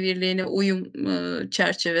Avrupa Birliği'ne uyum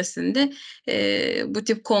çerçevesinde bu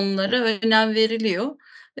tip konulara önem veriliyor.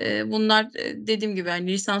 Bunlar dediğim gibi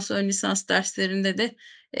yani lisans, ön lisans derslerinde de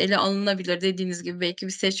ele alınabilir. Dediğiniz gibi belki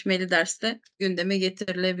bir seçmeli derste gündeme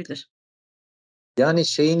getirilebilir. Yani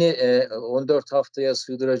şeyini 14 haftaya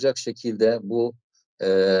sığdıracak şekilde bu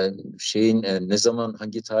şeyin ne zaman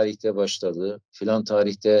hangi tarihte başladı, filan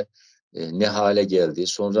tarihte ne hale geldi,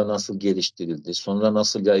 sonra nasıl geliştirildi, sonra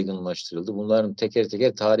nasıl yaygınlaştırıldı. Bunların teker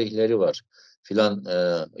teker tarihleri var. Filan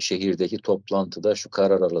şehirdeki toplantıda şu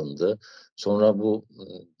karar alındı, sonra bu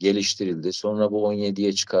geliştirildi, sonra bu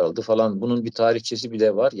 17'ye çıkarıldı falan. Bunun bir tarihçesi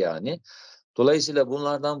bile var yani. Dolayısıyla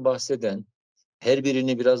bunlardan bahseden, her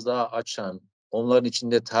birini biraz daha açan, onların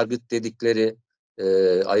içinde target dedikleri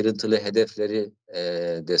ayrıntılı hedefleri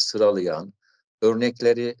de sıralayan,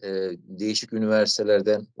 örnekleri değişik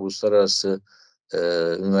üniversitelerden, uluslararası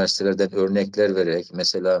üniversitelerden örnekler vererek,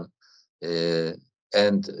 mesela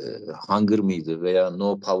End Hunger mıydı veya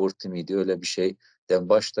No Poverty miydi, öyle bir şeyden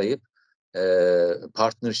başlayıp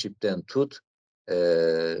partnership'ten tut,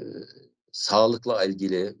 sağlıkla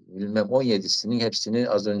ilgili bilmem 17'sinin hepsini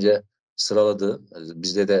az önce sıraladı.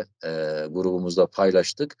 Bizde de grubumuzda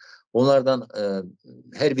paylaştık. Onlardan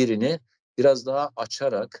her birini biraz daha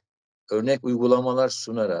açarak, örnek uygulamalar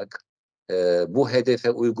sunarak, bu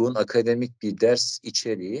hedefe uygun akademik bir ders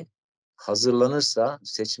içeriği hazırlanırsa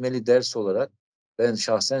seçmeli ders olarak ben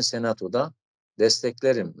şahsen Senato'da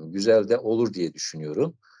desteklerim. Güzel de olur diye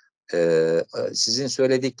düşünüyorum. Sizin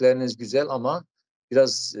söyledikleriniz güzel ama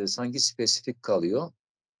biraz sanki spesifik kalıyor.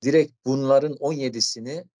 Direkt bunların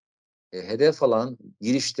 17'sini hedef alan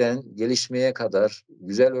girişten gelişmeye kadar,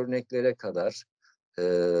 güzel örneklere kadar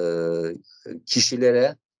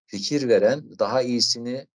kişilere fikir veren, daha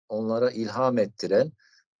iyisini onlara ilham ettiren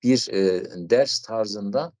bir ders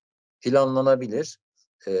tarzında planlanabilir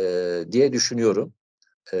diye düşünüyorum.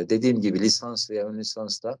 Dediğim gibi lisans veya ön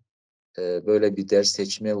lisansta böyle bir ders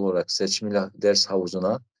seçmeli olarak seçmeli ders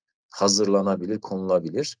havuzuna hazırlanabilir,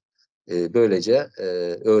 konulabilir. Böylece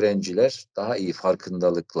öğrenciler daha iyi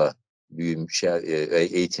farkındalıkla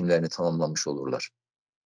eğitimlerini tamamlamış olurlar.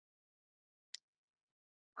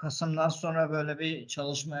 Kasım'dan sonra böyle bir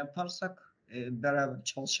çalışma yaparsak beraber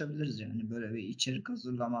çalışabiliriz yani. Böyle bir içerik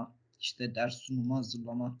hazırlama, işte ders sunumu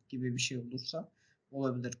hazırlama gibi bir şey olursa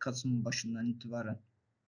olabilir Kasım'ın başından itibaren.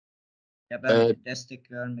 Ya ben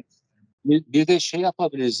destek vermek isterim. Bir de şey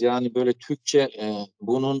yapabiliriz yani böyle Türkçe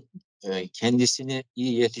bunun kendisini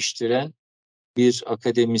iyi yetiştiren bir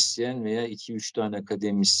akademisyen veya 2-3 tane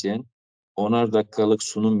akademisyen 10'ar dakikalık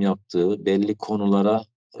sunum yaptığı, belli konulara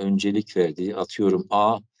öncelik verdiği, atıyorum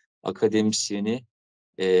A akademisyeni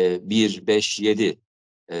 1, 5, 7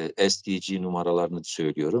 SDG numaralarını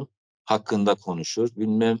söylüyorum. Hakkında konuşur.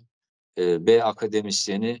 Bilmem B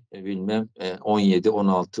akademisyeni bilmem 17,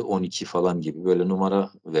 16, 12 falan gibi böyle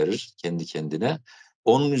numara verir kendi kendine.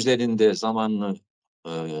 Onun üzerinde zamanını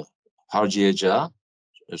harcayacağı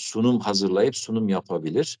sunum hazırlayıp sunum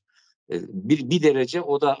yapabilir. Bir derece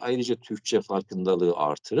o da ayrıca Türkçe farkındalığı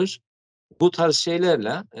artırır. Bu tarz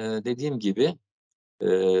şeylerle dediğim gibi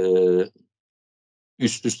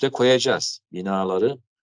üst üste koyacağız. Binaları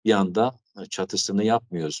bir anda çatısını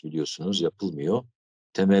yapmıyoruz biliyorsunuz, yapılmıyor.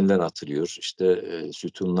 Temeller atılıyor, işte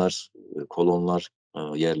sütunlar, kolonlar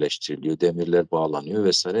yerleştiriliyor, demirler bağlanıyor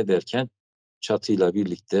vesaire derken çatıyla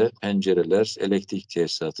birlikte pencereler, elektrik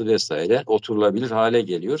tesisatı vesaire oturulabilir hale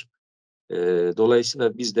geliyor.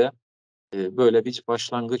 Dolayısıyla biz de böyle bir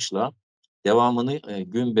başlangıçla devamını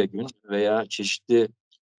gün be gün veya çeşitli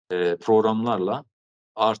programlarla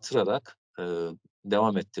artırarak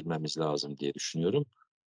devam ettirmemiz lazım diye düşünüyorum.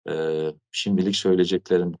 Şimdilik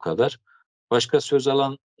söyleyeceklerim bu kadar. Başka söz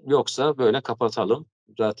alan yoksa böyle kapatalım.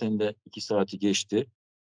 Zaten de 2 saati geçti.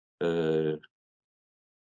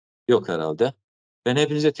 Yok herhalde. Ben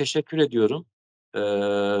hepinize teşekkür ediyorum.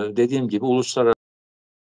 Dediğim gibi uluslararası